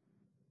husband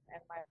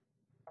and my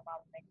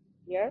mom next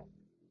year.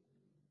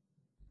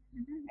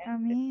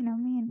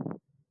 Amin.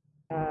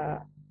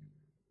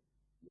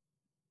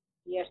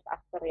 Years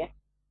after, yeah.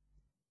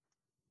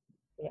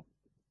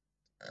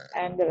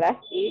 And the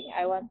last thing,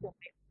 I want to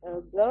make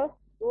a girls'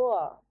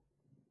 school.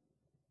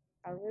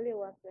 I really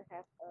want to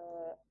have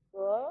a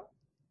school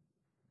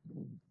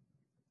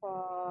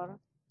for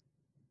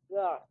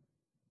girls.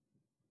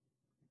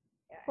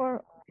 For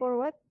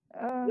what?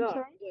 Girls.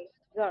 Sorry.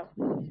 Girls.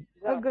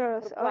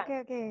 Girls.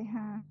 Okay.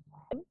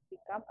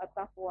 Become a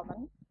tough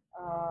woman,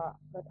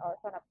 but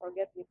also not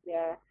forget with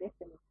their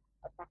destiny,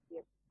 a tough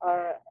kid.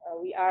 Or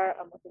we are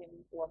a Muslim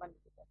woman.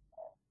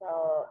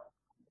 So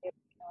it's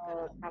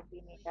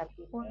Kartini,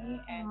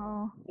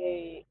 and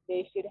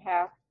they should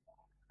have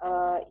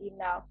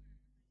enough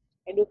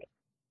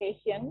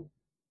education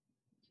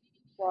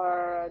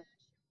for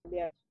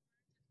their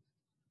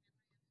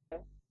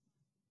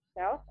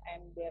self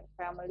and their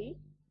family,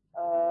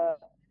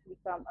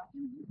 become a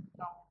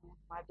strong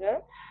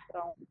mother,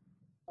 strong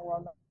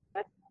woman,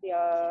 but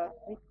still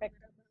respect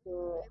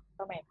to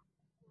men.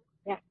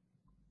 Yeah.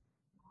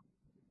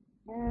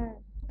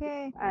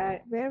 Okay.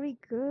 Very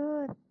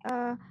good.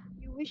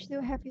 You wish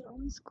to have your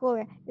own school.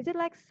 Is it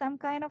like some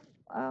kind of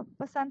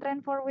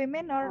pesantren for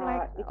women or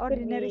like It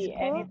ordinary could be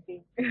school?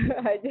 anything.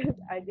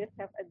 I just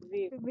have a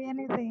dream. Could be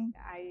anything.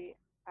 I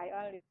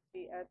only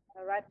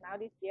right now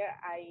this year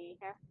I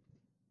have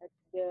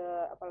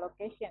the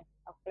location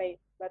of place,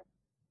 but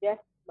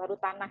just baru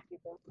tanah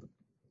gitu.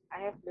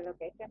 I have the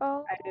location.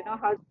 I don't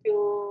know how to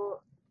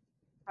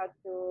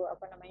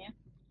apa namanya?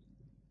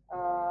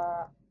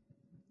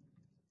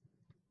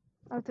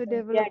 How to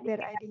develop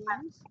their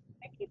ideas.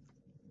 Make it.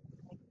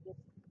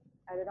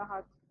 I don't know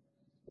how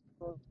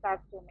to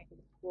start to make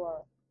it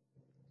school.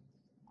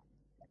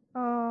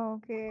 Oh,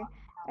 okay.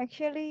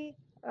 Actually,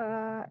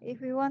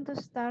 if we want to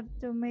start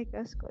to make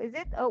a school, is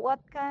it what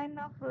kind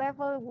of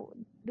level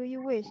do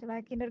you wish?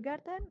 Like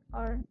kindergarten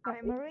or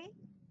primary?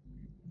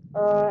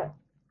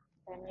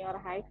 Senior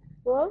high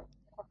school,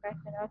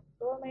 professional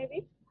school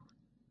maybe.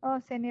 Oh,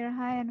 senior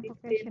high and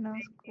vocational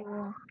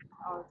school.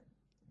 Oh,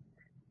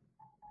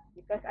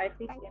 because I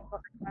teach in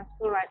vocational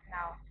school right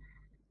now.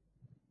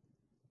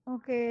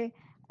 Okay,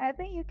 I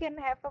think you can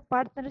have a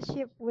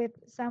partnership with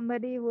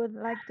somebody who would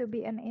like to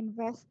be an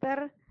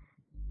investor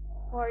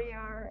for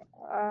your.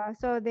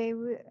 So they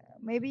will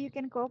maybe you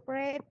can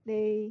cooperate.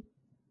 Maybe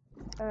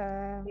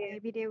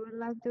they would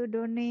like to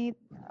donate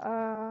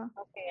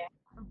Okay.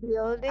 a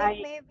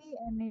building maybe,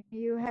 and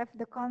you have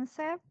the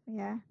concept.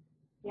 Yeah.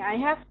 Yeah, I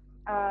have.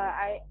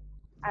 I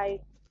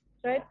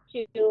tried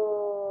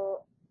to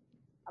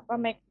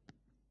make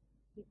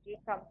it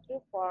come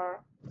true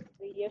for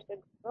 3 years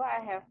ago. I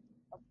have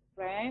a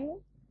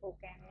friend who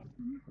can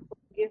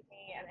give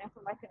me an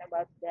information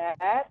about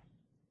that.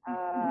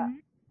 And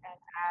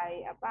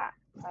I bought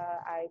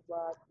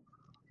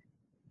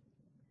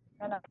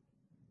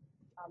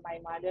my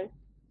mother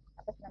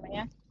apa sih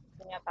namanya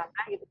punya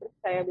tanah gitu terus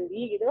saya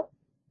beli gitu.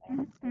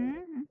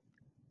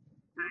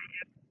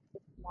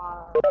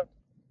 Small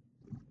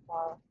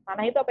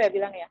tanah itu apa ya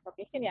bilang ya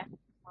location ya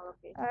small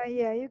location.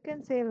 Yeah, you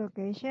can say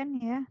location,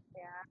 yeah.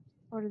 Yeah.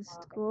 For the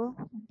school.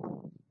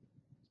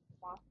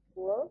 Small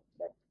school,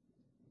 but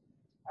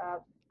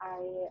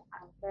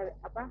I'm very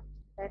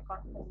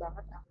concerned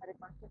banget. I'm very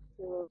concerned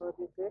to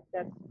do this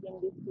that in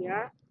this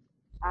year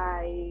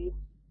I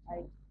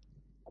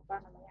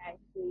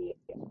see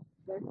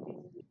those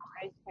in the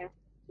I have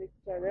 6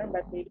 children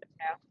but they don't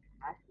have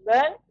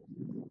husband,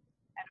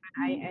 and when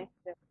I ask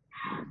them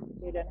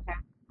they don't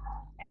have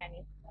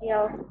any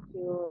skills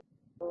to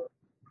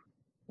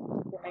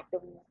make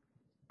them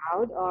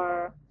proud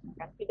or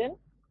confident.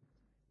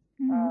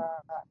 And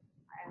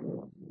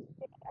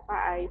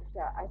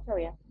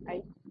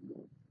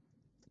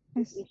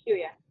this issue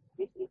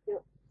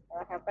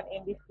happen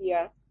in this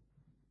year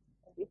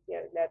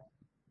that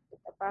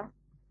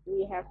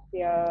we have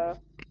still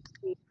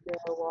see the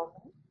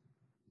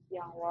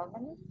young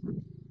woman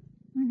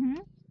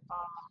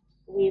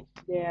with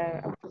their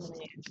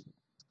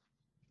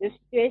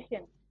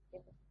situation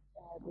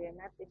they're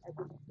not in a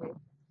good situation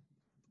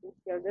with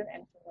children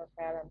and single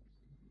parents,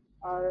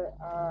 or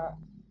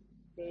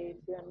they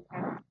don't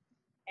have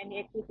any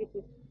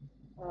activities,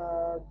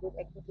 good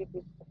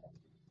activities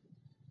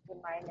in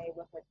my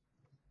neighborhood.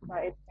 So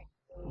it makes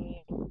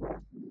me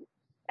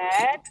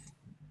sad.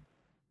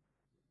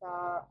 So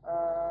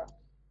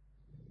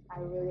I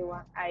really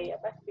want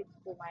speak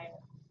to my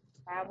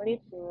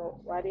family to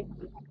what if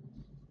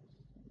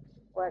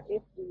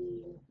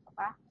we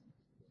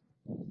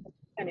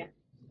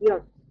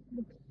build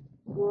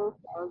school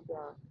for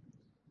girls.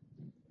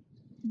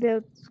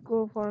 Build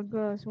school for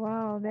girls.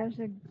 Wow,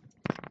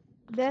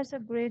 that's a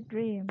great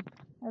dream.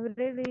 I would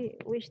really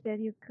wish that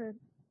you could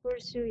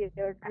pursue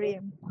your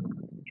dream.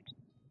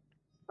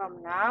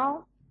 From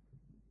now,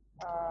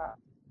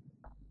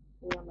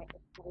 we'll make a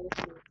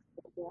solution.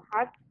 The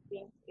hard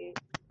thing is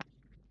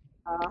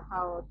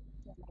how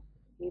to make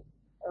it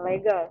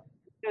legal.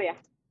 Itu ya,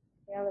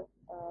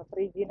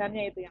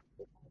 perizinannya itu yang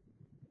susah.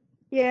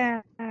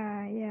 Yeah.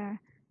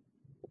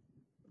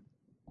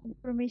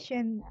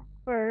 Permission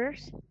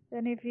first.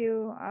 Then if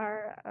you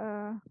are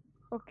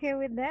okay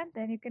with that,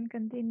 then you can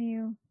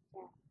continue.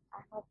 Yeah,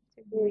 I hope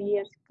 2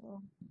 years.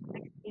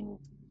 In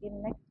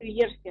next 2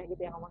 years ya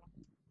gitu ya ngomongnya.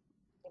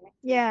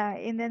 Yeah,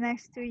 in the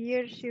next 2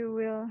 years you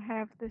will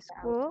have the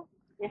school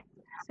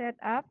set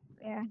up.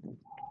 Yeah.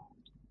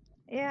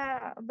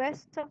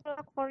 Best of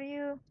luck for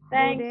you,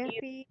 Thank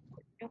Devi.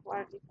 you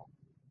for this.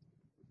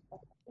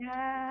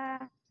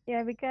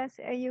 Yeah, because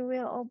you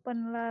will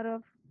open a lot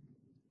of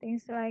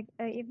things like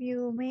if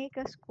you make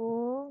a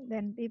school,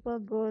 then people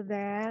go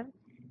there,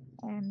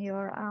 and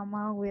your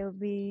amal will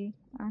be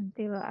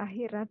until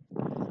akhirat.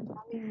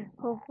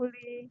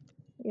 Hopefully,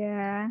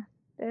 yeah,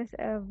 that's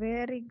a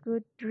very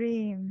good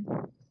dream.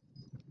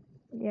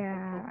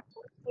 Yeah.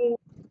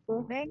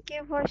 Thank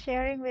you for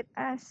sharing with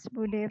us,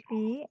 Bu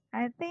Devi.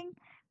 I think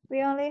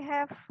we only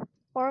have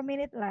 4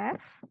 minutes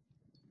left.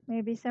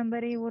 Maybe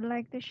somebody would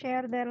like to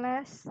share their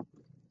last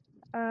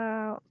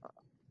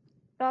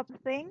top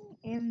thing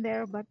in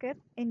your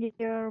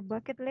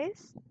bucket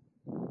list.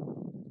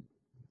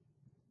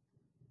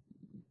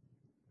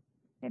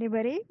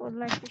 Anybody would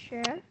like to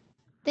share?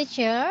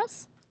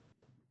 Teachers?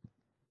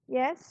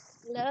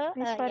 Yes. Hello.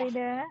 Miss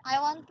Farida. I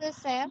want to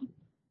share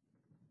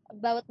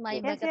about my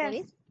bucket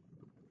list.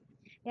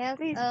 Yes.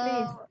 Please.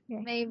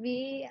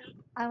 Maybe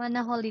I want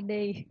a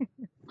holiday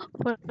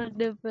for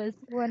the first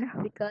one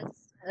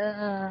because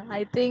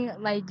I think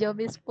my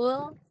job is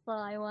full, so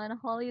I want a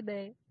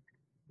holiday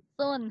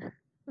soon.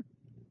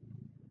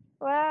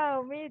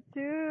 Wow, me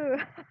too.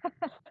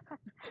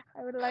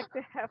 I would like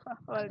to have a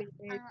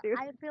holiday too.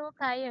 I feel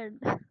tired.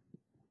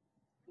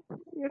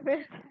 You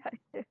feel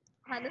tired?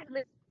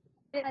 Honestly,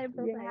 I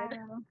feel tired.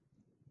 Yeah.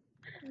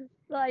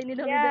 So I need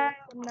holiday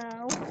for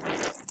now.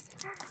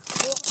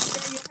 Oh,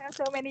 yeah, you have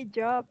so many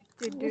jobs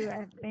to do,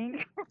 I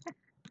think.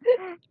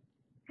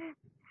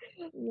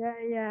 Yeah,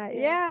 yeah, Yeah.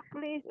 yeah.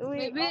 Please,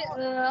 we Maybe all.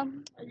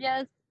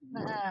 just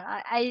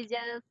I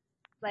just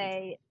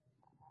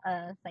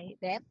say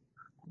that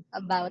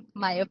about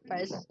my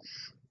first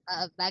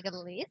bucket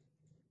list.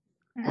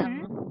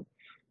 Mm-hmm.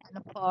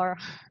 And for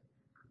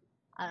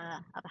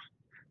apa,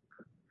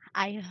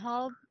 I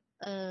hope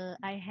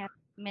I have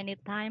many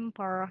time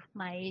for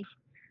my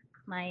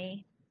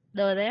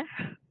daughter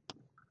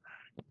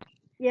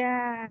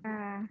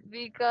Yeah.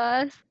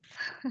 because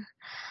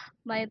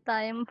my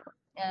time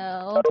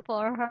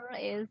for her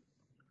is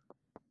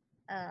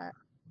uh,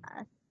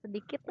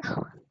 sedikit.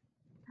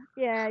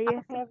 Yeah, you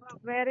Apa sih? have a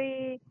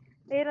very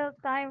little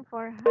time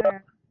for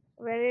her.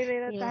 Very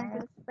little time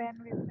to Yes, spend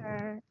with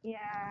her.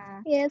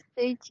 Yeah. yes,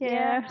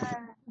 Yeah.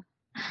 teacher.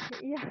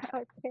 Yeah,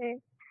 okay.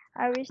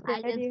 I wish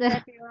I that just you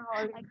have your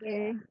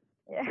okay, holiday.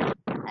 Yeah.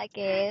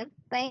 okay.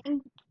 Thank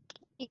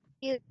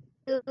you.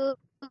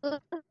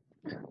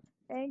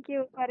 Thank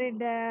you,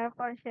 Farida,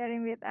 for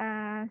sharing with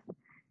us.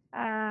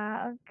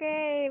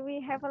 Okay,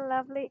 we have a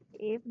lovely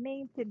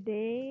evening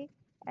today,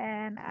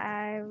 and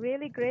I'm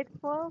really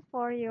grateful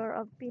for your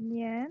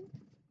opinion.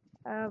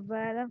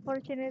 But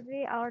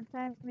unfortunately, our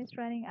time is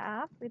running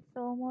up. It's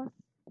almost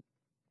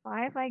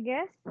 5, I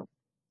guess.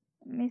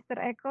 Mr.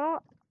 Eko,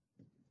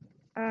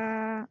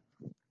 uh,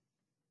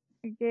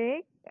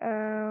 okay,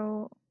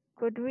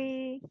 could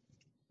we,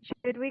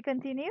 should we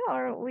continue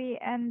or we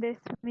end this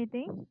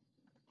meeting?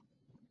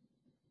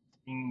 I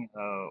think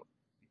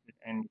we should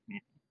end this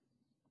meeting.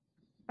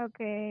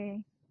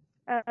 Okay.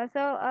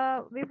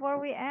 Before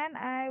we end,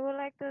 I would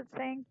like to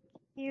thank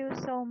you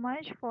so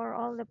much for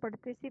all the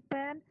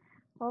participants.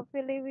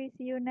 Hopefully, we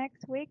see you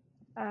next week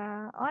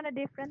on a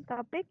different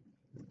topic.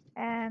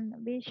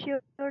 And be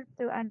sure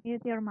to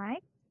unmute your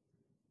mic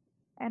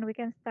and we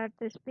can start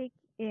to speak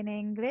in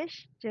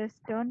English. Just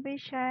don't be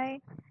shy.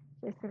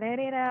 Just let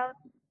it out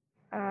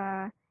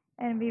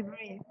and be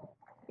brave.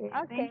 Okay,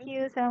 thank Okay.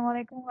 you.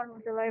 Assalamualaikum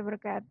warahmatullahi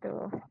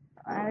wabarakatuh.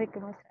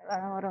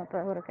 Waalaikumsalam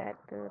warahmatullahi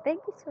wabarakatuh.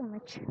 Thank you so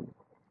much.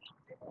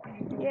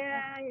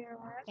 Yeah, you're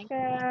Thank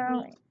you, Amy.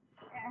 welcome.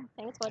 Yeah,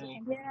 Thanks for the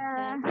Okay.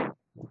 yeah. invitation.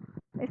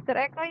 Mr.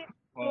 Eko, you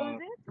close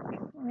For it?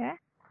 Yeah.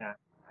 yeah,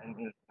 I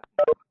will.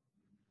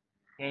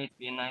 Okay, it's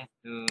been nice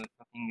to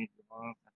talking with you all.